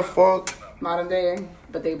 So how the fuck? Modern day,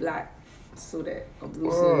 but they black. So that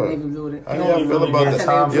Navy blue. I don't feel about the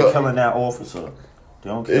time for killing that officer.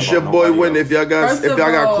 It's your boy Win. If y'all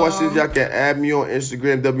got questions, y'all can add me on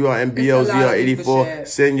Instagram WRNBLZR84.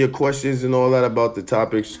 Send your questions and all that about the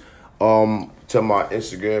topics to my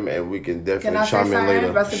Instagram, and we can definitely chime in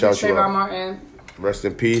later. Rest in peace, Trayvon Martin. Rest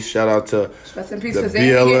in peace. Shout out to rest in peace, the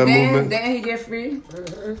BLM movement. Didn't he get free?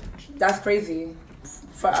 That's crazy.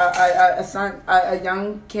 For a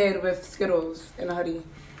young kid with Skittles in a hoodie.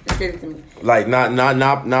 It's crazy to me. Like not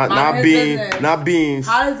beans, not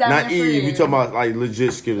Eve. You talking about like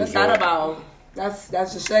legit Skittles? What's that about? That's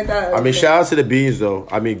just like that. I mean, shout out to the beans though.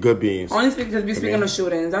 I mean, good beans. Only because we speaking of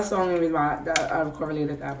shootings. That's the only reason why I've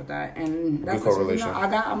correlated that with that. And that's good correlation. I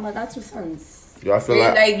got 2 sons. Yo, I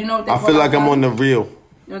feel like I'm on the real. You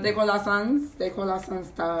know what they call our sons? They call our sons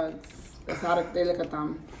thugs. That's how they look at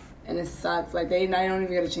them, and it sucks. Like they don't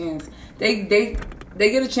even get a chance. They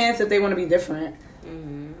get a chance if they want to be different.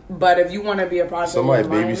 Mm-hmm. But if you want to be a product, somebody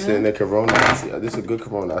babysitting the Corona. This is a good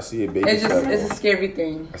Corona. I see it babysitting. It's a scary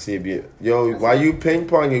thing. I see it. Yo, why you ping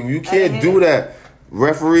ponging? You can't do that.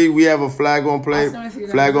 Referee, we have a flag on play.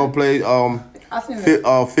 Flag on play.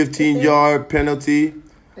 15-yard penalty.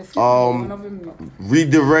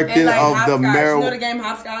 Redirecting like of the marijuana. You know the game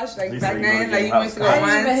hopscotch? Like back then, like you used to go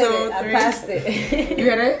 1, 2, 3. I passed it. You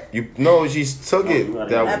hit it? No, she took it. I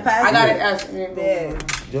got it.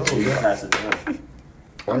 Yo, pass it to her.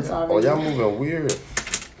 I'm sorry. Oh, y'all moving weird.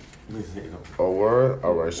 Oh, word?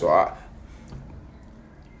 All right, so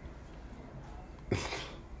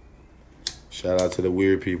shout out to the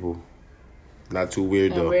weird people. Not too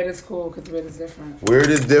weird, though. Weird is cool because weird is different. Weird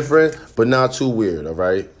is different, but not too weird, all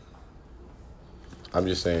right? I'm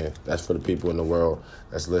just saying, that's for the people in the world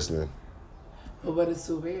that's listening. But what is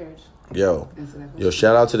too weird? Yo,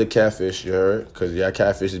 shout out to the catfish, you heard? Because y'all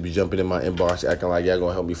catfishes be jumping in my inbox acting like y'all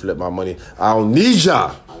gonna help me flip my money. I don't need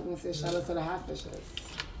y'all. I was gonna say shout out to the hot fishes.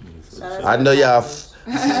 I know y'all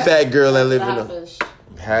fat girl that live in the...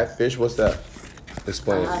 Hatfish? What's that?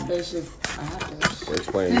 Explain. A hatfish is a hatfish.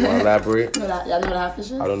 Explain. You want to elaborate? Y'all know what a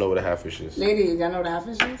hatfish is? I don't know what a hatfish is. Ladies, y'all know what a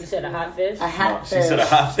hatfish is? You said a hot fish? A hatfish. She said a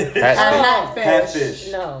hot fish. A hatfish.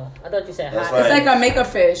 Hatfish. No, I thought you said hot. It's like a makeup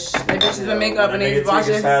fish. Like bitches with makeup and they wash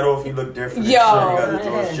his it. hat off, he look different. Yo. You got the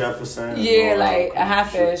George Jefferson. Yeah, like a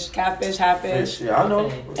hatfish, catfish, hatfish. Yeah, I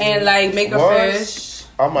know. And like make a fish.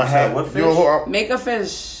 I'm a hat. What fish? Make a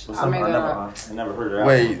fish. I never heard of that.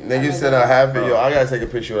 Wait, nigga said a hatfish. Yo, I gotta take a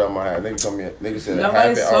picture without my hat. Nigga told me. Nigga said a hatfish.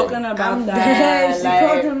 Nobody's talking about that. She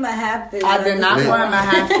called him a hatfish. I did not call him a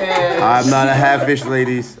hatfish. I'm not a hatfish,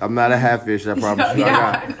 ladies. I'm not a hatfish. I promise you.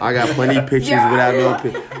 I got plenty of pictures without no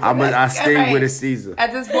picture. I stay with a Caesar.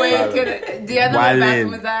 At this point, the other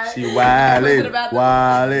bathroom is that. She wildin'. I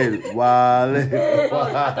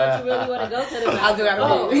thought you really want to go to the bathroom. I do gotta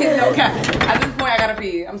pee. Okay. At this point, I gotta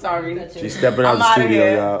pee. I'm sorry. She's stepping out the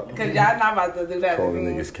studio, y'all. Because y'all not about to do that. Calling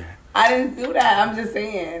niggas cat. I didn't do that. I'm just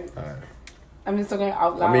saying. Right. I'm just talking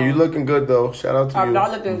out loud. I mean, you looking good, though. Shout out to you. I'm not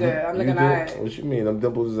looking good. I'm looking alright. What you mean? Them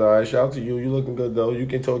dimples is alright. Shout out to you. You looking good, though. You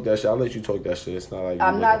can talk that shit. I'll let you talk that shit. It's not like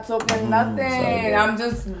I'm not talking nothing. I'm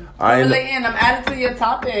just relating. I'm adding to your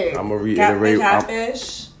topic. I'm going to reiterate.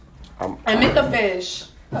 Catfish. And make a fish.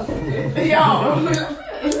 Yo.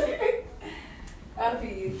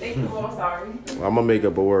 Thank you. I'm sorry. I'm going to make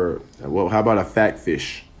up a word. Well, how about a fat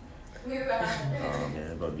fish? How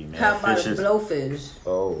about a blowfish?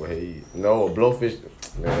 Oh, hey. No, a blowfish.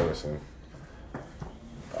 Man, listen.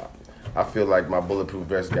 I feel like my bulletproof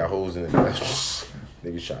vest got holes in it.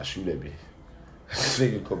 Nigga try to shoot at me.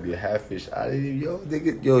 Nigga gonna be a hatfish.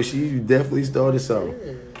 Yo, she definitely started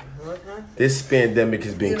something. This pandemic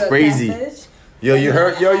has been crazy. Yo, you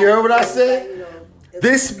heard what I said?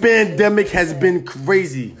 This pandemic has been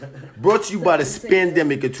crazy. Brought to you by the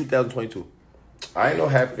Spandemic of 2022. I ain't no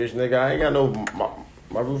hatfish, nigga. I ain't got no...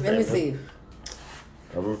 My roof Let me see.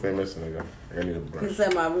 My roof ain't missing, nigga. I need a brush. He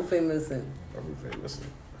said my roof ain't missing. My roof ain't missing.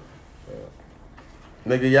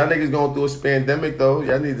 Nigga, y'all niggas going through a pandemic, though.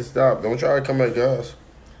 Y'all need to stop. Don't try to come at guys.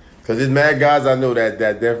 Because there's mad guys I know that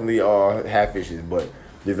definitely are hatfishes. But,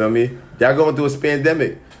 you feel me? Y'all going through a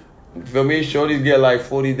pandemic. You feel me? Shorties get like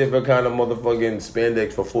 40 different kind of motherfucking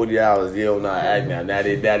spandex for $40. They don't not act now. Now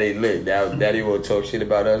they lit. Daddy will talk shit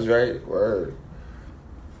about us, right? Word.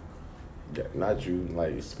 Yeah, not you,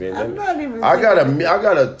 like spandex. I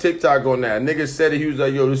got a TikTok on that. Nigga said it. He was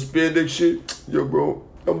like, "Yo, the spandex shit, yo, bro,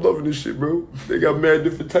 I'm loving this shit, bro. They got mad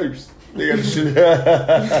different types. They got the shit."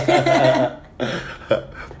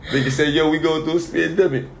 Nigga said, "Yo, we going through a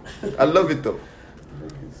pandemic. I love it though."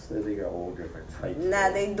 Nigga said they got all different types.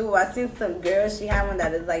 Nah, they do. I seen some girl. She had one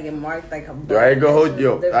that is like marked like a. Yo, I ain't gonna hold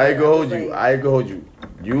you. I ain't gonna hold you.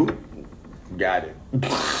 You got it.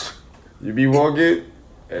 You be walking.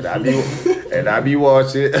 And I be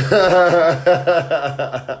watching. I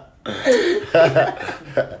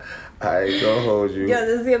ain't gonna hold you. Yo,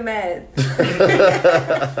 this is your man.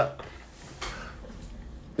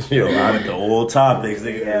 Yo, out of the old topics,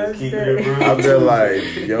 nigga, just keep it real. I'm just like,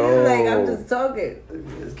 yo. Like, I'm just talking.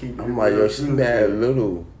 I'm like, yo, she mad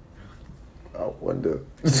little. I wonder.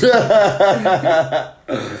 I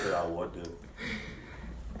wonder.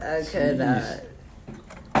 I could not.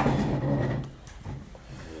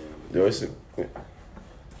 Yo,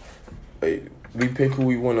 wait, we pick who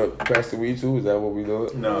we want to pass the weed to? Is that what we do?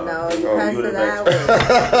 No, you pass it that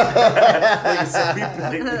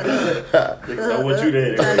way. I want you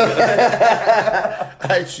there.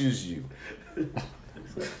 I choose you.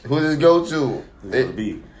 Who does it go to? It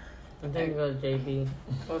B. I think it goes JB.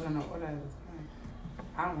 I don't want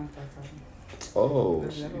to start talking. Oh.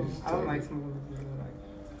 I don't like smoking.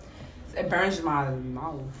 It burns my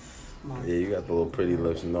mouth. Yeah, you got the little pretty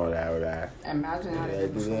lips and all that. Imagine how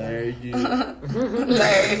that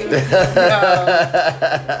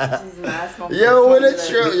Yo, what a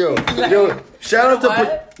trip, yo, shout out to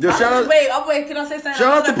wait, can I say something?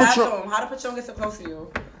 Shout out to Patron. How did Patron get so close to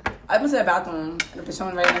you? I went to the bathroom. The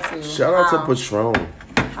Patron right next to you. Shout out to Patron.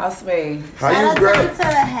 How sweet. How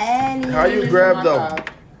you grab them?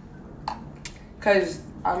 Cause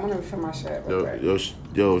I'm gonna refill my shit.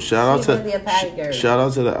 Yo, shout out to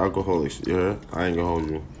the alcoholics. You heard? I ain't gonna hold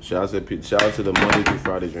you. Shout out to the Monday through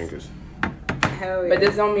Friday drinkers. Hell yeah. But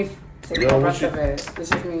this don't mean take the rest of it. This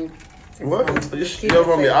just means. What? You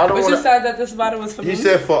said that this bottle was for me. He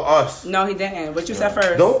said for us. No, he didn't. What you said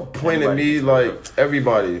first? Don't point at me like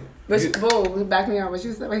everybody. Boo, back me up. What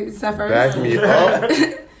you said first? Back me up.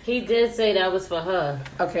 He did say that was for her.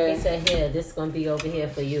 Okay. He said, "Here, this is gonna be over here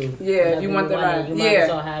for you. Yeah, you want the right. You might as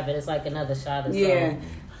well have it. It's like another shot or something."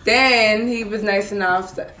 Then he was nice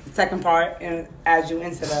enough, second part, and add you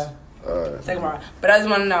into the second part. But I just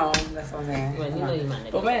want to know. That's what I'm saying. Well, you know you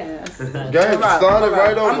might. But man, slide it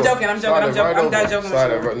right over. I'm joking. I'm not joking.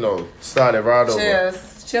 Slide it right over.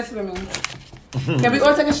 Cheers for me. Can we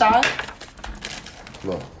all take a shot?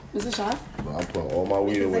 No. Is it a shot? No, I'm putting all my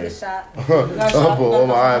weed away. Take a shot.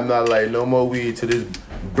 I am not like no more weed till this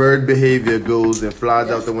bird behavior goes and flies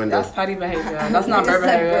out the window. That's potty behavior. That's not bird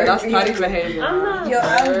behavior. That's potty behavior. I'm not. Yo,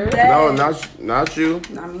 I'm dead. No, not you.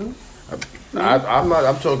 Not me. I'm not.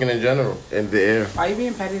 I'm talking in general in the air. Are you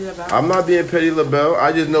being petty, LaBelle? I'm not being petty, LaBelle.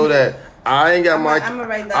 I just know that I ain't got my. I'm gonna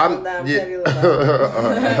write that down. Petty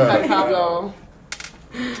LaBelle. Pablo.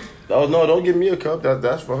 Oh no! Don't give me a cup.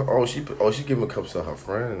 That's for her. She giving cups to her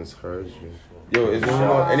friends. Heard you. Yo, is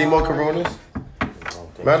there any more Coronas?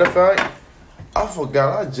 Matter of fact, I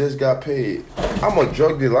forgot. I just got paid. I'm a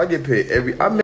drug dealer. I get paid every.